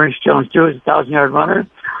obviously Maurice Jones-Drew is a 1,000-yard runner.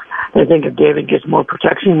 They think if David gets more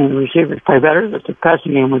protection and the receivers play better, that the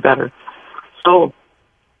passing game will be better. So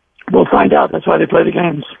we'll find out. That's why they play the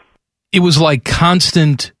games. It was like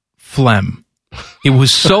constant phlegm. It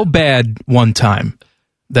was so bad one time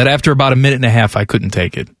that after about a minute and a half, I couldn't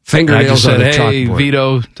take it. Fingernails I just said, on a hey, chalkboard.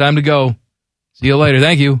 Vito, time to go. See you later.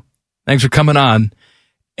 Thank you. Thanks for coming on.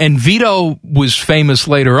 And Vito was famous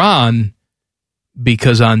later on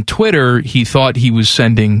because on Twitter, he thought he was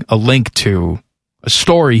sending a link to a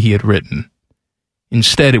story he had written.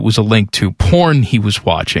 Instead, it was a link to porn he was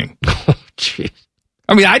watching. Oh, jeez.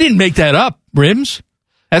 I mean, I didn't make that up, Rims.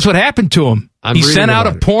 That's what happened to him. He sent out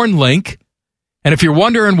a porn link. And if you're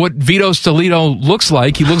wondering what Vito Stolito looks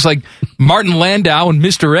like, he looks like Martin Landau and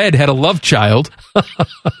Mr. Ed had a love child.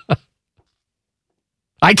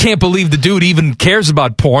 I can't believe the dude even cares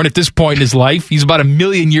about porn at this point in his life. He's about 1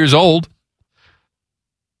 million years old.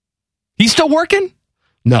 He's still working?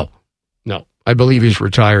 No. I believe he's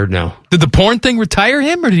retired now. Did the porn thing retire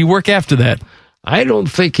him, or did he work after that? I don't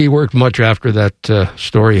think he worked much after that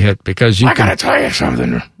story hit because I gotta tell you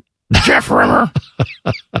something, Jeff Rimmer.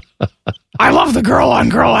 I love the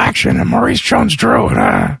girl-on-girl action and Maurice Jones-Drew.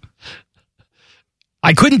 I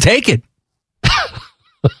couldn't take it.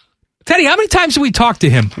 Teddy, how many times did we talk to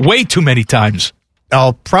him? Way too many times.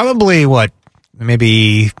 Oh, probably,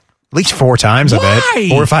 maybe at least 4 times, I bet.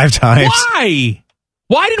 4 or 5 times. Why?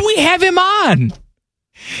 Why did we have him on?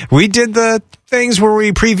 We did the things where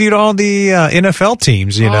we previewed all the NFL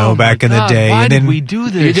teams, back in the day. Why did we do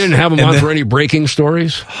this? You didn't have him on for any breaking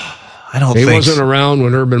stories? I don't think so. He wasn't around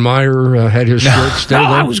when Urban Meyer had his short stint. No,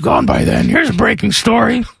 I was gone by then. Here's a breaking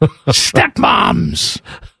story. Stepmoms.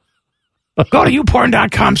 Go to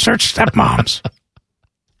youporn.com, search stepmoms.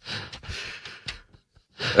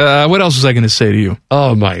 What else was I going to say to you?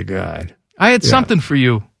 Oh, my God. I had something for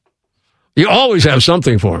you. You always have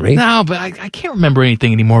something for me. No, but I can't remember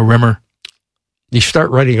anything anymore, Rimmer. You start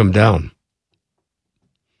writing them down.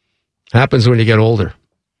 Happens when you get older.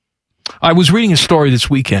 I was reading a story this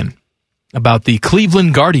weekend about the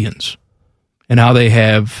Cleveland Guardians and how they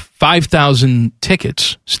have 5,000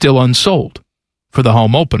 tickets still unsold for the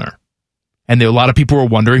home opener. And a lot of people were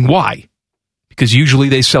wondering why, because usually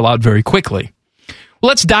they sell out very quickly. Well,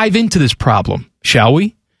 let's dive into this problem, shall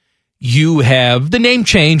we? You have the name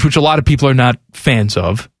change, which a lot of people are not fans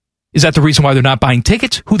of. Is that the reason why they're not buying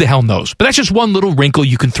tickets? Who the hell knows? But that's just one little wrinkle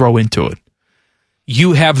you can throw into it.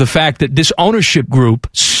 You have the fact that this ownership group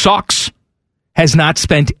sucks, has not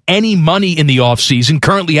spent any money in the offseason,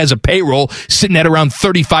 currently has a payroll sitting at around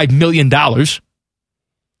 $35 million.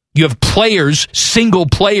 You have players, single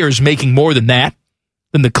players, making more than that,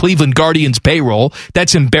 than the Cleveland Guardians payroll.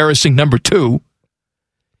 That's embarrassing, number 2.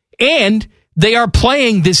 And they are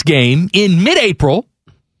playing this game in mid-April,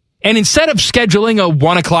 and instead of scheduling a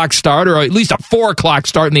 1 o'clock start or at least a 4 o'clock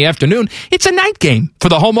start in the afternoon, it's a night game for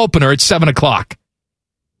the home opener at 7 o'clock.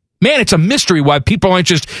 Man, it's a mystery why people aren't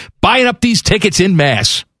just buying up these tickets in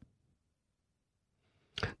mass.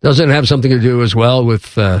 Doesn't it have something to do as well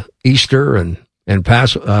with Easter and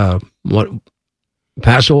Passover?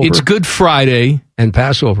 It's Good Friday. And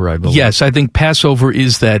Passover, I believe. Yes, I think Passover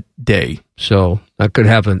is that day. So that could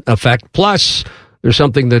have an effect. Plus, there's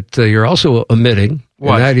something that you're also omitting.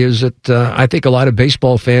 What? And that is that I think a lot of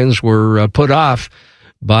baseball fans were put off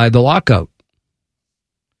by the lockout.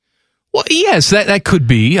 Well, yes, that could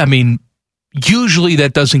be. I mean, usually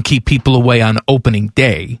that doesn't keep people away on opening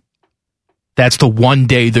day. That's the one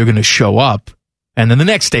day they're going to show up. And then the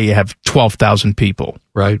next day you have 12,000 people.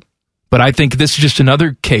 Right. But I think this is just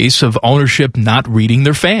another case of ownership not reading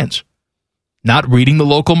their fans, not reading the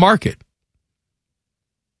local market.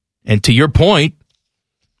 And to your point,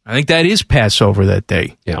 I think that is Passover that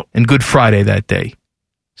day. Yeah. And Good Friday that day.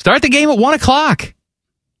 Start the game at 1 o'clock.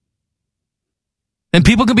 And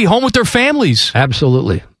people can be home with their families.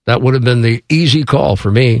 Absolutely. That would have been the easy call for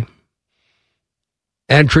me.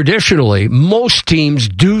 And traditionally, most teams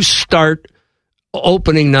do start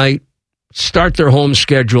opening night, start their home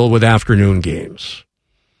schedule with afternoon games.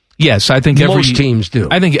 Yes, I think most teams do.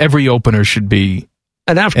 I think every opener should be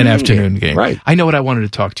an afternoon game. Right. I know what I wanted to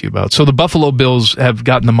talk to you about. So the Buffalo Bills have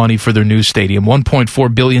gotten the money for their new stadium,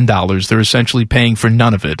 $1.4 billion. They're essentially paying for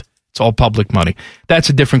none of it. It's all public money. That's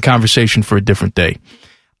a different conversation for a different day.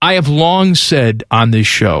 I have long said on this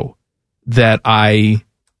show that I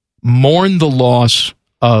mourn the loss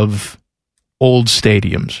of old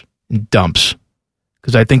stadiums and dumps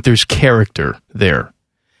because I think there's character there.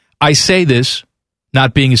 I say this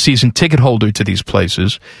not being a season ticket holder to these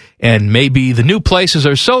places, and maybe the new places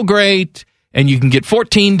are so great and you can get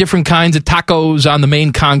 14 different kinds of tacos on the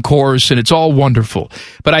main concourse and it's all wonderful.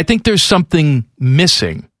 But I think there's something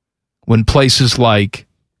missing when places like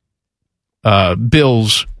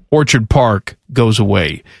Bills Orchard Park goes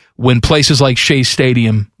away, when places like Shea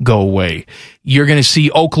Stadium go away, you're going to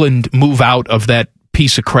see Oakland move out of that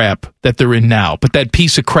piece of crap that they're in now. But that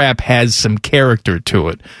piece of crap has some character to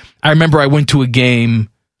it. I remember I went to a game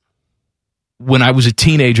when I was a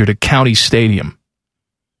teenager to County Stadium,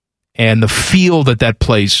 and the feel that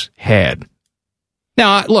place had.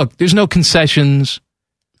 Now, look, there's no concessions.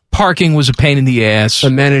 Parking was a pain in the ass.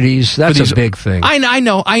 Amenities, that's a big thing. I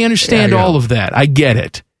know. I understand all of that. I get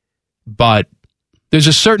it. But there's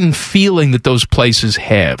a certain feeling that those places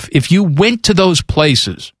have. If you went to those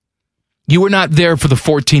places, you were not there for the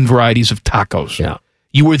 14 varieties of tacos. Yeah.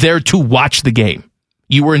 You were there to watch the game.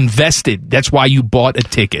 You were invested. That's why you bought a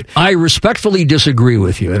ticket. I respectfully disagree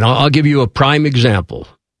with you, and I'll give you a prime example.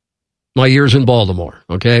 My years in Baltimore,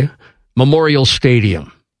 okay? Memorial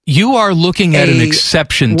Stadium. You are looking at an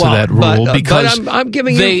exception to that rule because I'm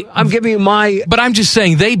giving you my. But I'm just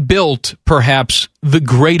saying they built perhaps the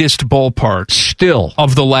greatest ballpark still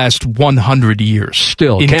of the last 100 years.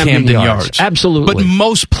 Still in Camden Yards. Absolutely. But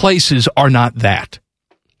most places are not that.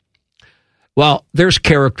 Well, there's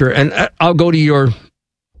character, and I'll go to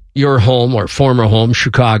your home or former home,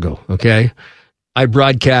 Chicago. Okay, I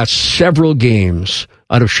broadcast several games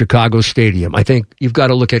out of Chicago Stadium. I think you've got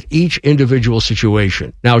to look at each individual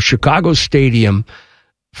situation. Now, Chicago Stadium,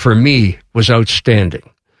 for me, was outstanding.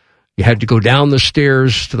 You had to go down the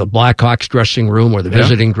stairs to the Blackhawks dressing room or the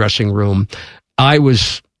visiting dressing room. I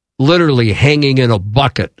was literally hanging in a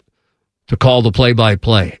bucket to call the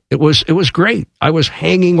play-by-play. It was great. I was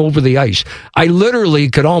hanging over the ice. I literally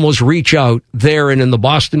could almost reach out there and in the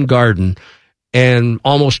Boston Garden and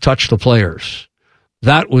almost touch the players.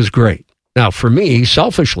 That was great. Now, for me,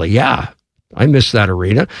 selfishly, I miss that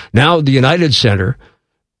arena. Now, the United Center,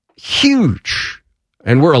 huge,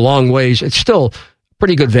 and we're a long ways. It's still a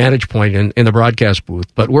pretty good vantage point in the broadcast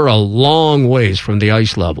booth, but we're a long ways from the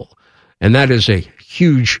ice level, and that is a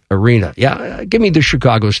huge arena. Yeah, give me the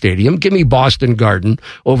Chicago Stadium. Give me Boston Garden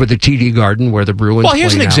over the TD Garden where the Bruins Well,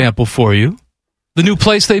 here's play an now. example for you. The new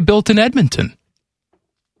place they built in Edmonton.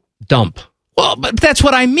 Dump. Well, but that's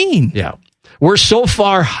what I mean. Yeah. We're so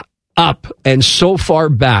far up and so far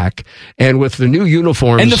back, and with the new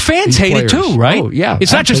uniforms. And the fans hate it too, right? Oh, yeah.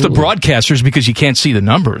 It's not just the broadcasters because you can't see the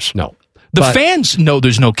numbers. No. The fans know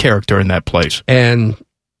there's no character in that place. And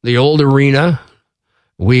the old arena,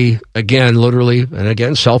 we, again, literally, and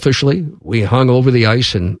again, selfishly, we hung over the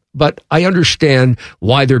ice. But I understand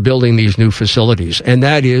why they're building these new facilities, and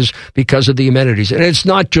that is because of the amenities. And it's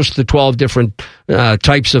not just the 12 different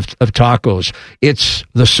types of tacos. It's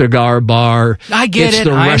the cigar bar. I get it's it.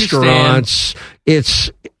 the I restaurants. Understand.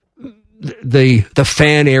 It's the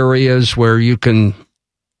fan areas where you can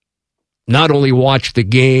not only watch the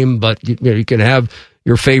game, but you can have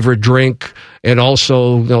your favorite drink, and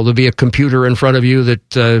also there'll be a computer in front of you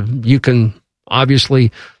that you can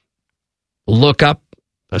obviously look up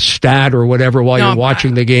a stat or whatever while you're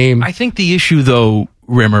watching the game. I think the issue, though,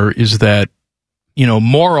 Rimmer, is that,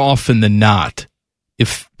 more often than not,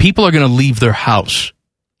 if people are going to leave their house,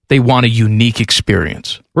 they want a unique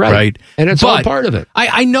experience. Right? And it's all part of it.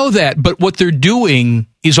 I know that, but what they're doing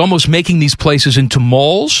is almost making these places into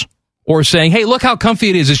malls, or saying, hey, look how comfy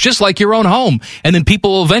it is. It's just like your own home. And then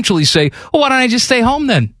people will eventually say, well, why don't I just stay home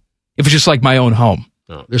then? If it's just like my own home.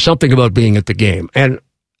 No, there's something about being at the game. And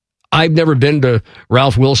I've never been to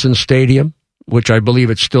Ralph Wilson Stadium, which I believe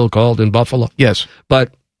it's still called in Buffalo. Yes.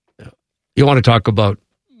 But you want to talk about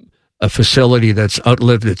a facility that's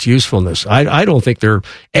outlived its usefulness. I don't think there are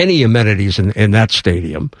any amenities in that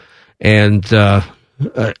stadium. And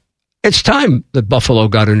it's time that Buffalo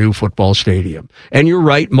got a new football stadium. And you're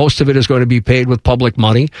right, most of it is going to be paid with public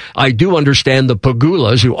money. I do understand the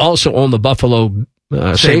Pagulas, who also own the Buffalo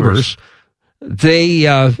Sabres. They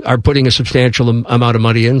are putting a substantial amount of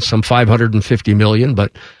money in, some $550 million.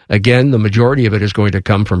 But again, the majority of it is going to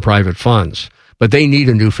come from private funds. But they need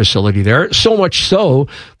a new facility there. So much so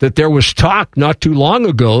that there was talk not too long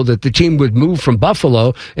ago that the team would move from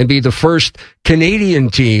Buffalo and be the first Canadian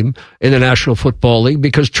team in the National Football League,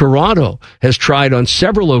 because Toronto has tried on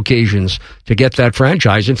several occasions to get that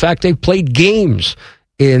franchise. In fact, they've played games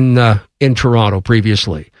in Toronto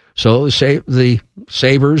previously. So the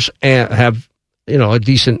Sabres have a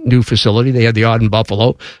decent new facility. They had the odd in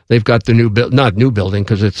Buffalo. They've got the not new building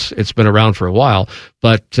because it's been around for a while,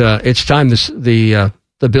 but it's time the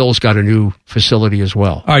Bills got a new facility as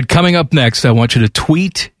well. All right, coming up next, I want you to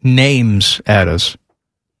tweet names at us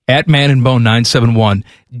at Man and Bone 971.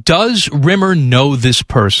 Does Rimmer know this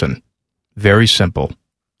person? Very simple.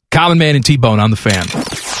 Common Man and T-Bone on the Fan.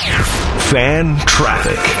 Fan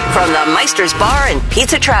traffic From the Meister's Bar and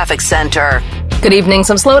Pizza Traffic Center. Good evening.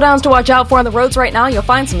 Some slowdowns to watch out for on the roads right now. You'll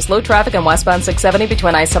find some slow traffic on westbound 670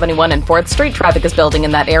 between I-71 and 4th Street. Traffic is building in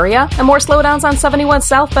that area. And more slowdowns on 71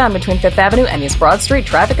 southbound between 5th Avenue and East Broad Street.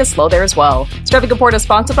 Traffic is slow there as well. This traffic report is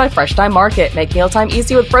sponsored by Fresh Time Market. Make mealtime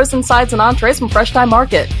easy with frozen sides and entrees from Fresh Time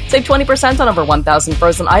Market. Save 20% on over 1,000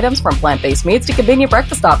 frozen items from plant-based meats to convenient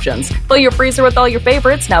breakfast options. Fill your freezer with all your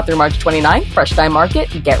favorites now through March 29th. Fresh Time Market.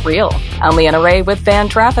 Get real. I'm Leanna Ray with Fan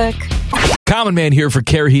Traffic. Common Man here for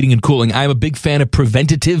Care Heating and Cooling. I'm a big fan of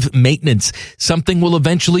preventative maintenance. Something will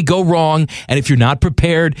eventually go wrong, and if you're not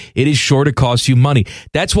prepared, it is sure to cost you money.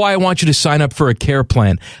 That's why I want you to sign up for a Care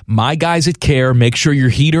plan. My guys at Care make sure your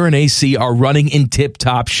heater and AC are running in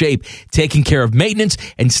tip-top shape, taking care of maintenance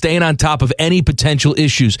and staying on top of any potential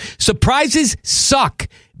issues. Surprises suck.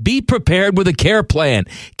 Be prepared with a Care plan.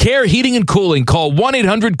 Care Heating and Cooling. Call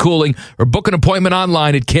 1-800-COOLING or book an appointment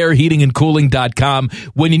online at careheatingandcooling.com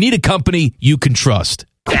when you need a company you can trust.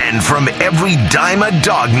 And from every dime a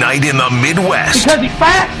dog night in the Midwest, Because he's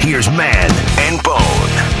fat. here's Man and Bone.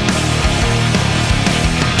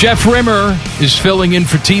 Jeff Rimmer is filling in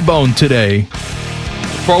for T-Bone today.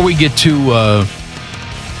 Before we get to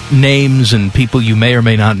names and people you may or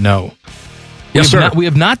may not know. Yes, sir. We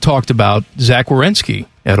have not talked about Zach Werenski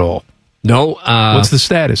at all. No. What's the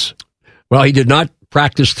status? Well, he did not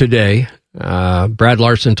practice today. Brad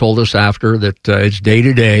Larson told us after that it's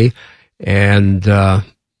day-to-day, and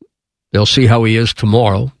they'll see how he is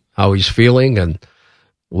tomorrow, how he's feeling, and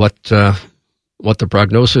what the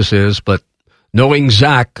prognosis is. But knowing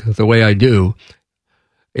Zach the way I do,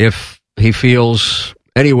 if he feels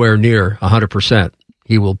anywhere near 100%,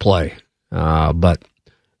 he will play. But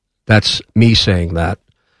that's me saying that.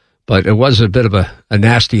 But it was a bit of a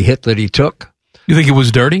nasty hit that he took. You think it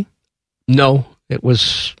was dirty? No, it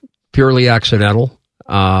was purely accidental.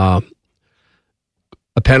 A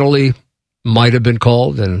penalty might have been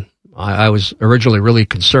called, and I was originally really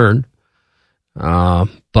concerned.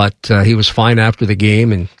 But he was fine after the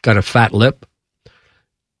game and got a fat lip.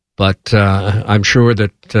 But I'm sure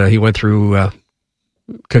that he went through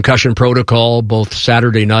concussion protocol both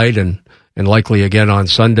Saturday night and likely again on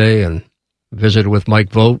Sunday, and visited with Mike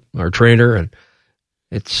Vogt, our trainer, and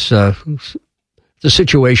it's a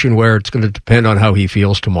situation where it's going to depend on how he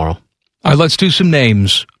feels tomorrow. All right, let's do some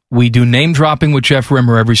names. We do name dropping with Jeff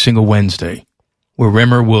Rimmer every single Wednesday, where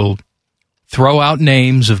Rimmer will throw out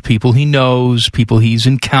names of people he knows, people he's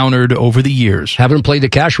encountered over the years. Haven't played the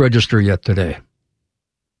cash register yet today.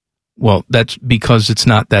 Well, that's because it's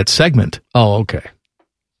not that segment. Oh, okay.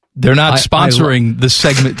 They're not sponsoring the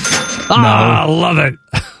segment. I love it.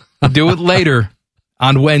 Do it later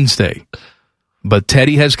on Wednesday. But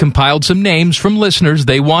Teddy has compiled some names from listeners.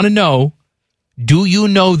 They want to know, do you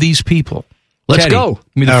know these people? Let's Teddy, go.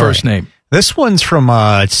 Give me the first name. This one's from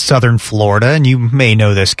southern Florida, and you may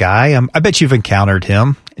know this guy. I bet you've encountered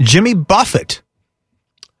him. Jimmy Buffett.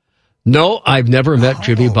 No, I've never met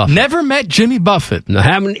Jimmy Buffett. Never met Jimmy Buffett. I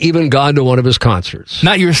haven't even gone to one of his concerts.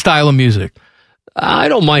 Not your style of music. I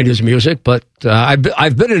don't mind his music, but I've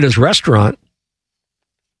been in his restaurant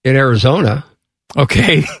in Arizona.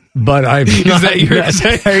 Okay. But I've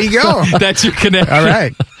there you go. That's your connection. All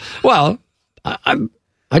right. Well, I'm,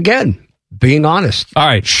 again, being honest. All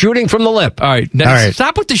right. Shooting from the lip. All right. Now, All right.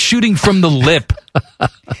 Stop with the shooting from the lip.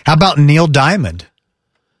 How about Neil Diamond?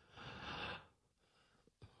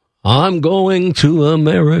 I'm going to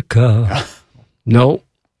America. No.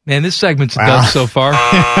 Man, this segment's done so far.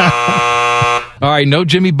 All right. No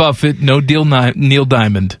Jimmy Buffett. No Neil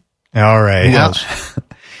Diamond. All right. Who else?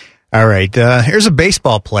 All right. Here's a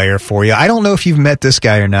baseball player for you. I don't know if you've met this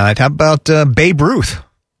guy or not. How about Babe Ruth?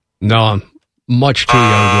 No, I'm much too young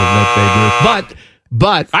to have met Babe Ruth.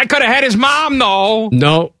 But I could have had his mom, though.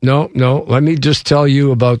 No. Let me just tell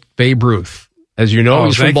you about Babe Ruth. As you know,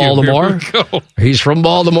 he's from Baltimore. He's from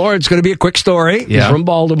Baltimore. It's going to be a quick story. Yeah. He's from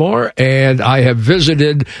Baltimore, and I have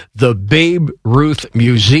visited the Babe Ruth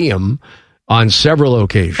Museum on several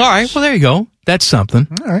occasions. All right. Well, there you go. That's something.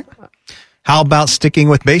 All right. How about sticking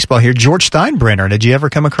with baseball here? George Steinbrenner. Did you ever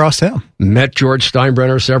come across him? Met George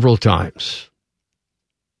Steinbrenner several times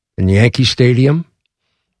in Yankee Stadium.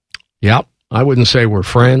 Yep. I wouldn't say we're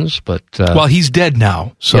friends, but... well, he's dead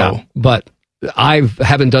now, so... Yeah, but I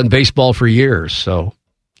haven't done baseball for years, so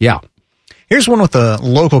yeah. Here's one with a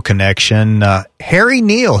local connection. Harry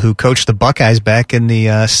Neal, who coached the Buckeyes back in the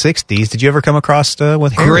 60s. Did you ever come across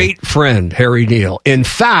with Harry? Great friend, Harry Neal. In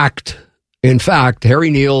fact, In fact, Harry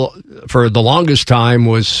Neal, for the longest time,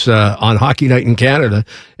 was on Hockey Night in Canada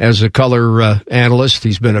as a color analyst.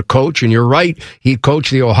 He's been a coach, and you're right, he coached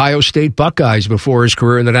the Ohio State Buckeyes before his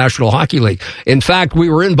career in the National Hockey League. In fact, we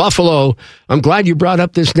were in Buffalo. I'm glad you brought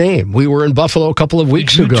up this name. We were in Buffalo a couple of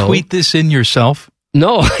weeks ago. Did you tweet this in yourself?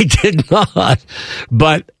 No, I did not.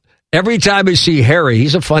 But every time I see Harry,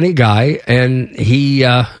 he's a funny guy, and he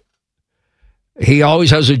always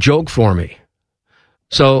has a joke for me.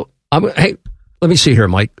 So, hey, let me see here,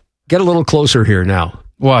 Mike. Get a little closer here now.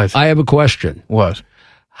 What? I have a question. What?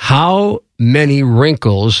 How many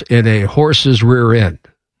wrinkles in a horse's rear end?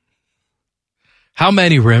 How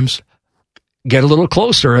many rims? Get a little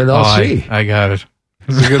closer and I'll see. I got it.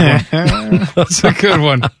 That's a good one. That's a good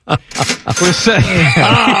one. We're setting.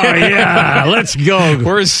 Oh, yeah. Let's go.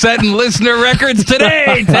 We're setting listener records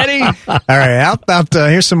today, Teddy. All right. How about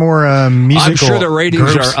here's some more musical. I'm sure the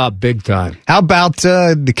ratings groups. are up big time. How about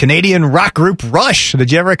the Canadian rock group Rush?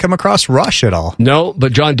 Did you ever come across Rush at all? No,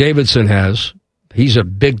 but John Davidson has. He's a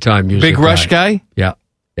big time music Big Rush guy? Yeah.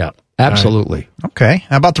 Yeah. Absolutely. Right. Okay.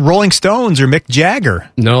 How about the Rolling Stones or Mick Jagger?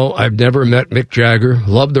 No, I've never met Mick Jagger.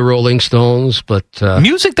 Love the Rolling Stones, but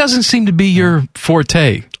music doesn't seem to be your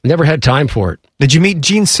forte. Never had time for it. Did you meet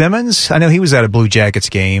Gene Simmons? I know he was at a Blue Jackets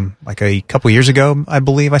game like a couple years ago, I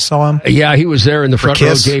believe I saw him. Yeah, he was there in the front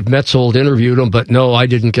row. Dave Metzold interviewed him, but no, I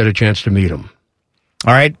didn't get a chance to meet him.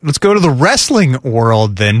 All right, let's go to the wrestling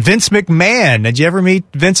world then. Vince McMahon. Did you ever meet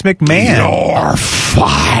Vince McMahon? You're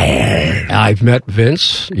fired. I've met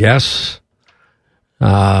Vince, yes.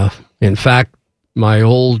 In fact, my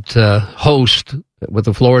old host with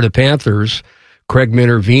the Florida Panthers, Craig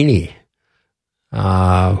Minervini,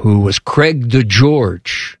 who was Craig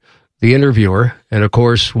DeGeorge, the interviewer, and of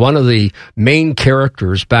course, one of the main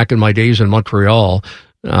characters back in my days in Montreal,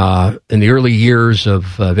 in the early years of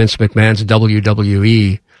Vince McMahon's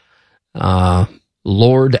WWE,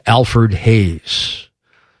 Lord Alfred Hayes.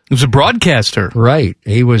 He was a broadcaster. Right.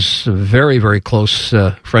 He was a very, very close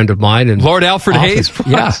friend of mine. And Lord Alfred Hayes?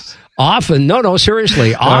 Yeah. Often, no,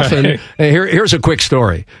 seriously. Often, right. Here's a quick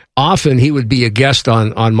story. Often he would be a guest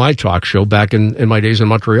on my talk show back in my days in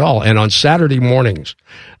Montreal. And on Saturday mornings,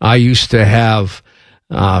 I used to have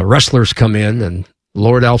wrestlers come in, and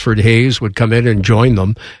Lord Alfred Hayes would come in and join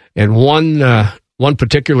them. And one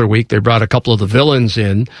particular week, they brought a couple of the villains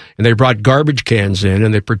in, and they brought garbage cans in,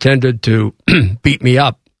 and they pretended to beat me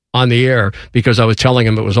up on the air because I was telling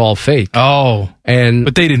them it was all fake. Oh,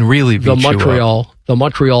 but they didn't really beat you up. The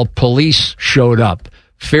Montreal police showed up,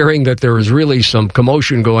 fearing that there was really some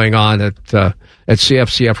commotion going on at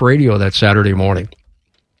CFCF Radio that Saturday morning.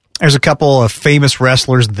 There's a couple of famous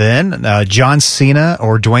wrestlers then, John Cena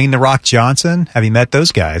or Dwayne "The Rock" Johnson. Have you met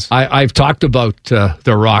those guys? I've talked about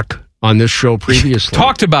The Rock on this show previously.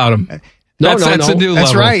 Talked about him. No, that's a new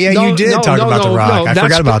That's level. right. Yeah, you did talk about The Rock. I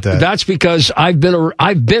forgot about that. That's because I've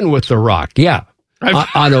been with The Rock. Yeah,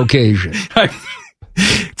 on occasion.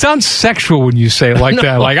 It sounds sexual when you say it like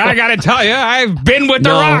that. Like, I got to tell you, I've been with The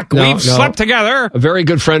Rock. We've slept together. A very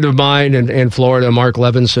good friend of mine in Florida, Mark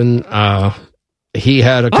Levinson. He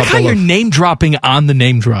had a couple how you're name dropping on the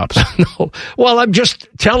name drops. No. Well, I'm just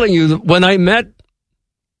telling you that when I met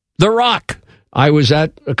The Rock, I was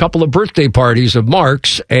at a couple of birthday parties of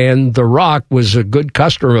Mark's, and The Rock was a good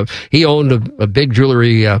customer. He owned a big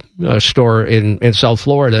jewelry store in South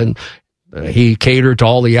Florida, and he catered to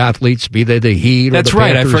all the athletes, be they the Heat or That's the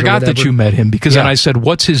right. Panthers. I forgot that you met him because then I said,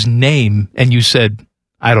 "What's his name?" And you said,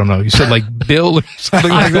 "I don't know." You said like Bill or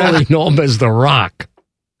something like that. I only know him as The Rock.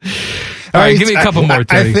 All right, give me a couple more,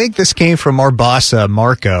 Teddy. I think this came from our boss,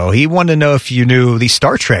 Marco. He wanted to know if you knew the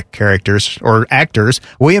Star Trek characters or actors,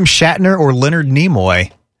 William Shatner or Leonard Nimoy.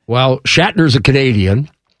 Well, Shatner's a Canadian,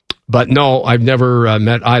 but no, I've never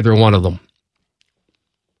met either one of them.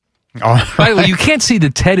 By the way, you can't see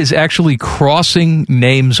that Ted is actually crossing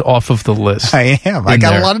names off of the list. I am. I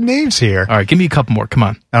got a lot of names here. All right, give me a couple more. Come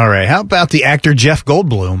on. All right. How about the actor Jeff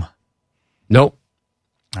Goldblum? Nope.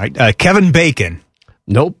 All right. Kevin Bacon.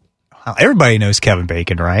 Nope. Everybody knows Kevin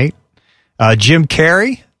Bacon, right? Jim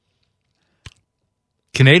Carrey?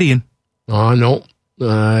 Canadian. No. Nope.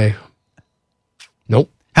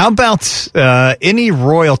 How about any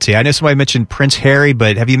royalty? I know somebody mentioned Prince Harry,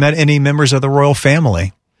 but have you met any members of the royal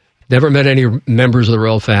family? Never met any members of the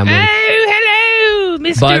royal family. Oh, hello,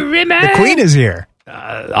 Mr. Rimmer. The Queen is here.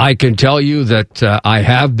 I can tell you that I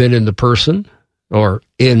have been in the person or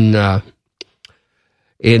in the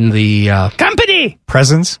company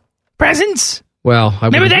presence. Well,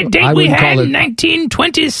 remember that date we had in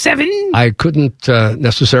 1927? I couldn't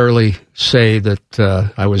necessarily say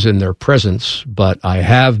that I was in their presence, but I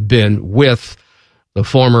have been with the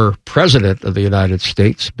former president of the United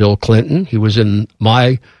States, Bill Clinton. He was in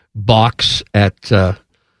my box at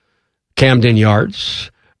Camden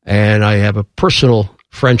Yards, and I have a personal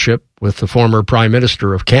friendship with the former Prime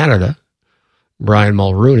Minister of Canada, Brian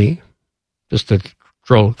Mulroney, just to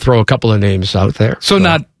throw a couple of names out there. So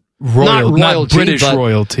not not British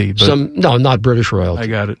royalty. But not British royalty. I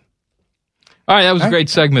got it. All right, that was a great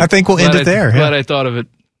segment. I think we'll end it there. Glad I thought of it.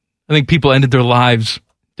 I think people ended their lives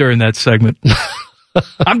during that segment.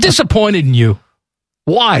 I'm disappointed in you.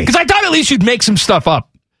 Why? Because I thought at least you'd make some stuff up.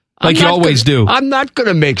 Like you always do. I'm not going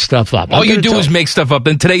to make stuff up. All you do is make stuff up,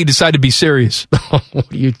 and today you decide to be serious.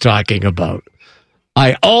 What are you talking about?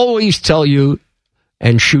 I always tell you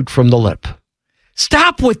and shoot from the lip.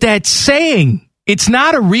 Stop with that saying. It's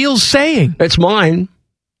not a real saying. It's mine.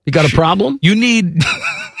 You got a problem? You need...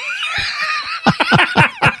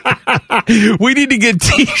 We need to get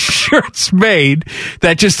T-shirts made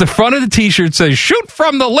that just the front of the T-shirt says, shoot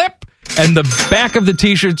from the lip, and the back of the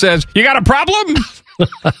T-shirt says, you got a problem?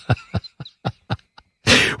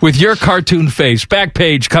 With your cartoon face. Back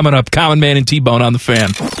page coming up. Common Man and T-Bone on the Fan.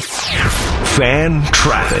 Fan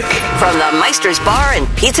traffic. From the Meister's Bar and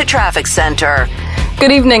Pizza Traffic Center.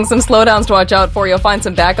 Good evening. Some slowdowns to watch out for. You'll find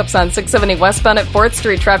some backups on 670 westbound at 4th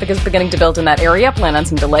Street. Traffic is beginning to build in that area. Plan on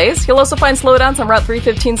some delays. You'll also find slowdowns on Route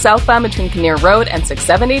 315 southbound between Kinnear Road and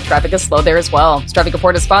 670. Traffic is slow there as well. This traffic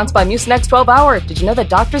report is sponsored by Mucinex 12 Hour. Did you know that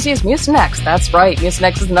doctors use Mucinex? That's right.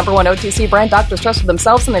 Mucinex is the #1 OTC brand doctors trust for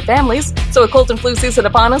themselves and their families. So with cold and flu season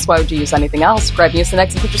upon us, why would you use anything else? Grab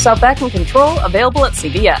Mucinex and put yourself back in control. Available at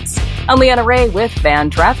CVS. I'm Leanna Ray with Fan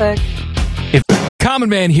Traffic. Common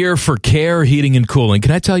Man here for Care Heating and Cooling.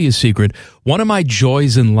 Can I tell you a secret? One of my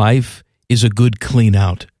joys in life is a good clean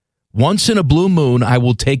out. Once in a blue moon, I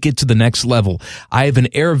will take it to the next level. I have an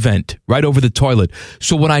air vent right over the toilet.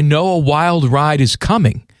 So when I know a wild ride is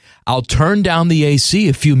coming, I'll turn down the AC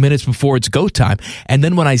a few minutes before it's go time. And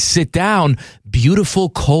then when I sit down,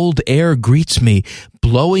 beautiful cold air greets me,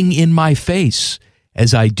 blowing in my face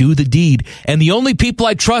as I do the deed. And the only people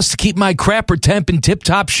I trust to keep my crapper temp in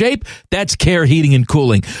tip-top shape, that's Care Heating and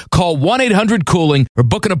Cooling. Call 1-800-COOLING or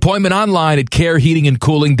book an appointment online at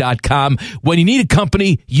careheatingandcooling.com when you need a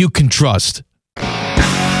company you can trust.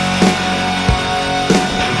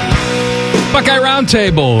 Buckeye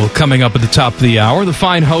Roundtable coming up at the top of the hour. The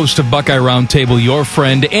fine host of Buckeye Roundtable, your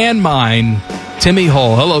friend and mine, Timmy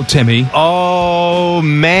Hull. Hello, Timmy. Oh,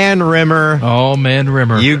 man, Rimmer. Oh, man,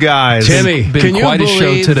 Rimmer. You guys. Timmy, been can you quite a show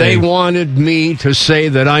believe today. They wanted me to say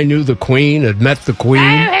that I knew the Queen, had met the Queen?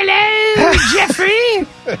 Oh, hello, Jeffrey.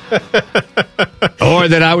 Or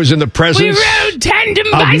that I was in the presence We rode tandem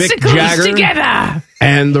of Mick bicycles Jagger together.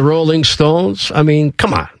 and the Rolling Stones? I mean,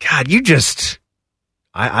 come on. God, you just...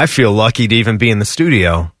 I feel lucky to even be in the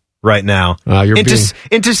studio right now. And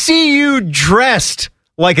to see you dressed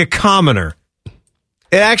like a commoner,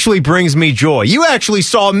 it actually brings me joy. You actually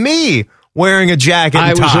saw me wearing a jacket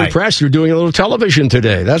and tie. I was impressed. You're doing a little television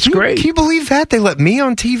today. That's great. Can you believe that? They let me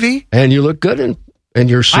on TV? And you look good in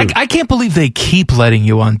your suit. I can't believe they keep letting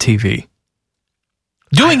you on TV.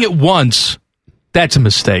 Doing it once, that's a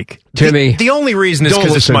mistake. Timmy. The only reason is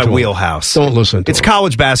because it's my wheelhouse. Don't listen to It's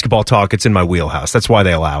college basketball talk. It's in my wheelhouse. That's why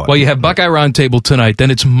they allow it. Well, you have Buckeye Roundtable tonight. Then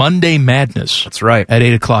it's Monday Madness. That's right. At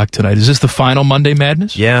 8 o'clock tonight. Is this the final Monday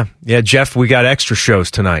Madness? Yeah, Jeff, we got extra shows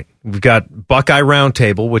tonight. We've got Buckeye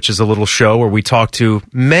Roundtable, which is a little show where we talk to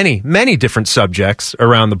many, many different subjects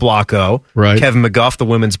around the Block O. Right. Kevin McGuff, the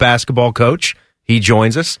women's basketball coach, he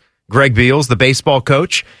joins us. Greg Beals, the baseball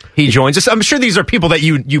coach, he joins us. I'm sure these are people that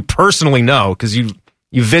you personally know because you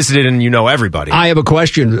visited and you know everybody. I have a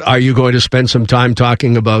question. Are you going to spend some time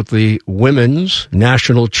talking about the women's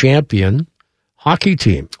national champion hockey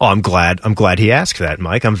team? Oh, I'm glad he asked that,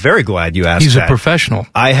 Mike. I'm very glad you asked that. He's a professional.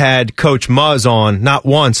 I had Coach Muzz on not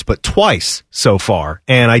once, but twice so far.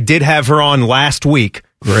 And I did have her on last week,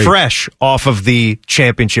 fresh off of the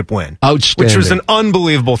championship win. Outstanding. Which was an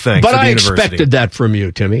unbevable thing But for the I university. expected that from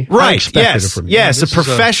you, Timmy. I Right, expected it from you. yes, a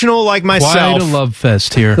professional like myself. Quite a love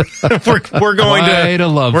fest here. we're going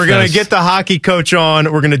to get the hockey coach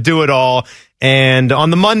on. We're going to do it all. And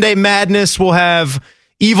on the Monday Madness, we'll have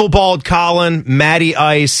Evil Bald Colin, Matty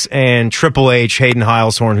Ice, and Triple H, Hayden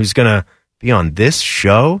Heilshorn, who's going to be on this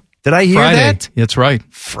show. Did I hear Friday. that? That's right.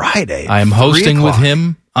 Friday. I am hosting with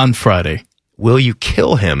him on Friday. Will you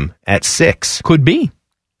kill him at 6? Could be.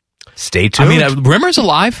 Stay tuned. I mean, Rimmer's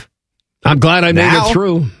alive. I'm glad I made it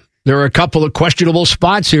through. There are a couple of questionable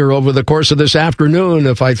spots here over the course of this afternoon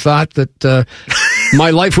if I thought that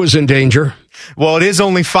my life was in danger. Well, it is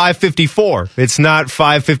only 5:54. It's not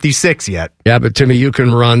 5:56 yet. Yeah, but Timmy, you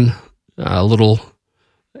can run a little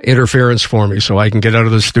interference for me so I can get out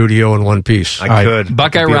of the studio in one piece. I could.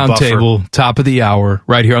 Buckeye Roundtable, top of the hour,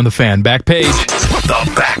 right here on the Fan. Back page.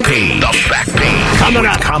 The Back Page. The Back Page. Coming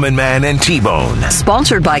up. Common Man and T-Bone.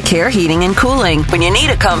 Sponsored by Care Heating and Cooling. When you need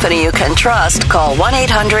a company you can trust, call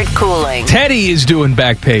 1-800-COOLING. Teddy is doing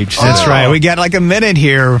Back Page. That's right. We got like a minute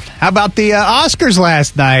here. How about the Oscars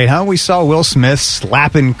last night, huh? We saw Will Smith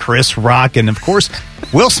slapping Chris Rock. And, of course,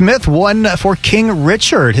 Will Smith won for King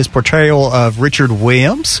Richard. His portrayal of Richard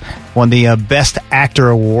Williams won the Best Actor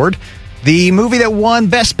award. The movie that won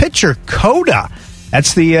Best Picture, Coda.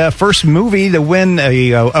 That's the first movie to win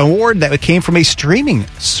a award that came from a streaming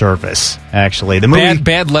service, actually. The movie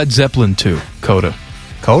Bad Led Zeppelin 2, Coda.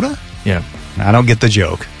 Coda? Yeah. I don't get the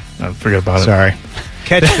joke. Forget about it. Sorry.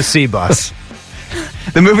 Catch the C-Bus.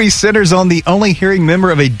 The movie centers on the only hearing member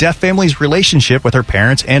of a deaf family's relationship with her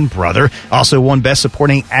parents and brother. Also won Best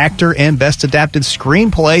Supporting Actor and Best Adapted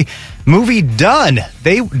Screenplay. Movie Dune.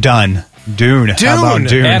 Dune. How about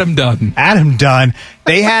Dune? Adam Dunn.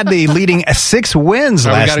 They had the leading 6 wins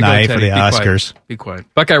last night for the Oscars. Be quiet.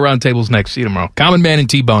 Buckeye Roundtable's next. See you tomorrow. Common Man and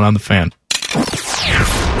T-Bone on the Fan.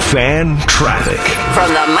 Fan traffic. From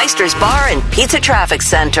the Meister's Bar and Pizza Traffic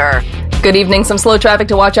Center. Good evening. Some slow traffic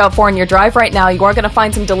to watch out for in your drive right now. You are going to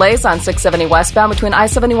find some delays on 670 westbound between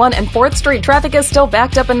I-71 and 4th Street. Traffic is still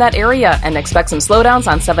backed up in that area, and expect some slowdowns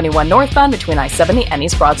on 71 northbound between I-70 and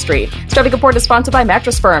East Broad Street. This traffic report is sponsored by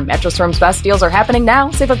Mattress Firm. Mattress Firm's best deals are happening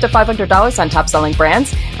now. Save up to $500 on top-selling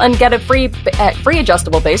brands and get a free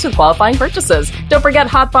adjustable base with qualifying purchases. Don't forget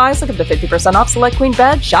Hot Buys. Look up to 50% off select queen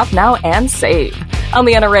bed. Shop now and save. I'm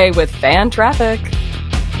Leanna Ray with Fan Traffic.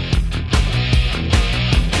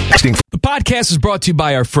 The podcast is brought to you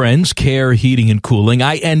by our friends, Care Heating and Cooling.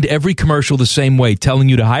 I end every commercial the same way, telling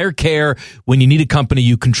you to hire Care when you need a company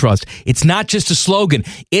you can trust. It's not just a slogan.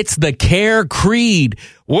 It's the Care creed.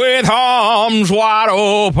 With arms wide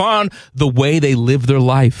open, the way they live their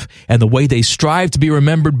life and the way they strive to be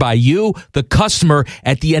remembered by you, the customer,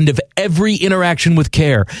 at the end of every interaction with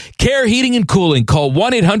Care. Care Heating and Cooling. Call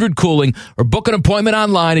 1-800-COOLING or book an appointment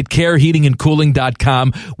online at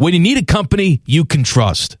careheatingandcooling.com when you need a company you can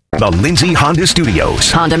trust. The Lindsay Honda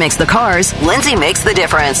Studios. Honda makes the cars. Lindsay makes the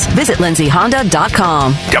difference. Visit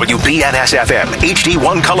lindsayhonda.com. WBNS-FM,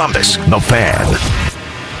 HD1 Columbus. The Fan.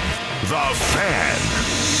 The Fan.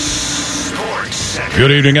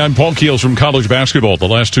 Good evening. I'm Paul Keels from college basketball. The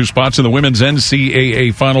last 2 spots in the women's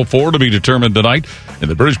NCAA Final Four to be determined tonight. In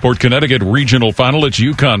the Bridgeport, Connecticut regional final, it's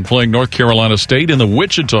UConn playing North Carolina State. In the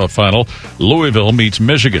Wichita final, Louisville meets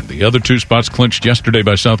Michigan. The other 2 spots clinched yesterday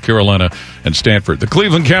by South Carolina and Stanford. The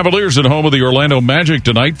Cleveland Cavaliers at home of the Orlando Magic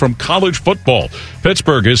tonight from college football.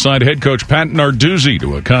 Pittsburgh has signed head coach Pat Narduzzi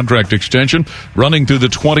to a contract extension running through the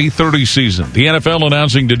 2030 season. The NFL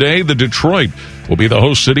announcing today that Detroit will be the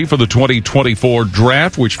host city for the 2024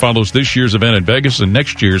 draft, which follows this year's event in Vegas and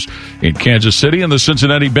next year's in Kansas City. And the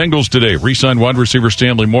Cincinnati Bengals today re-signed wide receiver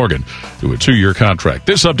Stanley Morgan to a 2-year contract.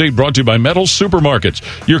 This update brought to you by Metals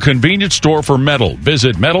Supermarkets, your convenience store for metal.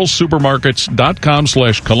 Visit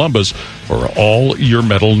metalsupermarkets.com/Columbus for all your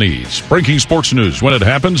metal needs. Breaking sports news when it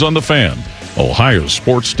happens on The Fan, Ohio's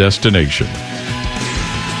sports destination.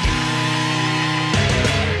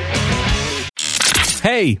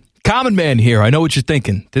 Hey, Common Man here. I know what you're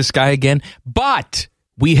thinking. This guy again. But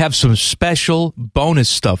we have some special bonus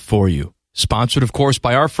stuff for you. Sponsored, of course,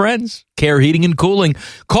 by our friends, Care Heating and Cooling.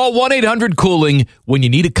 Call 1-800-COOLING when you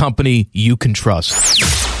need a company you can trust.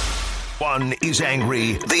 One is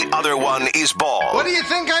angry, the other one is bald. What do you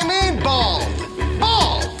think I mean, bald?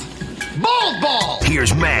 Bald! Bald!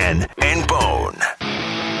 Here's Man and Bone.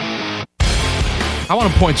 I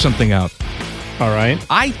want to point something out. All right.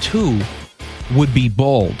 I, too, would be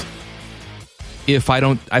bald if I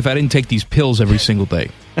didn't take these pills every single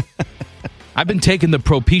day. I've been taking the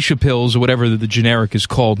Propecia pills or whatever the generic is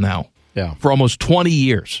called now. Yeah. For almost 20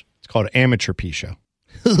 years. It's called Amateurpecia.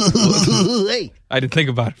 I didn't think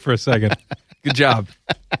about it for a second. Good job.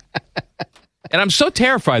 And I'm so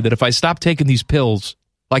terrified that if I stop taking these pills,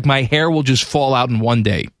 like my hair will just fall out in one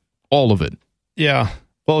day. All of it. Yeah.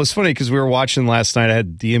 Well, it was funny because we were watching last night. I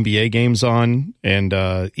had the NBA games on and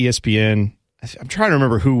ESPN. I'm trying to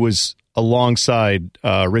remember who was alongside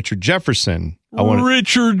Richard Jefferson.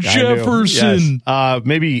 Richard Jefferson. Yes.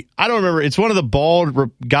 Maybe, I don't remember. It's one of the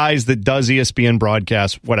bald guys that does ESPN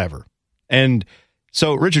broadcasts, whatever. And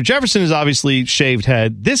so Richard Jefferson is obviously shaved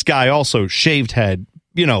head. This guy also shaved head,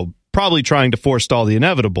 probably trying to forestall the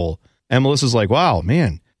inevitable. And Melissa's like, wow,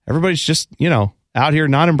 man, everybody's just, out here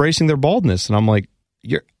not embracing their baldness. And I'm like,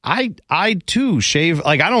 I too shave.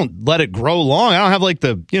 Like, I don't let it grow long. I don't have like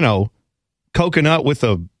the, coconut with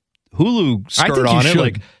a Hulu skirt on it.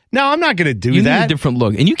 Like, No, I'm not going to do you that. Need a different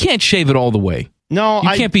look. And you can't shave it all the way. No, you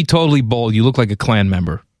can't be totally bald. You look like a Klan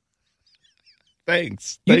member.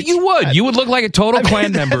 Thanks. You would. You would look like a total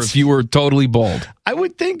Klan member if you were totally bald. I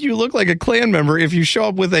would think you look like a Klan member if you show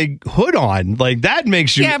up with a hood on. Like, that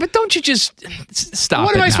makes you... Yeah, but don't you just stop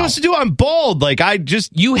What am I supposed to do? I'm bald. Like,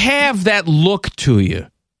 You have that look to you.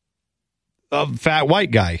 A fat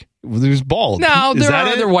white guy who's bald. No, there are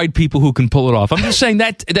other white people who can pull it off. I'm just saying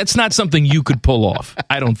that's not something you could pull off.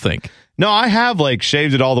 I don't think. No, I have,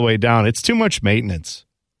 shaved it all the way down. It's too much maintenance.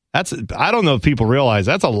 I don't know if people realize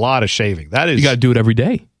that's a lot of shaving. That is, you got to do it every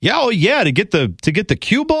day. Yeah, to get the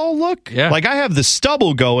cue ball look. Yeah, I have the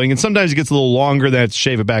stubble going, and sometimes it gets a little longer. Then I have to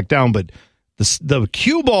shave it back down. But the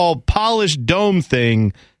cue ball polished dome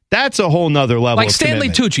thing, that's a whole nother level. Like of Stanley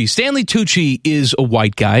commitment. Tucci. Stanley Tucci is a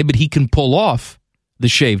white guy, but he can pull off the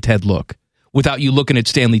shaved head look without you looking at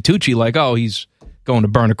Stanley Tucci like, oh, he's going to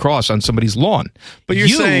burn a cross on somebody's lawn. But you're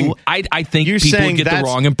saying... I think people would get the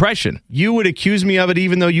wrong impression. You would accuse me of it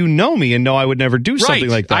even though you know me and know I would never do something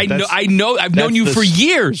like that. I know. I've known you for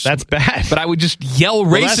years. That's bad. But I would just yell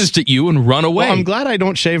racist at you and run away. Well, I'm glad I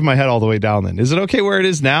don't shave my head all the way down then. Is it okay where it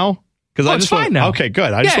is now? Because it's fine now. Okay,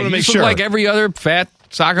 good. I just want to make sure. Like every other fat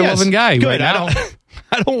soccer-loving guy good. right now.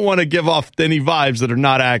 I don't want to give off any vibes that are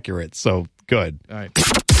not accurate, so good. All right.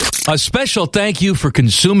 A special thank you for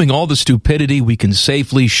consuming all the stupidity we can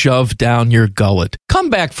safely shove down your gullet.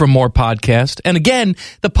 Come back for more podcast. And again,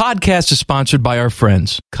 the podcast is sponsored by our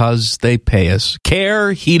friends, because they pay us.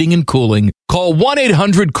 Care Heating and Cooling. Call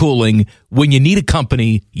 1-800-COOLING when you need a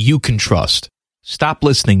company you can trust. Stop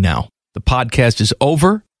listening now. The podcast is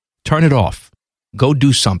over. Turn it off. Go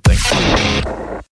do something.